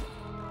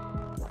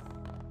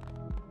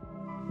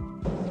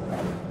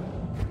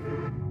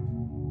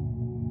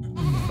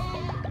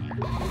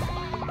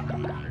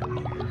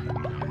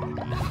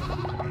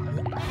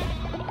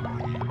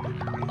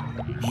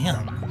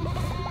 Damn.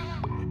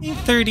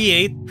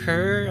 38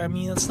 per, I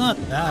mean, it's not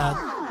bad.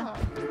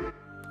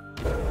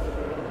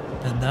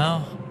 And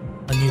now,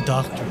 a new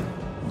doctrine.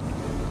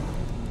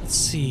 Let's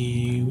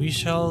see, we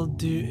shall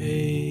do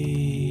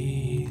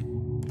a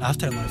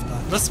afterlife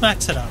doc. Let's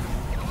max it out.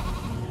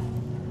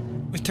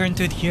 Return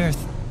to the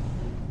earth.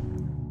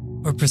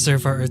 Or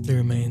preserve our earthly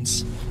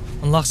remains.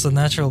 Unlocks the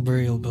natural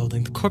burial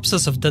building. The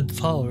corpses of dead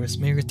followers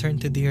may return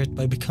to the earth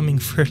by becoming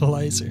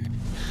fertilizer.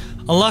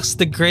 Unlocks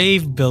the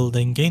grave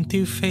building. Gain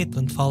 2 faith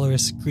when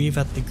followers grieve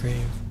at the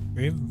grave.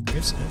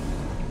 Grave's good.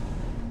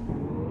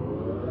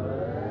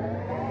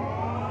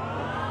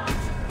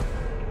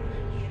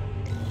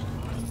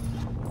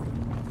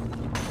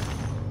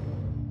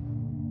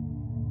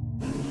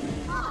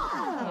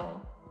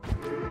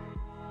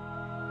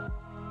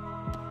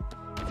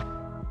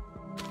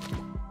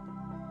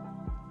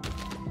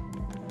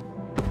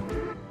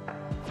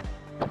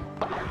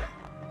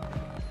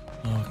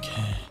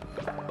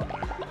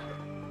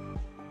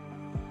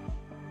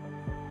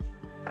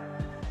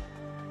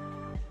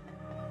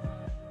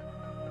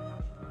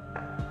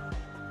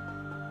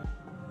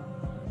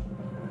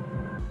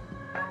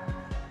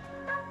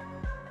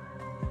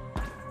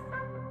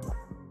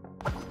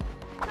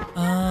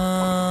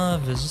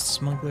 visit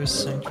Smuggler's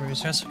Sanctuary.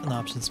 There's an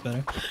options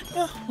better.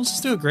 Yeah, we'll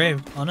just do a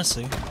grave,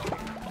 honestly.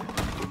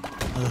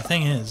 But the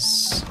thing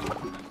is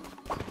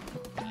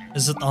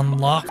it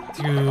unlocked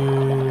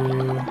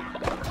through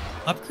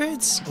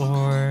upgrades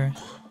or?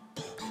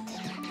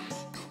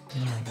 Oh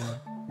my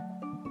god,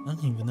 I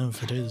don't even know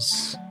if it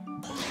is.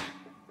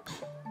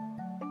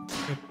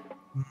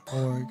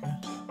 Org.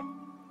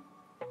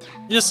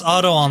 Just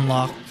auto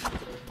unlock.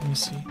 Let me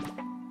see.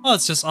 Oh,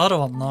 it's just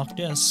auto unlocked.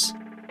 Yes.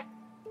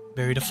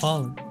 Bury the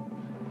Fallen.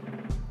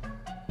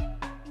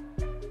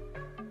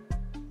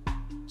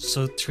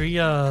 So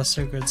 3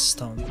 sacred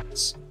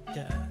stones.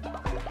 Yeah.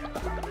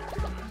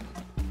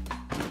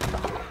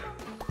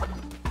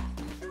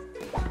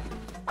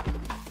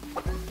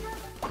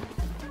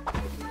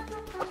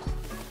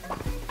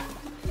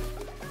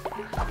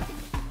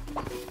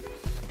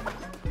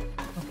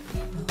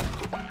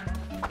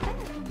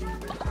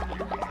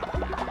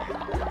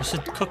 I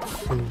should cook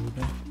food.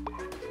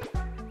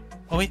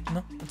 Oh wait,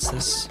 no, what's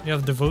this? We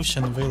have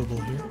devotion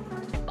available here.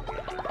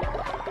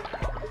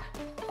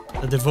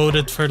 The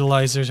devoted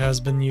fertilizer has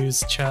been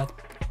used, chat.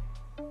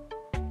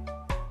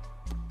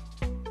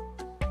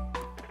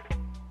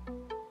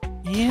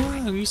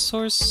 Yeah,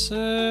 resources.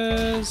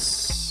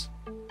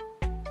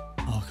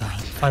 Oh god,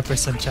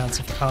 5% chance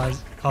of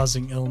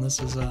causing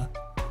illness is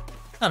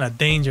kinda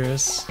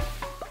dangerous.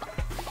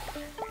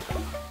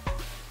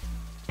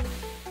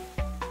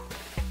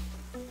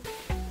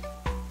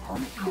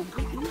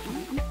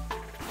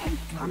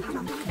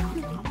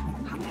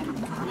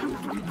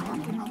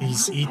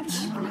 Please eat.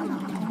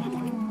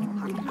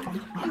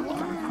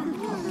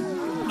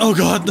 Oh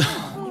god!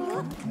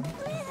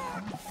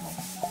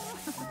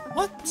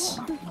 What?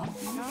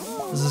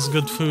 This is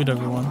good food,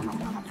 everyone.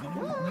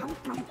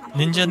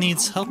 Ninja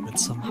needs help with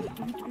something.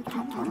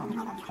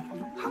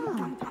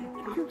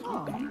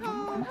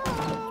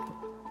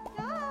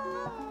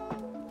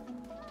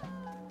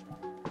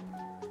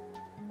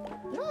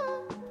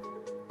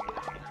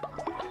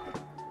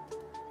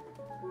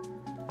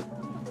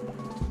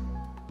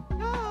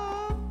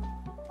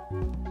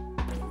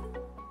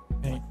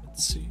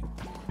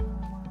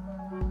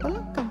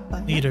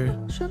 Leader.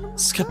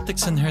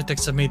 Skeptics and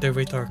heretics have made their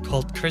way to our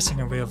cult, cursing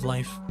our way of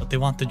life, but they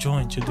want to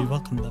join. Should we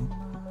welcome them?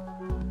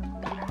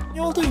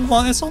 You only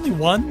one. It's only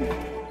one.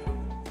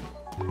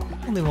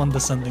 Only one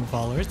descending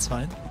follower. It's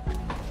fine.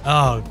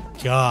 Oh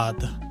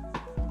god.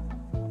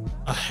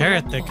 A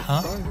heretic,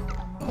 huh?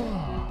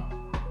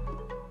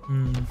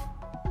 Hmm.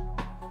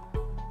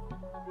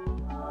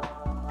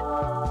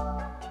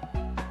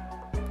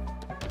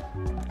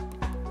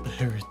 A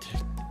heretic.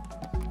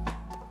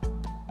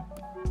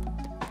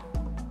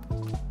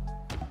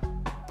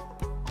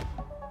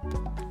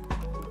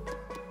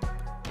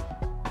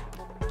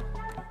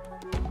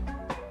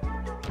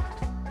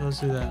 Let's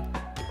do that.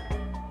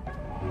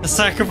 A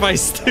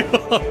sacrifice too.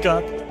 Oh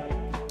god.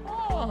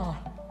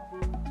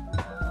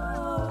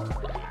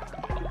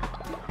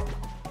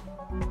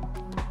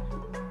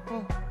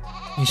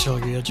 He shall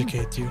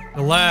re-educate you.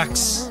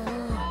 Relax.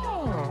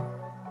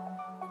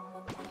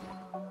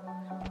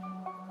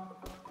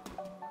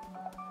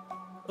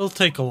 It'll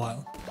take a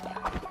while.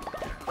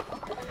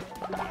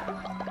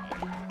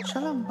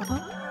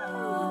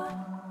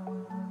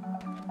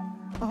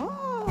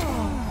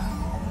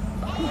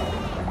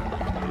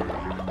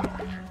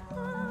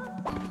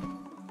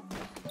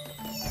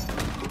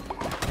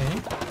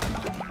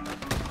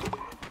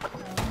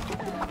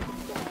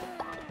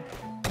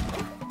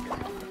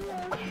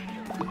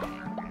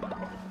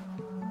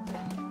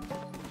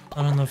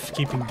 I don't know if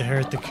keeping the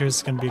heretic here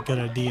is gonna be a good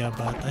idea,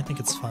 but I think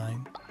it's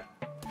fine.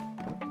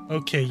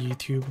 Okay,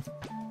 YouTube.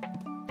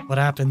 What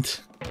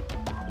happened?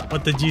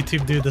 What did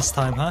YouTube do this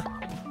time, huh?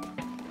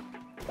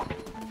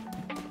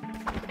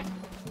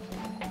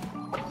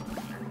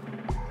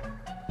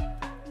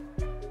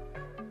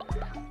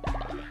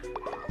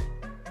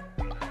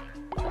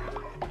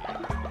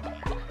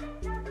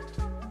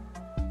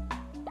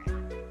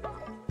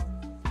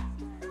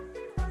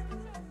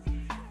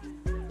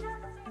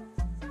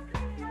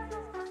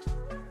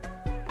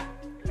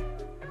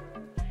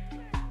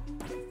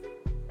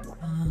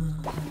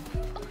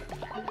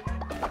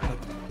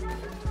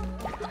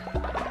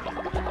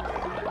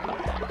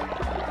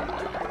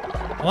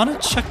 I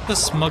want to check the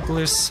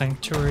Smuggler's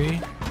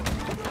Sanctuary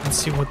and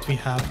see what we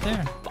have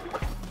there.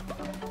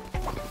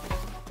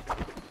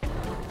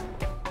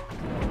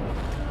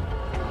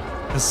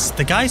 Because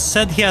the guy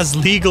said he has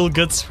legal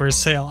goods for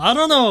sale. I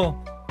don't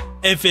know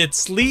if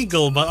it's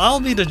legal, but I'll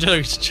be the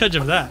judge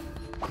of that.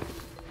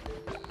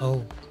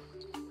 Oh.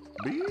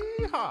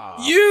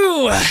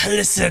 You!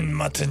 Listen,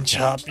 mutton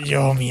chop, you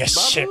owe me a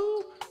ship.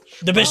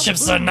 The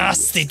bishops are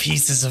nasty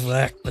pieces of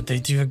work, but they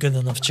do a good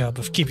enough job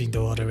of keeping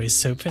the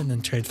waterways open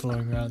and trade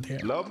flowing around here.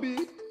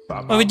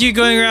 But with you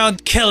going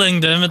around killing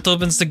them, it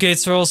opens the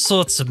gates for all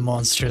sorts of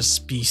monstrous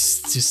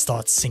beasts to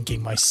start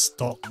sinking my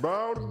stock.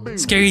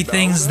 Scary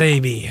things they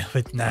be,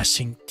 with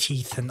gnashing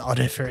teeth and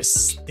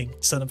odoriferous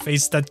stinks on a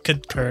face that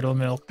could curdle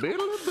milk.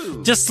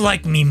 Just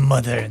like me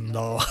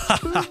mother-in-law.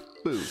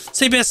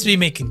 So you best be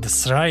making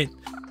this right.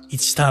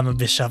 Each time a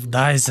bishop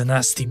dies, a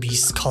nasty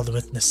beast called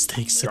Witness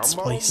takes its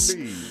place.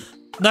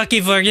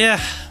 Lucky for ya!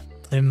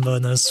 Limbo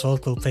knows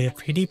folk will pay a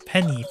pretty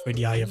penny for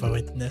the eye of a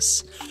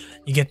witness.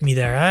 You get me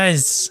their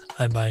eyes,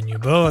 I buy a new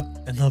boat,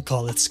 and he'll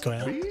call it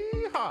square.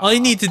 All you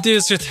need to do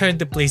is return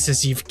to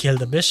places you've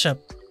killed a bishop,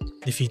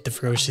 defeat the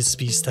ferocious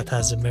beast that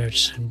has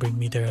emerged, and bring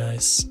me their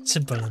eyes.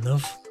 Simple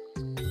enough.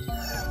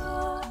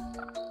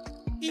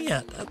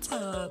 Yeah,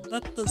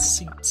 that does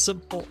seem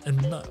simple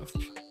enough.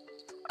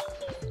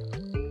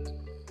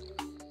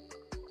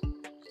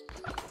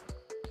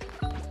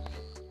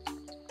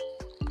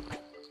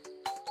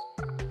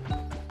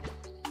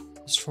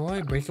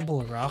 Destroy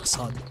breakable rocks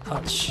on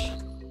touch.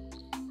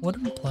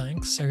 Wooden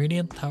planks, a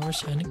radiant tower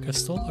shining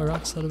crystal, a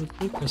rock studded with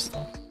blue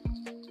crystal.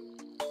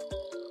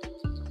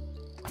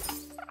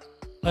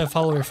 I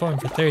follow reform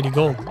for 30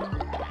 gold.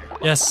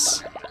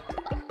 Yes.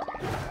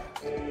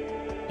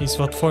 Please,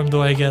 what form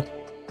do I get?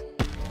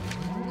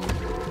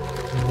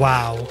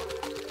 Wow.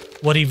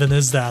 What even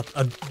is that?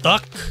 A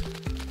duck?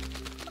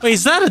 Wait,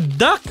 is that a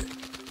duck?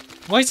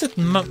 Why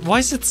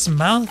is its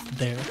mouth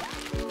there?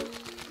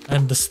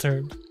 I'm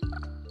disturbed.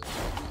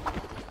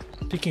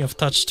 Speaking of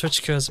touch, Twitch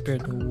has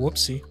appeared.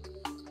 Whoopsie.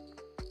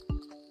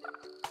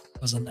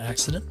 Was an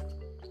accident.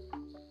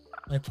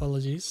 My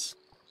apologies.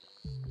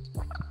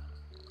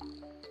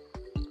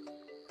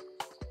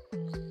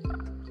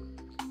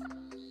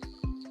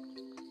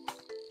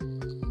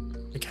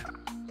 Okay.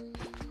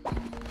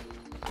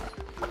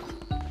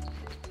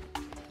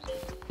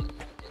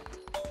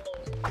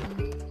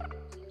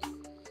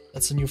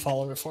 That's a new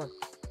follower for it.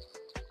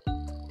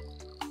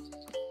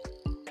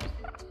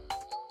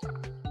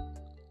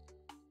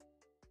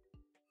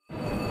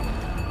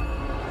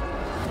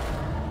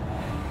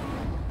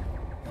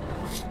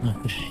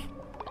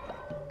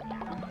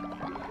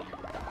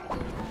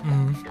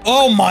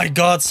 Oh my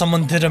god,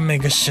 someone did a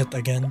mega shit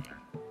again.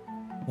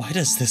 Why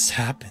does this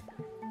happen?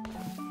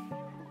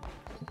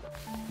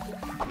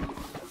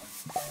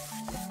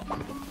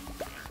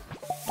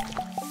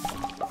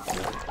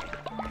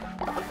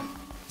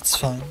 It's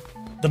fine.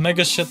 The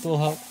mega shit will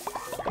help.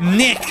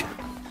 Nick!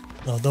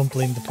 No, don't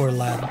blame the poor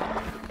lad.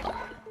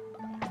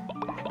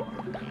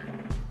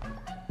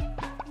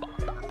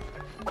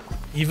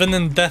 Even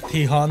in death,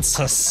 he haunts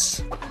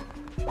us.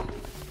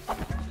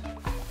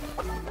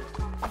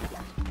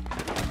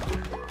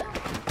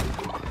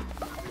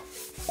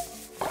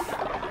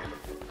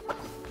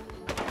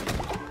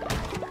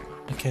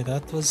 Okay,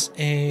 that was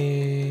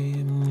a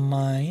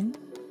mine.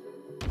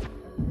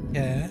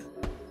 Yeah.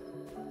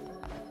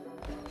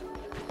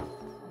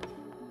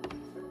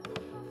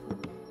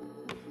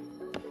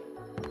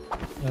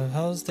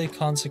 How's they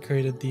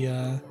consecrated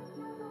the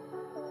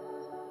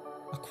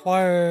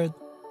acquired?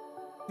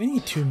 We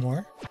need 2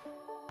 more.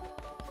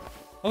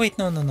 Oh wait,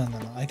 no.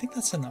 I think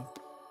that's enough.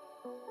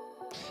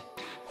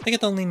 I think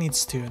it only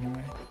needs 2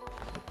 anyway.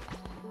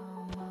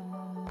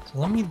 So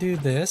let me do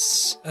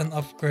this and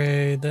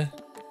upgrade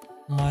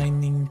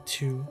mining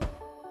 2.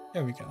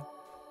 There we go.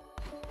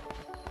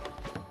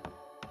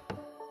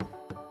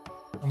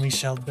 And we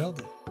shall build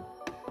it.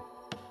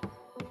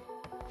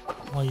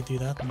 While you do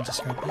that, let me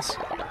just grab this.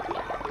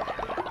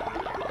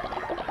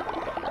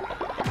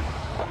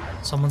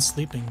 Someone's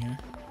sleeping here.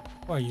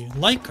 Who are you?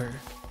 Liker?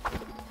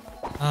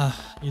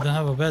 Ah, you don't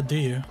have a bed, do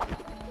you?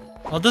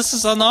 Well, this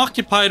is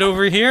unoccupied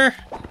over here.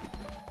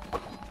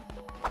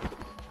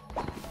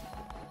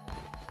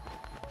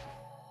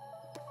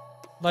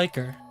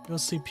 Liker, go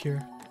sleep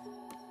here.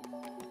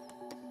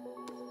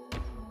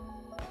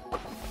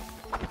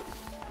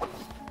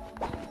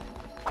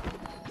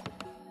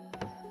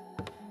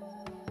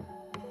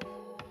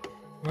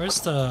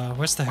 Where's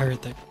the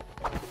heretic?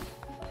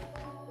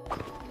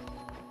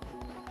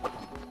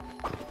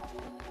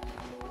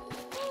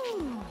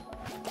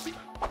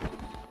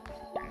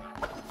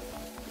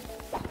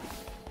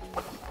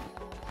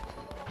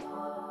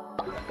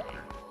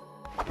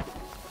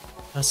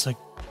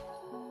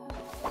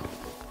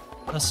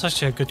 That's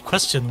actually a good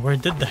question. Where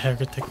did the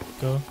heretic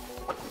go?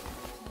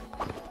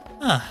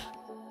 Ah,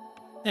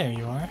 there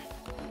you are.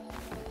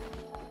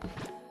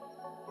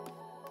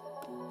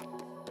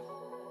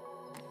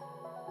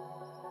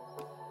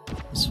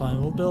 It's fine.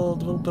 We'll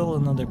build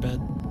another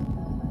bed.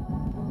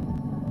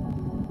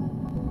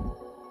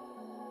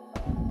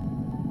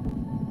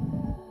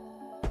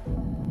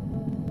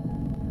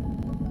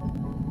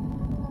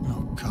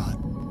 Oh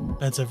god,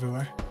 beds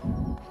everywhere.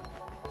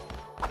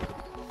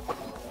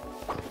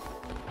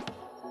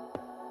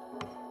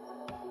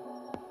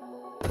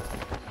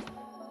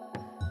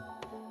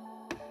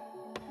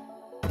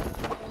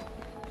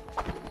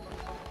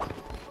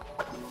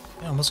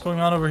 What's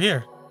going on over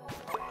here?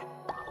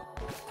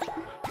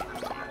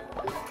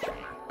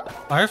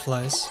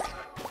 Fireflies.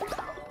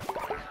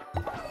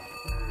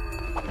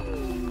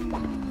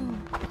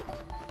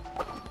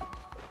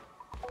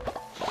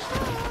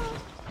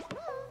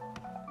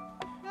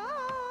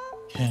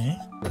 Okay.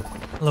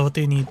 Hello, what do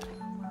you need?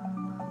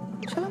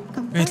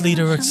 Great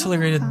leader, we're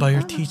accelerated by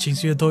your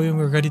teachings. We adore you and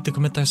we're ready to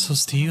commit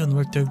ourselves to you and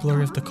work to the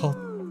glory of the cult.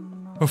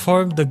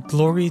 Perform the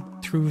glory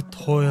through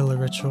toil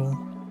ritual.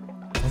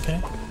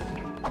 Okay.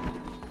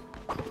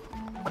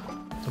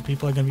 So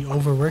people are gonna be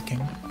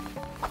overworking.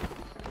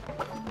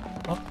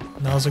 Oh,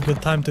 now's a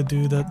good time to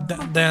do the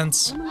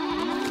dance.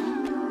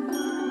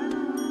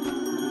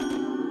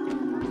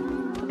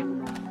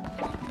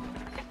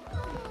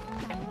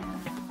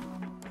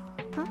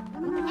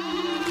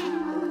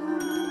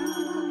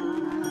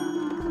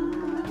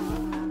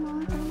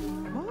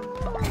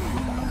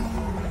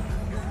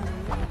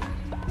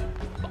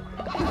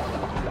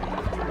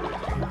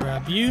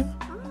 You.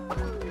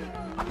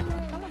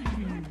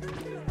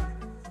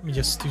 Let me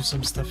just do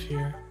some stuff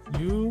here.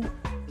 You.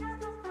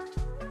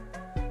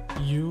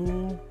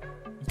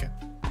 Okay.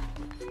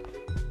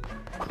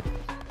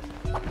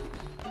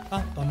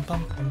 Bum, bum,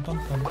 bum, bum, bum,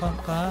 bum, bum,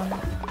 bum.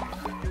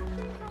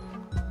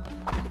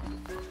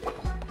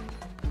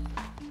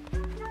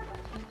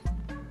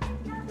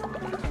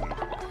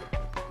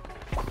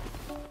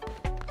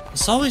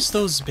 It's always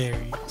those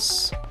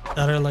berries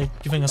that are like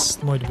giving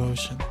us more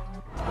devotion.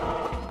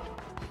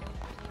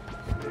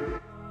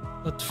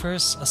 But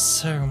first, a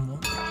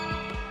ceremony.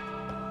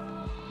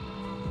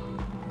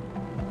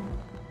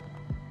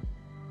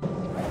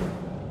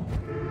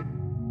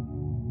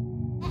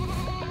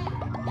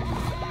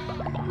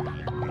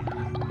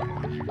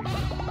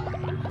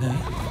 Okay.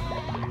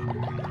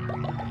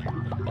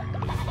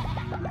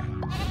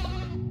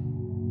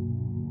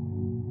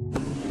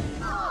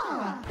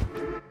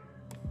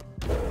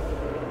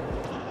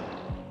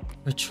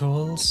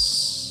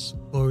 Rituals,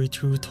 glory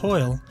through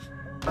toil.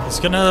 It's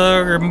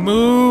gonna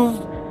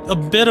remove a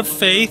bit of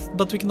faith,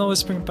 but we can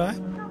always bring it back.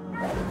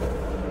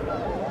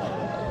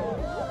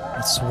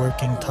 It's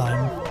working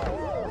time.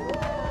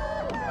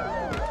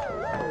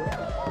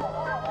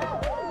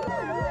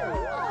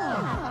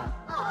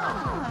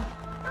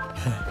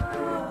 Okay.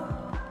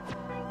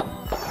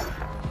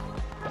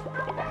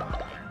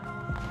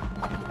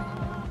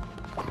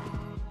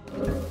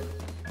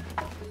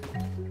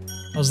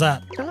 How's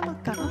that?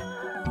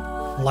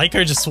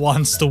 Liker just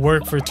wants to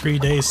work for 3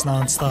 days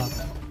non-stop.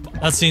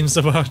 That seems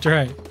about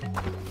right.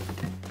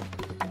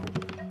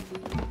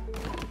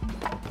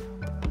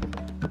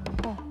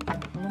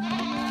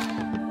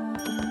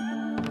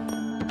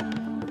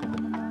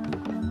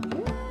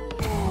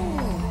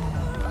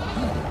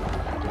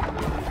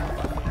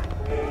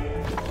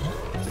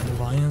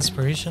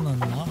 Inspiration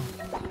unlocked.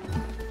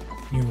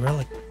 New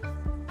relic.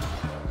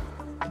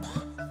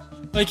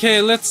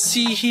 Okay, let's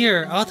see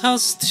here.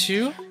 Outhouse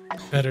 2?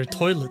 Better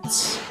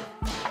toilets.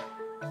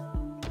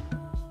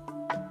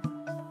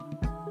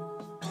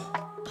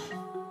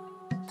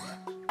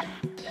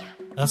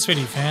 That's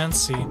pretty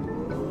fancy.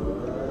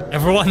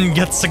 Everyone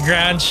gets a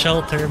grand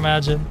shelter,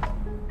 imagine.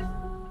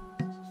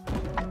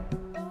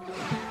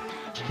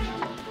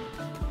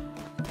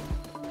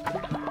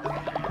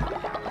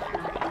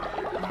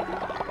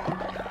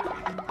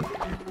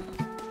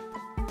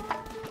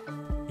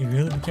 You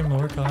really became a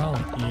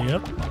workaholic.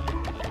 Yep.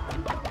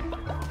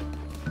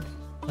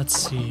 Let's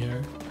see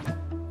here.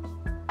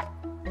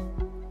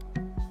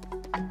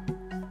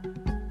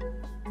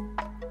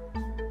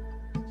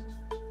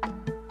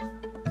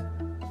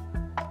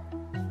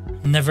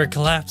 Never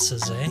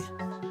collapses, eh?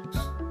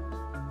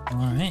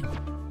 Alright.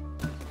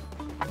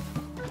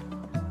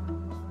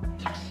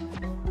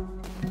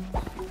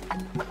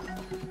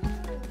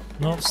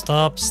 No,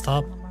 stop.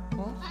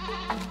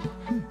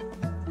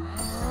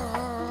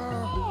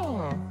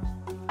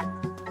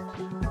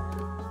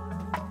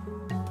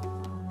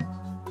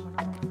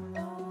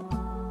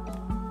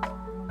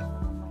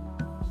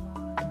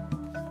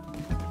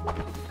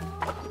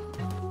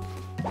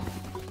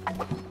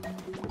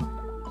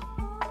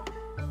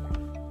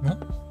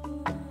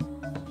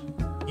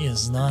 He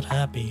is not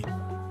happy.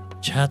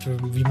 Chat,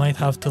 we might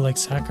have to like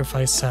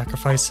sacrifice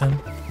him.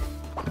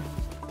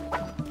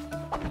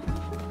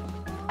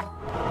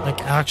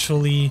 Like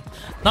actually,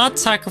 not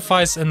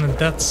sacrifice in the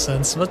death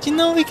sense, but you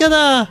know, we can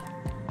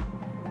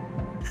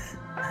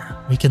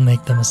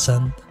make them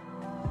ascend.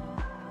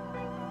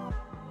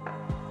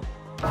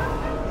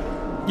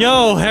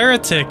 Yo,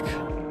 heretic!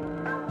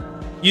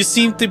 You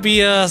seem to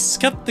be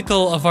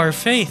skeptical of our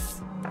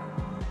faith.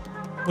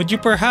 Would you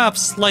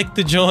perhaps like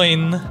to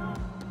join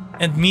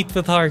and meet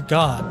with our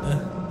God?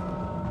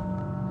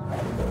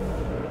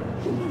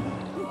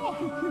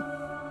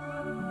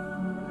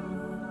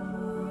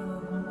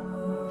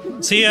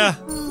 See ya!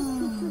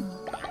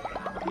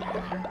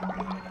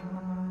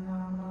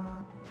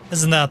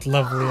 Isn't that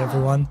lovely,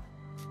 everyone?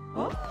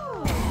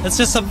 It's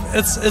just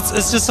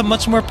a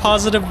much more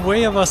positive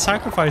way of us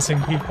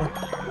sacrificing people.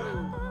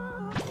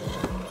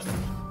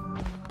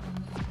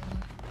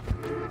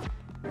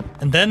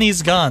 And then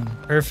he's gone.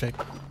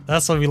 Perfect.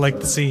 That's what we like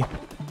to see.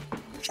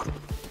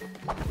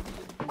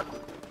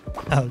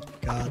 Oh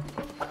god.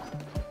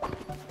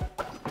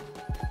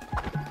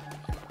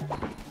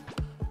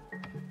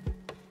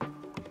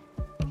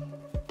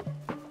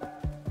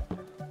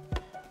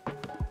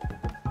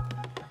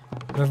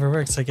 Whatever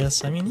works, I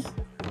guess. I mean,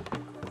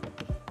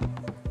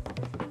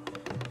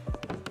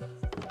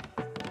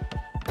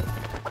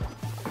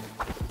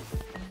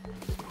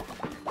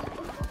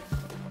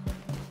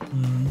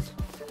 yeah.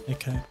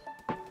 Okay.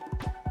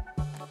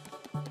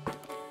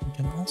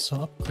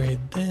 also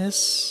upgrade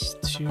this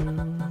to...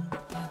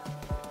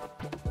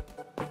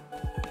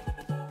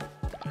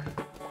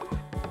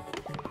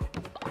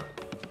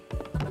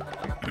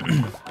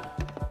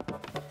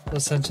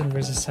 Ascension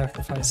versus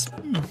sacrifice.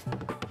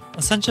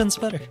 Ascension's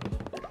better.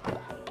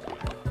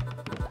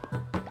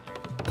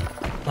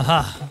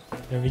 Aha!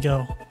 There we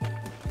go.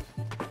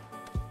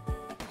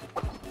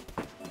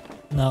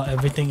 Now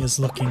everything is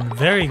looking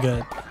very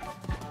good.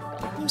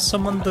 Oh,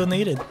 someone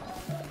donated.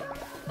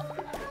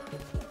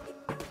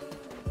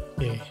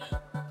 Okay.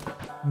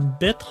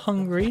 Bit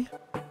hungry.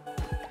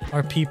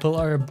 Our people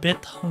are a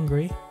bit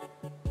hungry.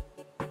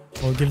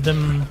 We'll give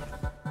them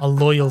a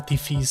loyalty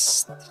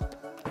feast.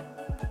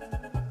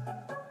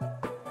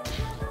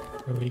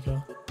 There we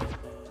go.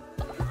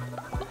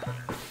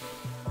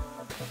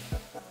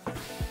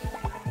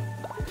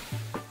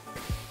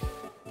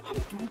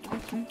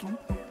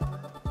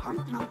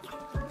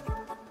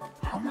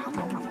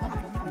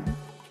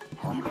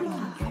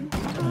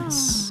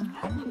 Nice.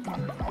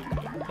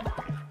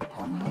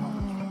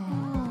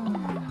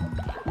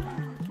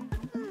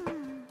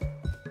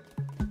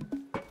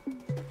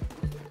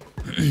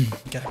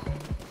 Okay.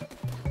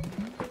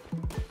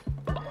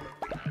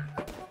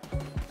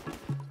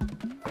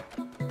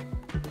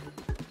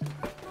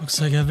 Looks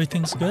like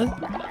everything's good.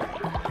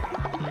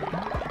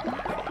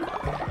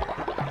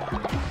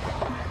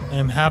 I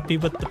am happy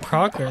with the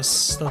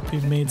progress that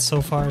we've made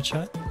so far,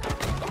 chat.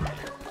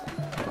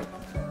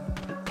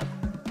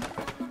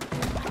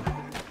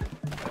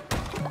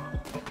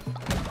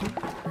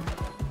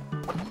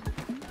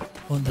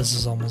 Well, this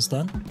is almost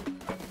done.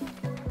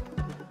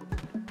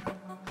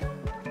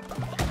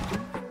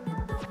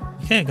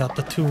 Okay, got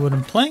the 2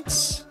 wooden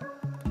planks.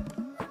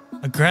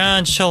 A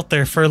grand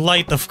shelter for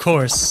Light, of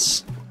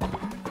course.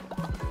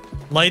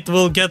 Light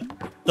will get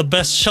the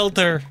best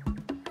shelter.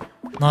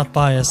 Not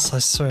biased, I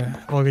swear.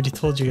 I've already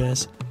told you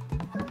guys.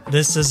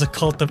 This is a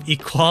cult of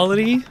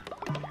equality.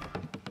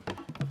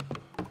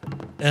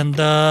 And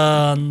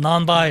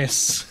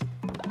non-bias.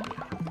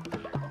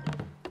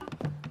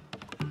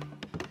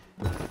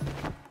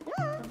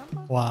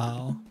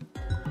 Wow.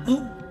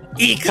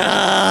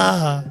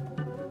 Ika!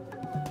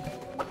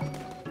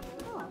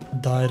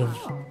 Died of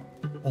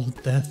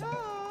old death.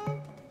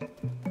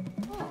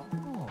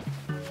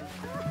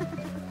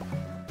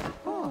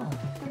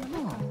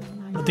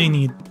 What do you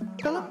need?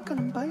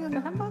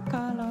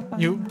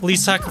 You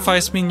please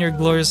sacrifice me in your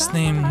glorious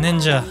name,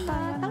 Ninja.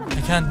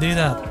 I can't do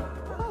that.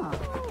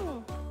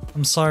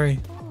 I'm sorry.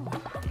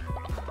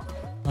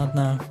 Not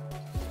now.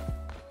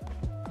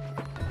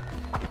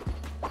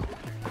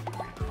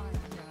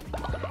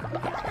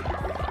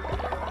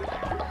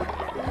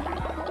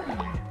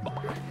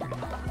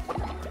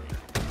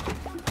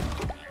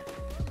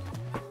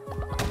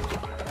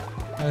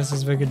 This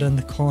is bigger than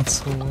the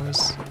console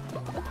wars.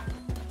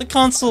 The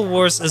console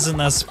wars isn't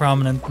as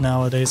prominent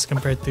nowadays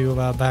compared to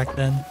back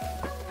then,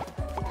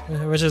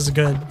 which is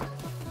good.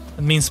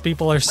 It means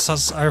people are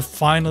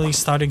finally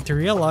starting to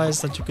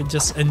realize that you could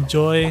just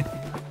enjoy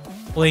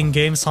playing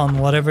games on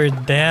whatever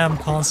damn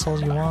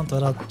console you want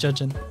without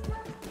judging.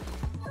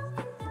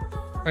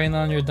 Praying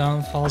on your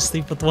downfall,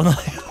 sleep with one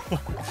eye open.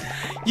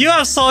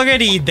 UF's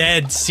already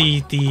dead,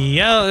 CT.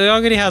 Yeah, it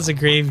already has a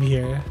grave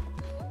here.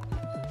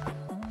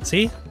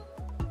 See?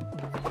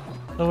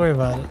 Don't worry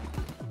about it.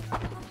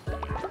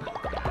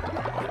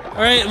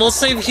 Alright, we'll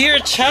save here,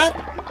 chat.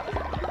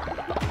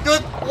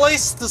 Good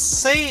place to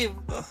save.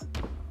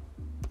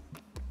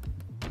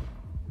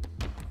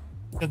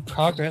 Good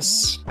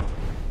progress.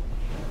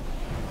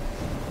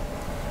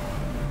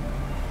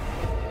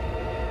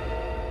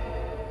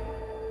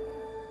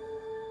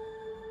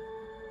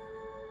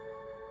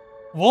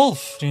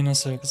 Wolf! Reno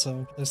Circus,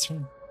 this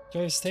room.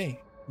 Enjoy your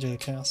stay. Enjoy the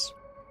chaos.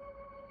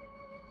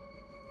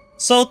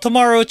 So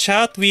tomorrow,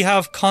 chat, we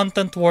have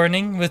content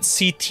warning with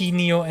CT,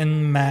 Neo,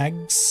 and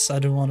Mags. I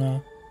don't want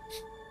to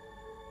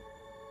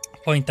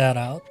point that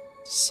out.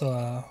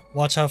 So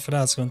watch out for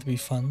that. It's going to be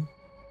fun.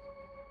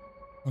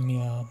 Let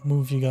me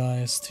move you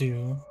guys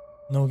to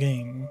no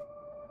game.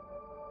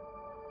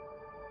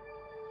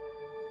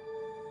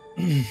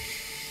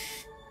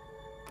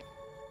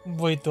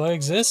 Wait, do I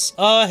exist?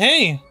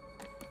 Hey!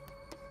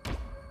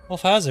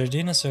 Wolf Hazard,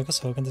 Dina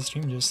Circus, welcome to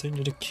stream. Just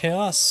into the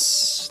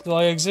chaos. Do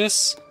I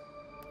exist?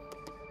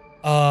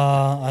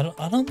 I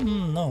don't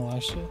know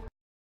actually.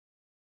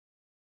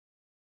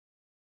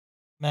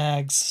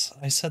 Mags.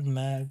 I said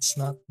Mags,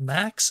 not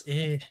Max.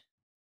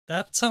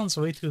 That sounds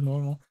way too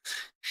normal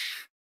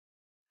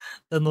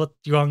than what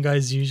young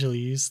guys usually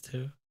used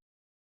to.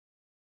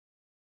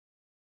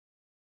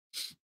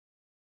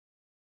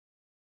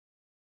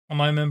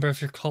 Am I a member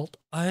of your cult?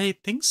 I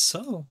think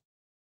so.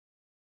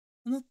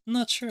 I'm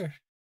not sure.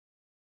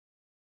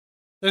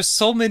 There's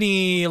so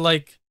many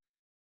like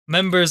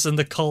members in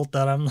the cult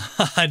that I'm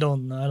I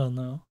don't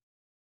know.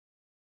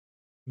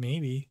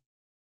 Maybe.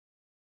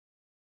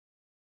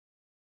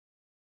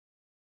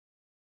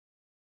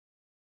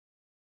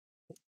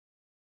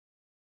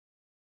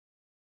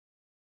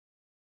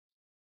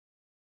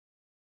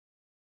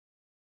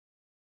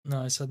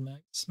 No, I said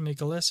Max.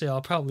 Make a list. Yeah, I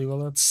probably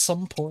will at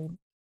some point.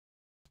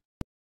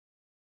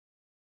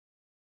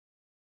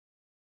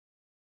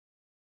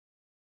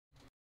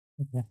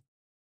 Okay.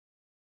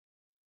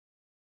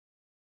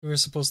 We were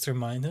supposed to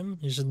remind him.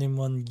 You should name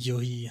one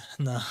Yohi.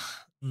 Nah,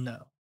 no.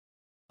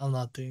 I'm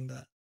not doing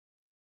that.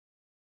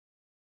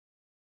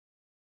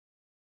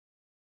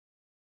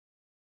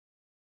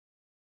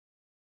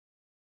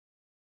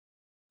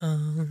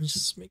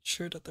 Just make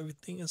sure that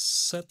everything is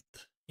set.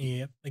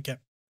 Yep, okay.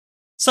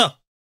 So,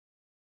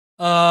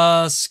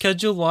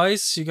 schedule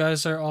wise, you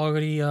guys are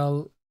already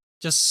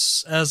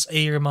just as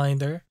a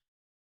reminder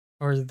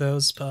for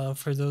those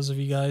of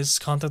you guys,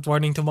 content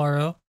warning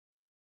tomorrow.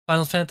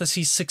 Final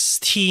Fantasy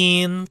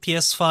 16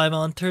 PS5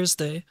 on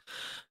Thursday,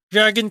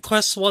 Dragon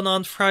Quest 1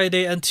 on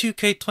Friday, and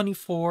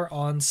 2K24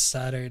 on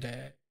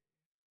Saturday.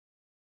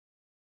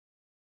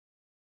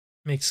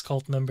 Makes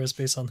cult members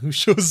based on who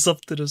shows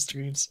up to the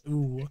streams.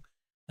 Ooh,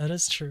 that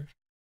is true.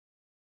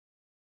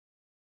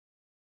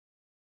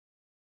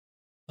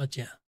 But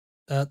yeah,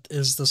 that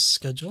is the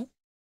schedule.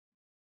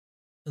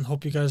 And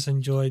hope you guys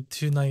enjoyed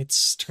tonight's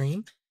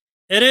stream.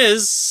 It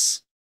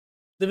is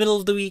the middle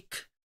of the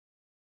week.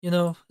 You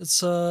know, it's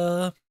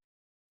the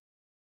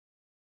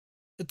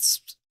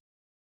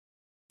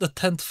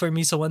 10th for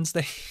me, so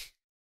Wednesday.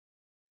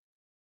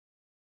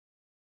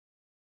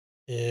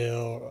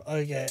 Ew,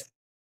 okay.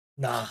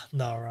 Nah,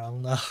 not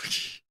wrong, no.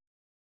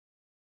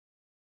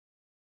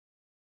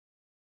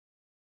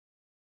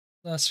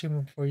 Last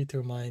stream before you to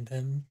remind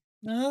him.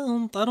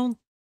 I don't,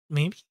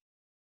 maybe?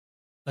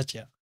 But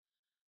yeah.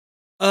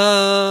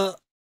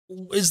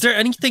 Is there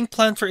anything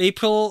planned for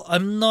April?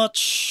 I'm not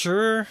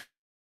sure.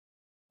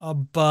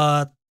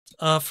 But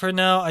for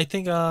now, I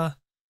think no,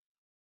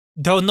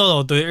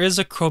 there is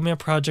a CHROMIA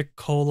Project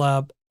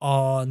collab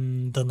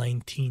on the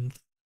 19th.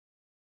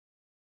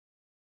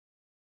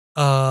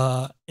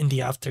 In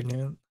the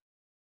afternoon.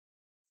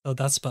 So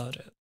that's about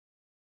it.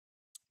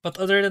 But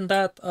other than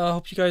that,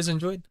 hope you guys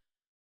enjoyed.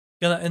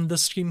 Gonna end the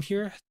stream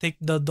here, take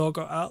the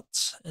doggo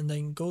out, and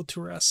then go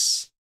to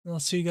rest. And I'll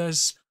see you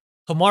guys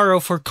tomorrow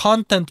for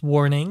content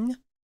warning.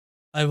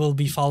 I will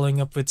be following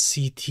up with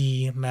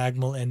CT,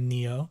 Magmal, and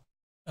Neo.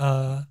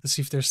 To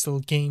see if there's still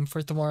game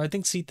for tomorrow.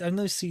 I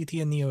know CT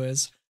and Neo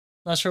is.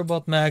 Not sure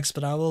about Mags,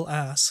 but I will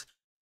ask.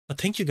 But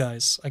thank you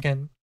guys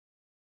again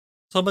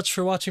so much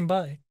for watching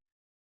by.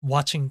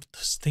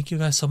 Thank you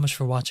guys so much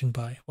for watching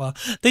by. Wow.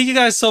 Thank you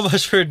guys so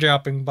much for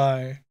dropping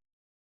by.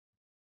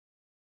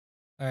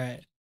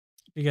 Alright.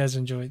 You guys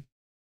enjoyed.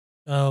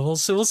 We'll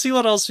see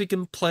what else we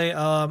can play.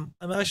 I'm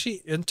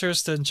actually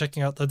interested in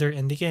checking out other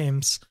indie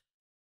games.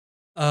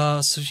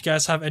 So if you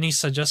guys have any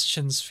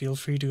suggestions, feel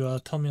free to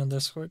tell me on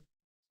Discord.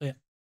 So yeah,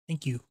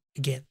 thank you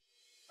again.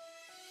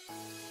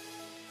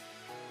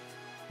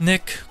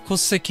 Nick,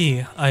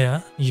 Koseki,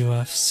 Aya,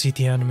 UF,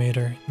 CT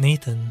Animator,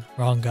 Nathan,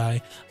 Wrong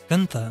Guy,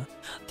 Guntha,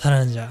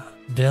 Taranja,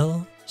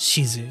 Bill,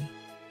 Shizu,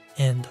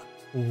 and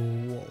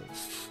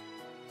Wolf.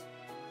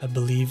 I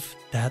believe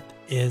that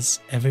is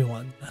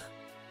everyone.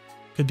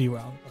 Could be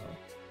wrong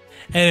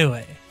though.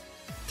 Anyway,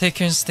 take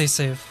care and stay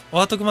safe.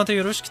 お後がまた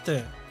よろしく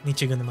て、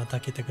日軍でま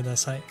た来てくだ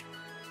さい.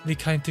 Be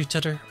kind to each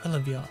other. I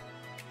love y'all.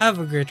 Have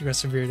a great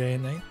rest of your day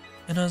and night.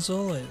 And as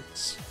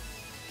always,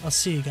 I'll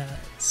see you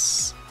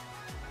guys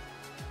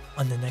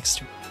on the next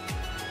stream.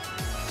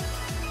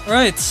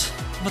 Alright,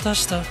 また明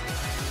日.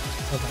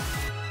 Bye bye.